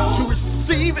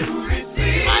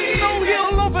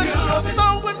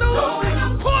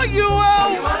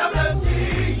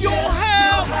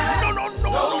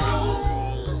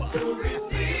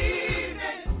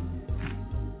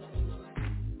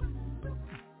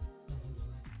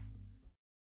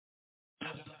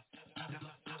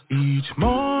Each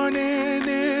morning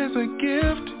is a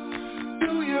gift.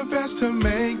 Do your best to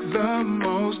make the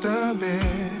most of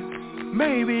it.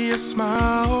 Maybe a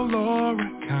smile or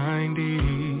a kind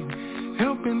deed,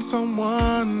 helping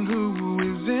someone who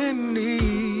is in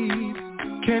need.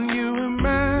 Can you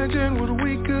imagine what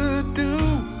we could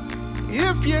do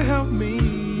if you help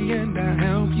me and I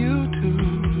help you too?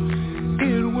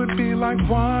 It would be like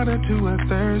water to a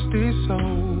thirsty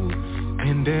soul,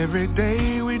 and every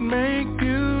day we'd make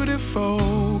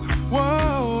beautiful.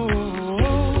 Whoa.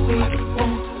 We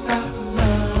won't stop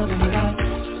loving God.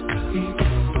 He's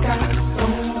got so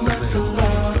much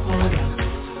love for us.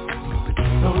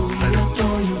 So we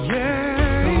adore you.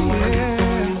 Yeah,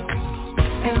 yeah.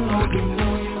 And Lord, we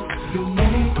know you. You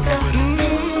make us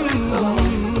beautiful.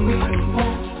 We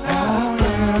won't stop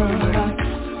loving God.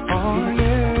 Oh,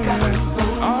 yeah. He's got so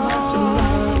much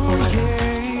love for us.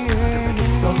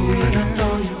 So we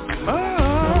adore you.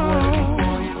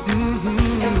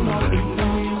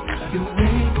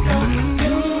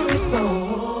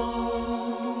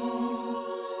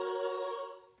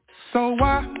 So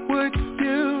why would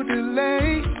you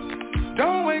delay?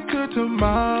 Don't wait till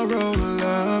tomorrow,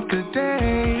 love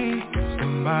today.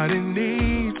 Somebody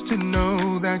needs to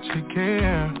know that you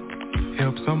care.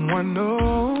 Help someone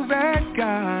know that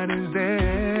God is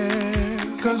there.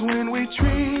 'Cause when we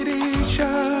treat each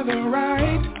other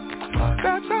right,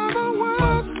 that's how the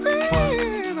world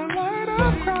sees a light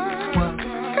of Christ.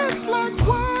 It's like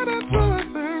water to a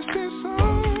thirsty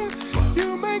soul. You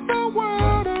make the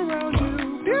world around you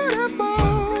beautiful.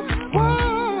 Whoa.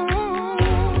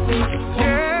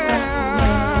 Yeah.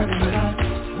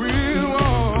 We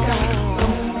want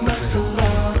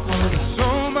so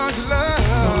much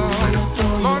love.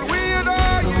 Lord, we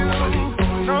adore you.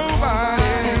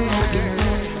 Nobody.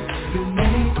 You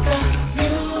make us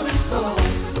beautiful.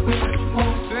 We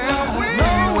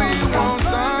won't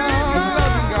stop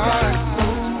loving God.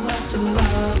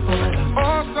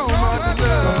 Oh, so much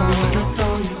love.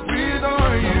 We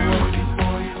adore you.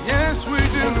 Yes, we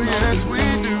do. Yes, we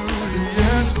do.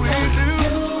 Yes, we do.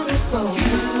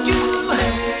 You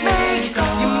make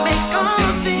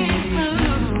all things new.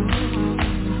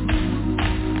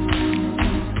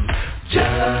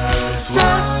 Just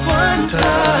one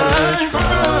touch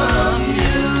from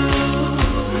you.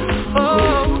 Oh,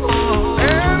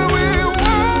 and we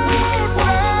won't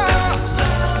stop.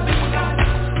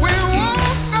 We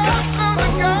won't stop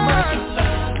loving God.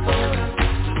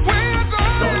 We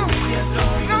adore you.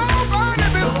 Nobody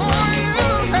before you.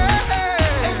 Hey.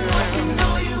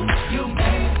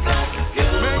 You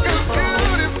make us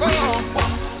beautiful.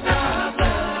 No.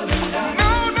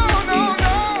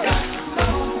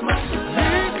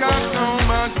 He's got so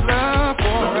much love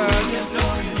for us.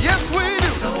 Yes, we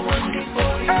do.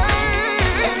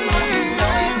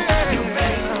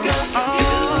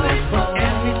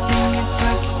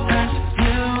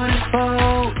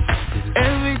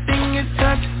 Everything you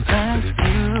touch turns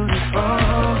beautiful.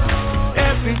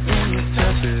 Everything you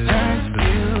touch turns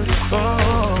beautiful.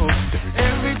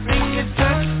 Everything you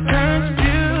touch turns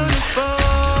beautiful.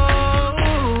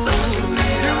 You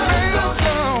made us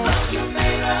so. You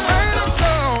made us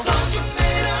so.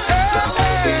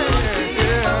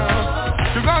 Yeah.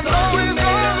 'Cause I know He's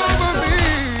all over me.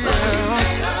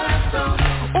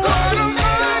 What a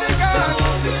mighty God.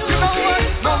 You know what?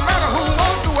 No matter who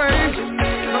walked away,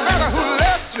 no matter who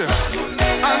left you,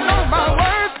 I know my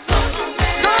worth.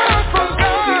 God from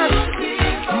God,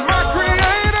 my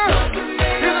creator,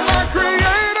 He's my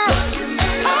creator.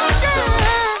 Oh yeah,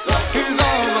 He's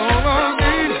all over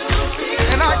me,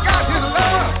 and I got His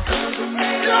love.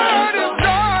 God is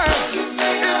joy,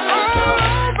 it's all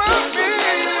over me.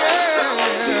 Yeah.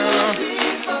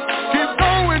 Keep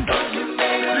going,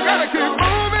 you gotta keep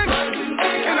moving,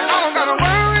 and I don't gotta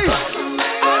worry.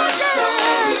 Oh yeah.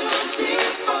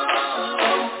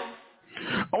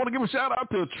 I want to give a shout out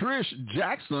to Trish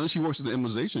Jackson. She works at the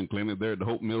immunization clinic there at the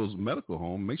Hope Mills Medical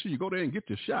Home. Make sure you go there and get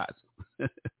your shots.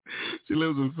 She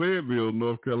lives in Fayetteville,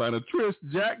 North Carolina. Trish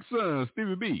Jackson,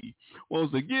 Stevie B,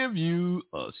 wants to give you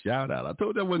a shout out. I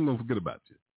told you I wasn't going to forget about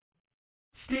you.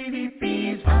 Stevie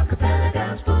B's Acappella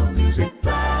Gospel Music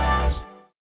Blast.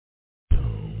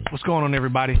 What's going on,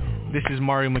 everybody? This is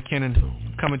Mario McKinnon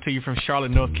coming to you from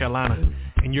Charlotte, North Carolina,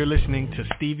 and you're listening to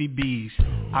Stevie B's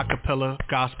Acappella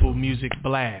Gospel Music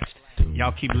Blast.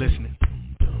 Y'all keep listening.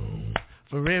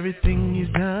 For everything He's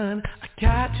done, I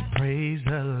got to praise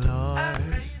the Lord.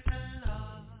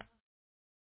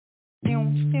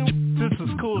 This is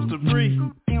Cool Debris,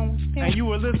 and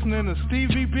you are listening to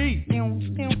Stevie B,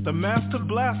 the master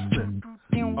blaster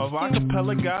of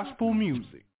Acappella Gospel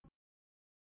Music.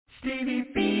 Stevie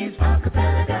B's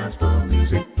Acappella Gospel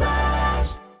Music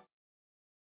Blast.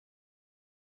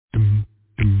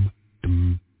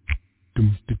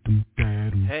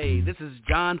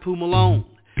 John Poo Malone,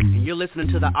 and you're listening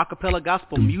to the Acappella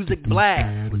Gospel Music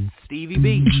Blast with Stevie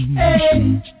B.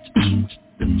 Hey.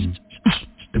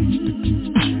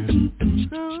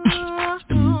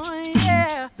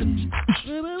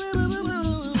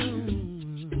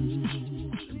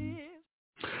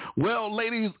 Well,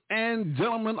 ladies and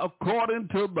gentlemen, according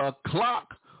to the clock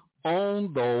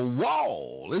on the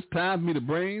wall, it's time for me to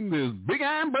bring this big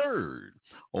iron bird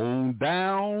on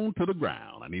down to the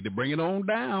ground. I need to bring it on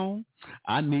down.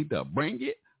 I need to bring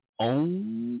it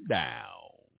on down.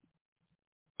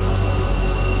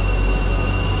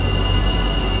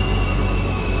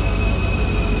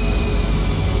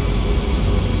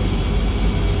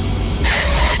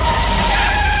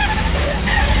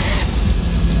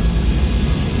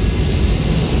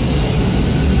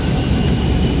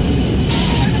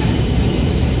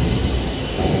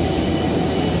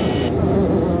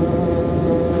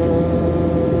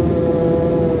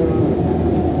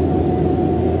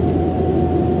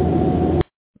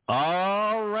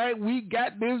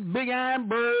 This big iron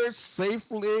bird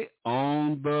safely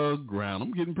on the ground.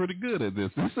 I'm getting pretty good at this.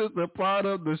 This is the part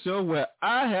of the show where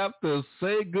I have to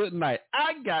say good night.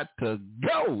 I got to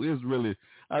go.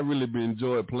 I really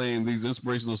enjoyed playing these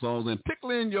inspirational songs and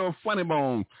tickling your funny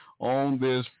bone on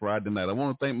this Friday night. I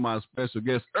want to thank my special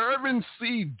guest, Ervin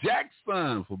C.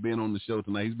 Jackson, for being on the show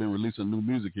tonight. He's been releasing new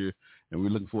music here, and we're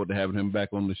looking forward to having him back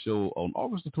on the show on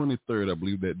August the 23rd, I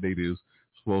believe that date is,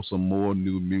 for some more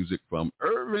new music from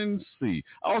Ervin C.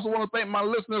 I also want to thank my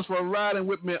listeners for riding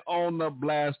with me on the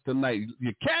blast tonight.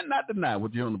 You cannot deny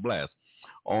what you're on the blast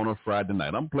on a Friday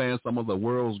night. I'm playing some of the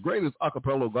world's greatest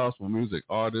acapella gospel music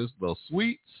artists, the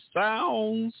sweet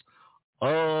sounds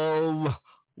of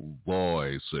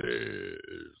voices.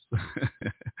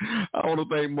 I want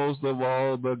to thank most of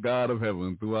all the God of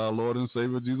heaven through our Lord and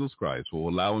Savior Jesus Christ for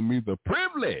allowing me the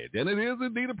privilege, and it is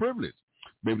indeed a privilege,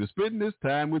 to be able to spend this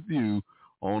time with you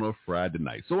on a Friday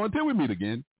night. So until we meet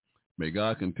again, may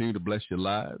God continue to bless your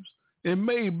lives and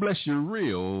may He bless you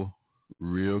real,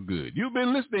 real good. You've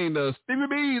been listening to Stevie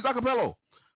B's Acapella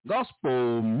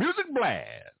Gospel Music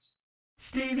Blast.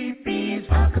 Stevie B's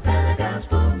Acapella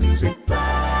Gospel Music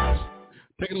Blast.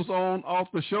 Taking us on off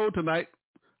the show tonight,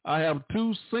 I have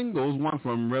two singles, one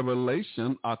from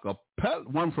Revelation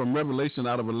Acapella, one from Revelation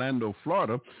out of Orlando,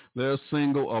 Florida. Their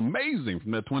single Amazing from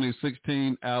their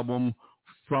 2016 album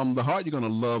From the Heart. You're going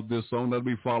to love this song. That'll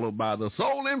be followed by the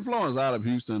Soul Influence out of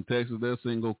Houston, Texas. Their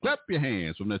single Clap Your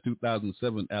Hands from their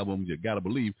 2007 album You Gotta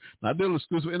Believe. Now, I did an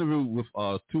exclusive interview with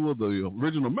two of the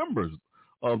original members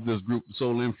of this group,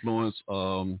 Soul Influence,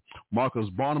 Marcus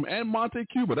Barnum and Monte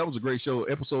Cuba. That was a great show,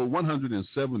 episode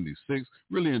 176.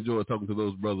 Really enjoyed talking to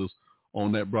those brothers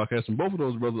on that broadcast, and both of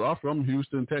those brothers are from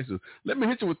Houston, Texas. Let me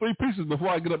hit you with three pieces before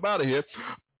I get up out of here.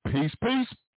 Peace, peace,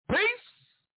 peace.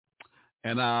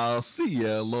 And I'll see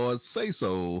you, Lord say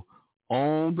so,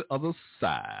 on the other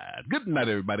side. Good night,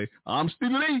 everybody. I'm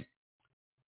Stevie Lee,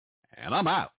 and I'm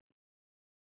out.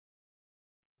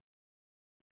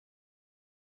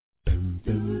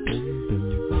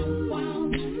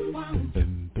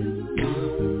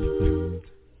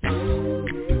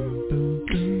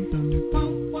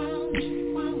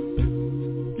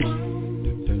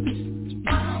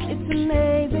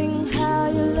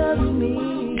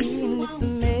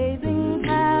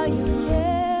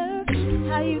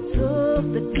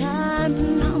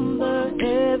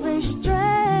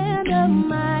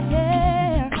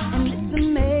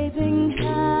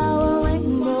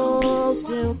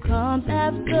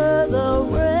 After the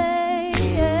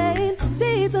rain,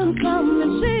 seasons come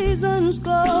and seasons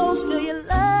go, still your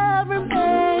love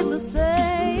remains the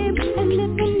same. And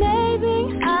it's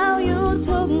amazing how you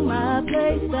took my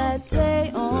place that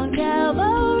day on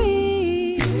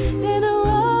Calvary. Then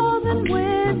arose and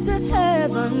went to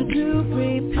heaven to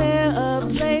prepare a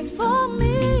place for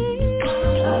me.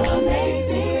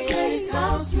 Amazing grace,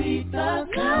 how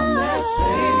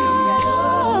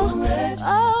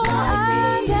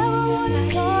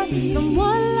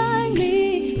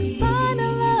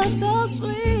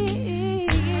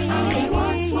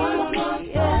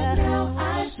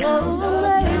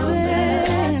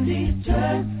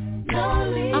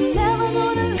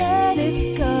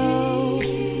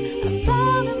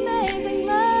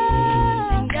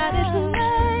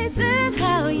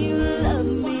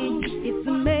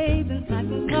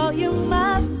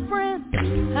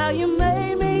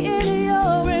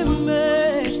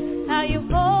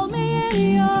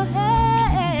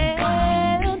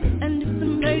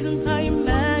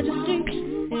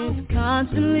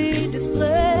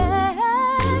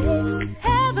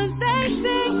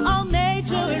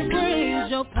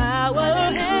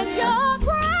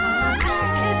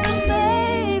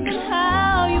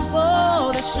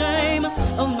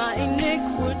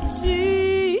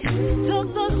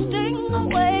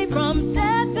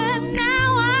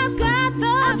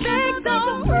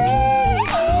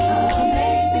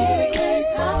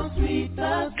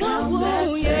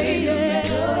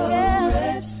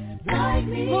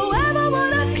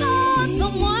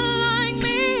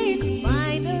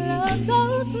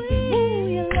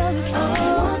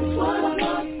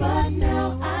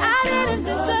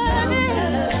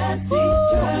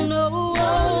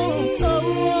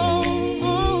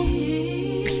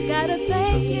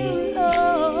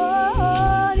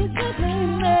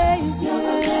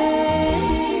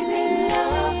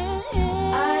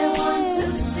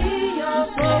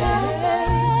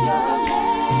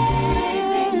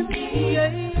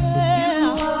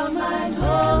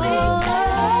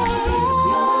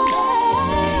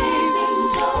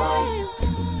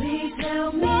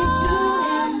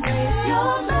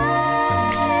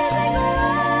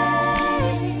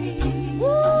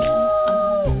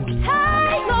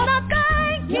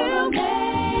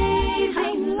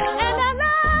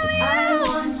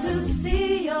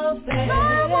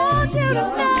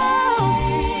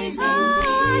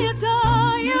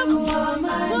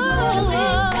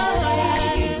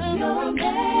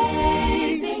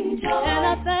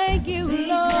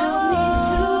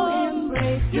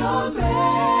your grace.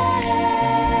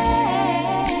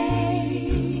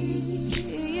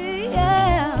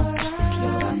 Yeah.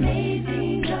 Your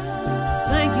amazing love.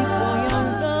 Thank you for your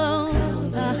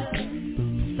love.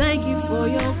 Thank you for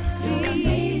your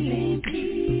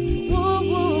peace. Woo,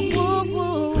 woo, woo,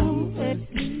 woo.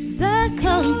 That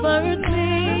comforts me.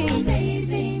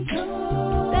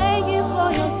 Thank you for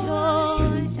your joy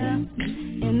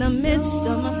in the midst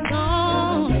of my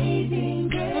storm.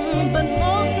 But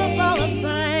most of all, I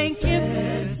thank you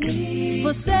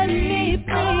for setting me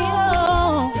free.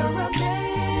 Oh, your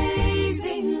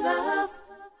amazing love.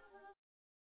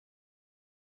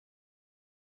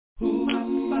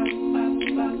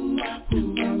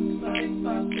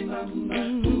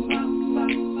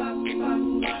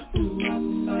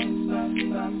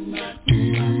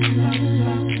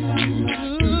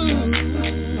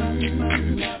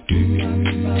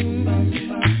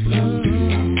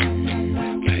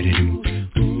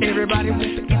 Everybody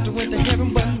wants to enter into heaven,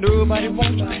 but nobody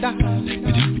wants to die.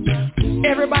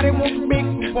 Everybody wants to make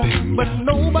the one, but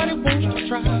nobody wants to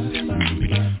try.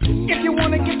 If you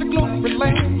want to get the glory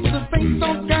land, the saints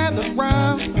don't gather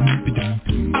round.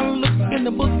 I looked in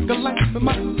the book of life, and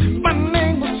my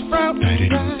name was found.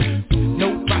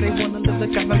 Nobody wanna live the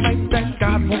kind of life that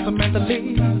God wants a man to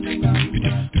live.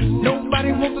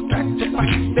 Nobody wants to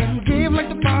sacrifice and give like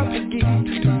the Father gives.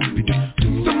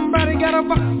 Somebody gotta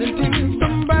volunteer,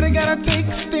 somebody gotta take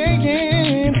a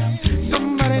stand.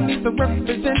 Somebody needs to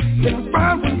represent the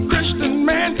vibrant Christian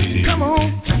man. Come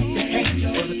on, clap your hands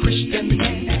for the Christian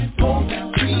man. Full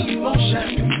free emotion.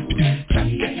 Clap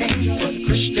your hands for the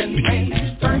Christian man.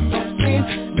 Turn from sin,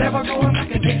 never going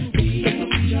back again.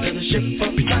 To the ship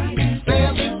of life,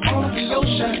 sailing on the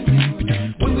ocean.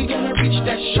 When we gonna reach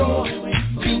that shore,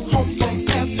 be home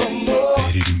forevermore.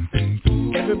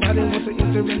 Everybody wants to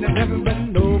enter into heaven, but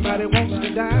nobody wants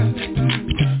to die.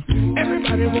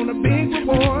 Everybody want a big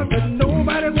reward, but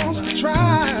nobody wants to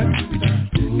try.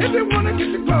 If you want to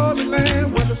get the glory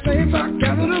land, where the saints are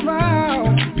gathered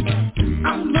around. I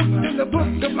looked in the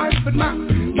book of life, but my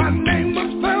name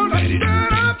was found. I stood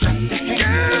up.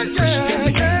 Yeah, yeah,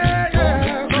 yeah,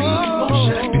 yeah. Oh,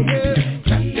 yeah.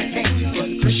 Clap your hands for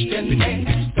the Christian man.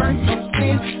 Turn from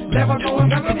sin, never going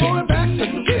back again.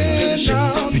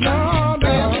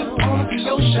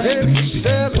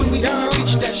 When we gonna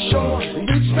reach that shore,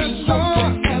 reach that shore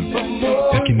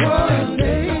forevermore. One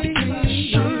day,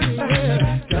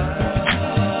 God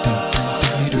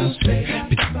will save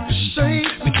me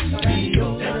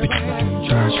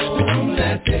church from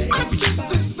that day. I just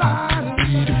decided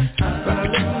that I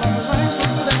live my life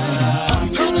from that. I'm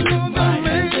gonna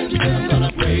make it.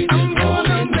 I'm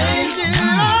gonna make it.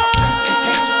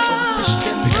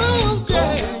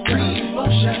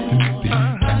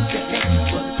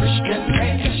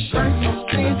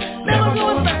 Never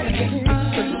going back again.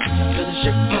 To the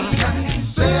ship of life,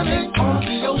 sailing on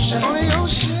the ocean.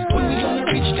 When we gonna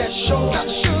reach that shore, I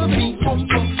should be home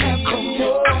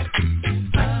forevermore.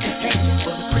 Clap your hands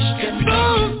for the Christian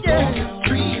man.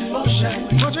 Free emotion,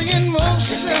 putting in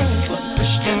motion. For the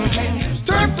Christian man,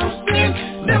 turn from sin,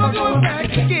 never going back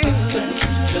again.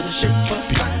 To the ship of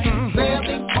life,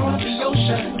 sailing on the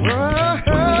ocean. When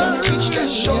we gonna reach that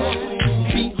shore,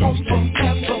 be home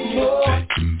forevermore.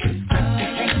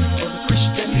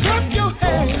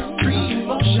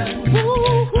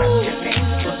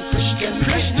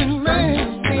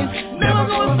 Never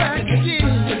going back again.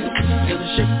 To the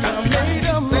ship got made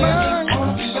of mine. On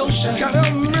the ocean got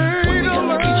made of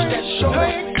mine. I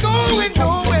ain't going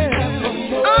nowhere.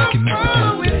 I'm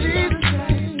following Jesus.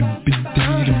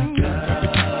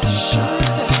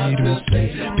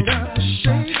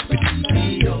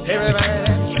 Everybody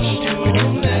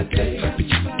on that day.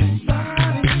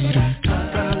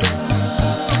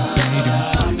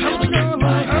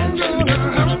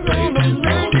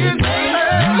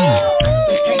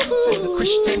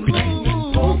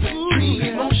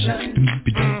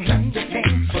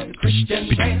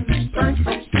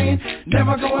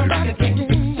 Never going back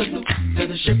again. To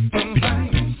the ship of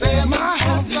life, sail my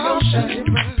heart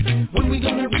ocean. When we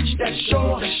gonna reach that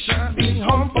shore, be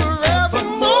home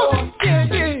forevermore. Yeah,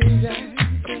 yeah, yeah.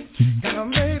 Got a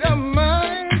made up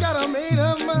mind, got a made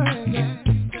up mind. Yeah.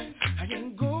 I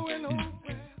ain't going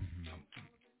nowhere.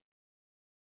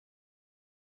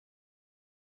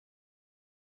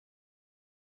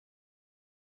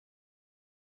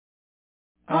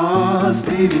 Oh,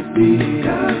 Stevie B,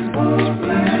 gospel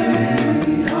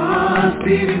plan. Oh,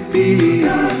 Stevie B,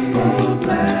 gospel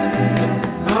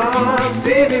plan. Oh,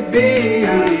 Stevie B,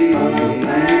 gospel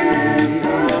plan.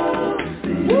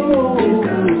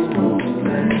 Gospel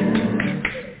plan.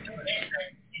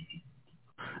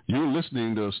 You're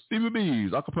listening to Stevie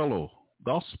B's Acappella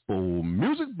Gospel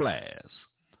Music Blast,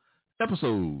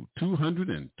 episode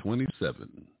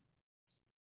 227.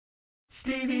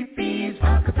 Stevie B's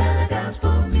Acappella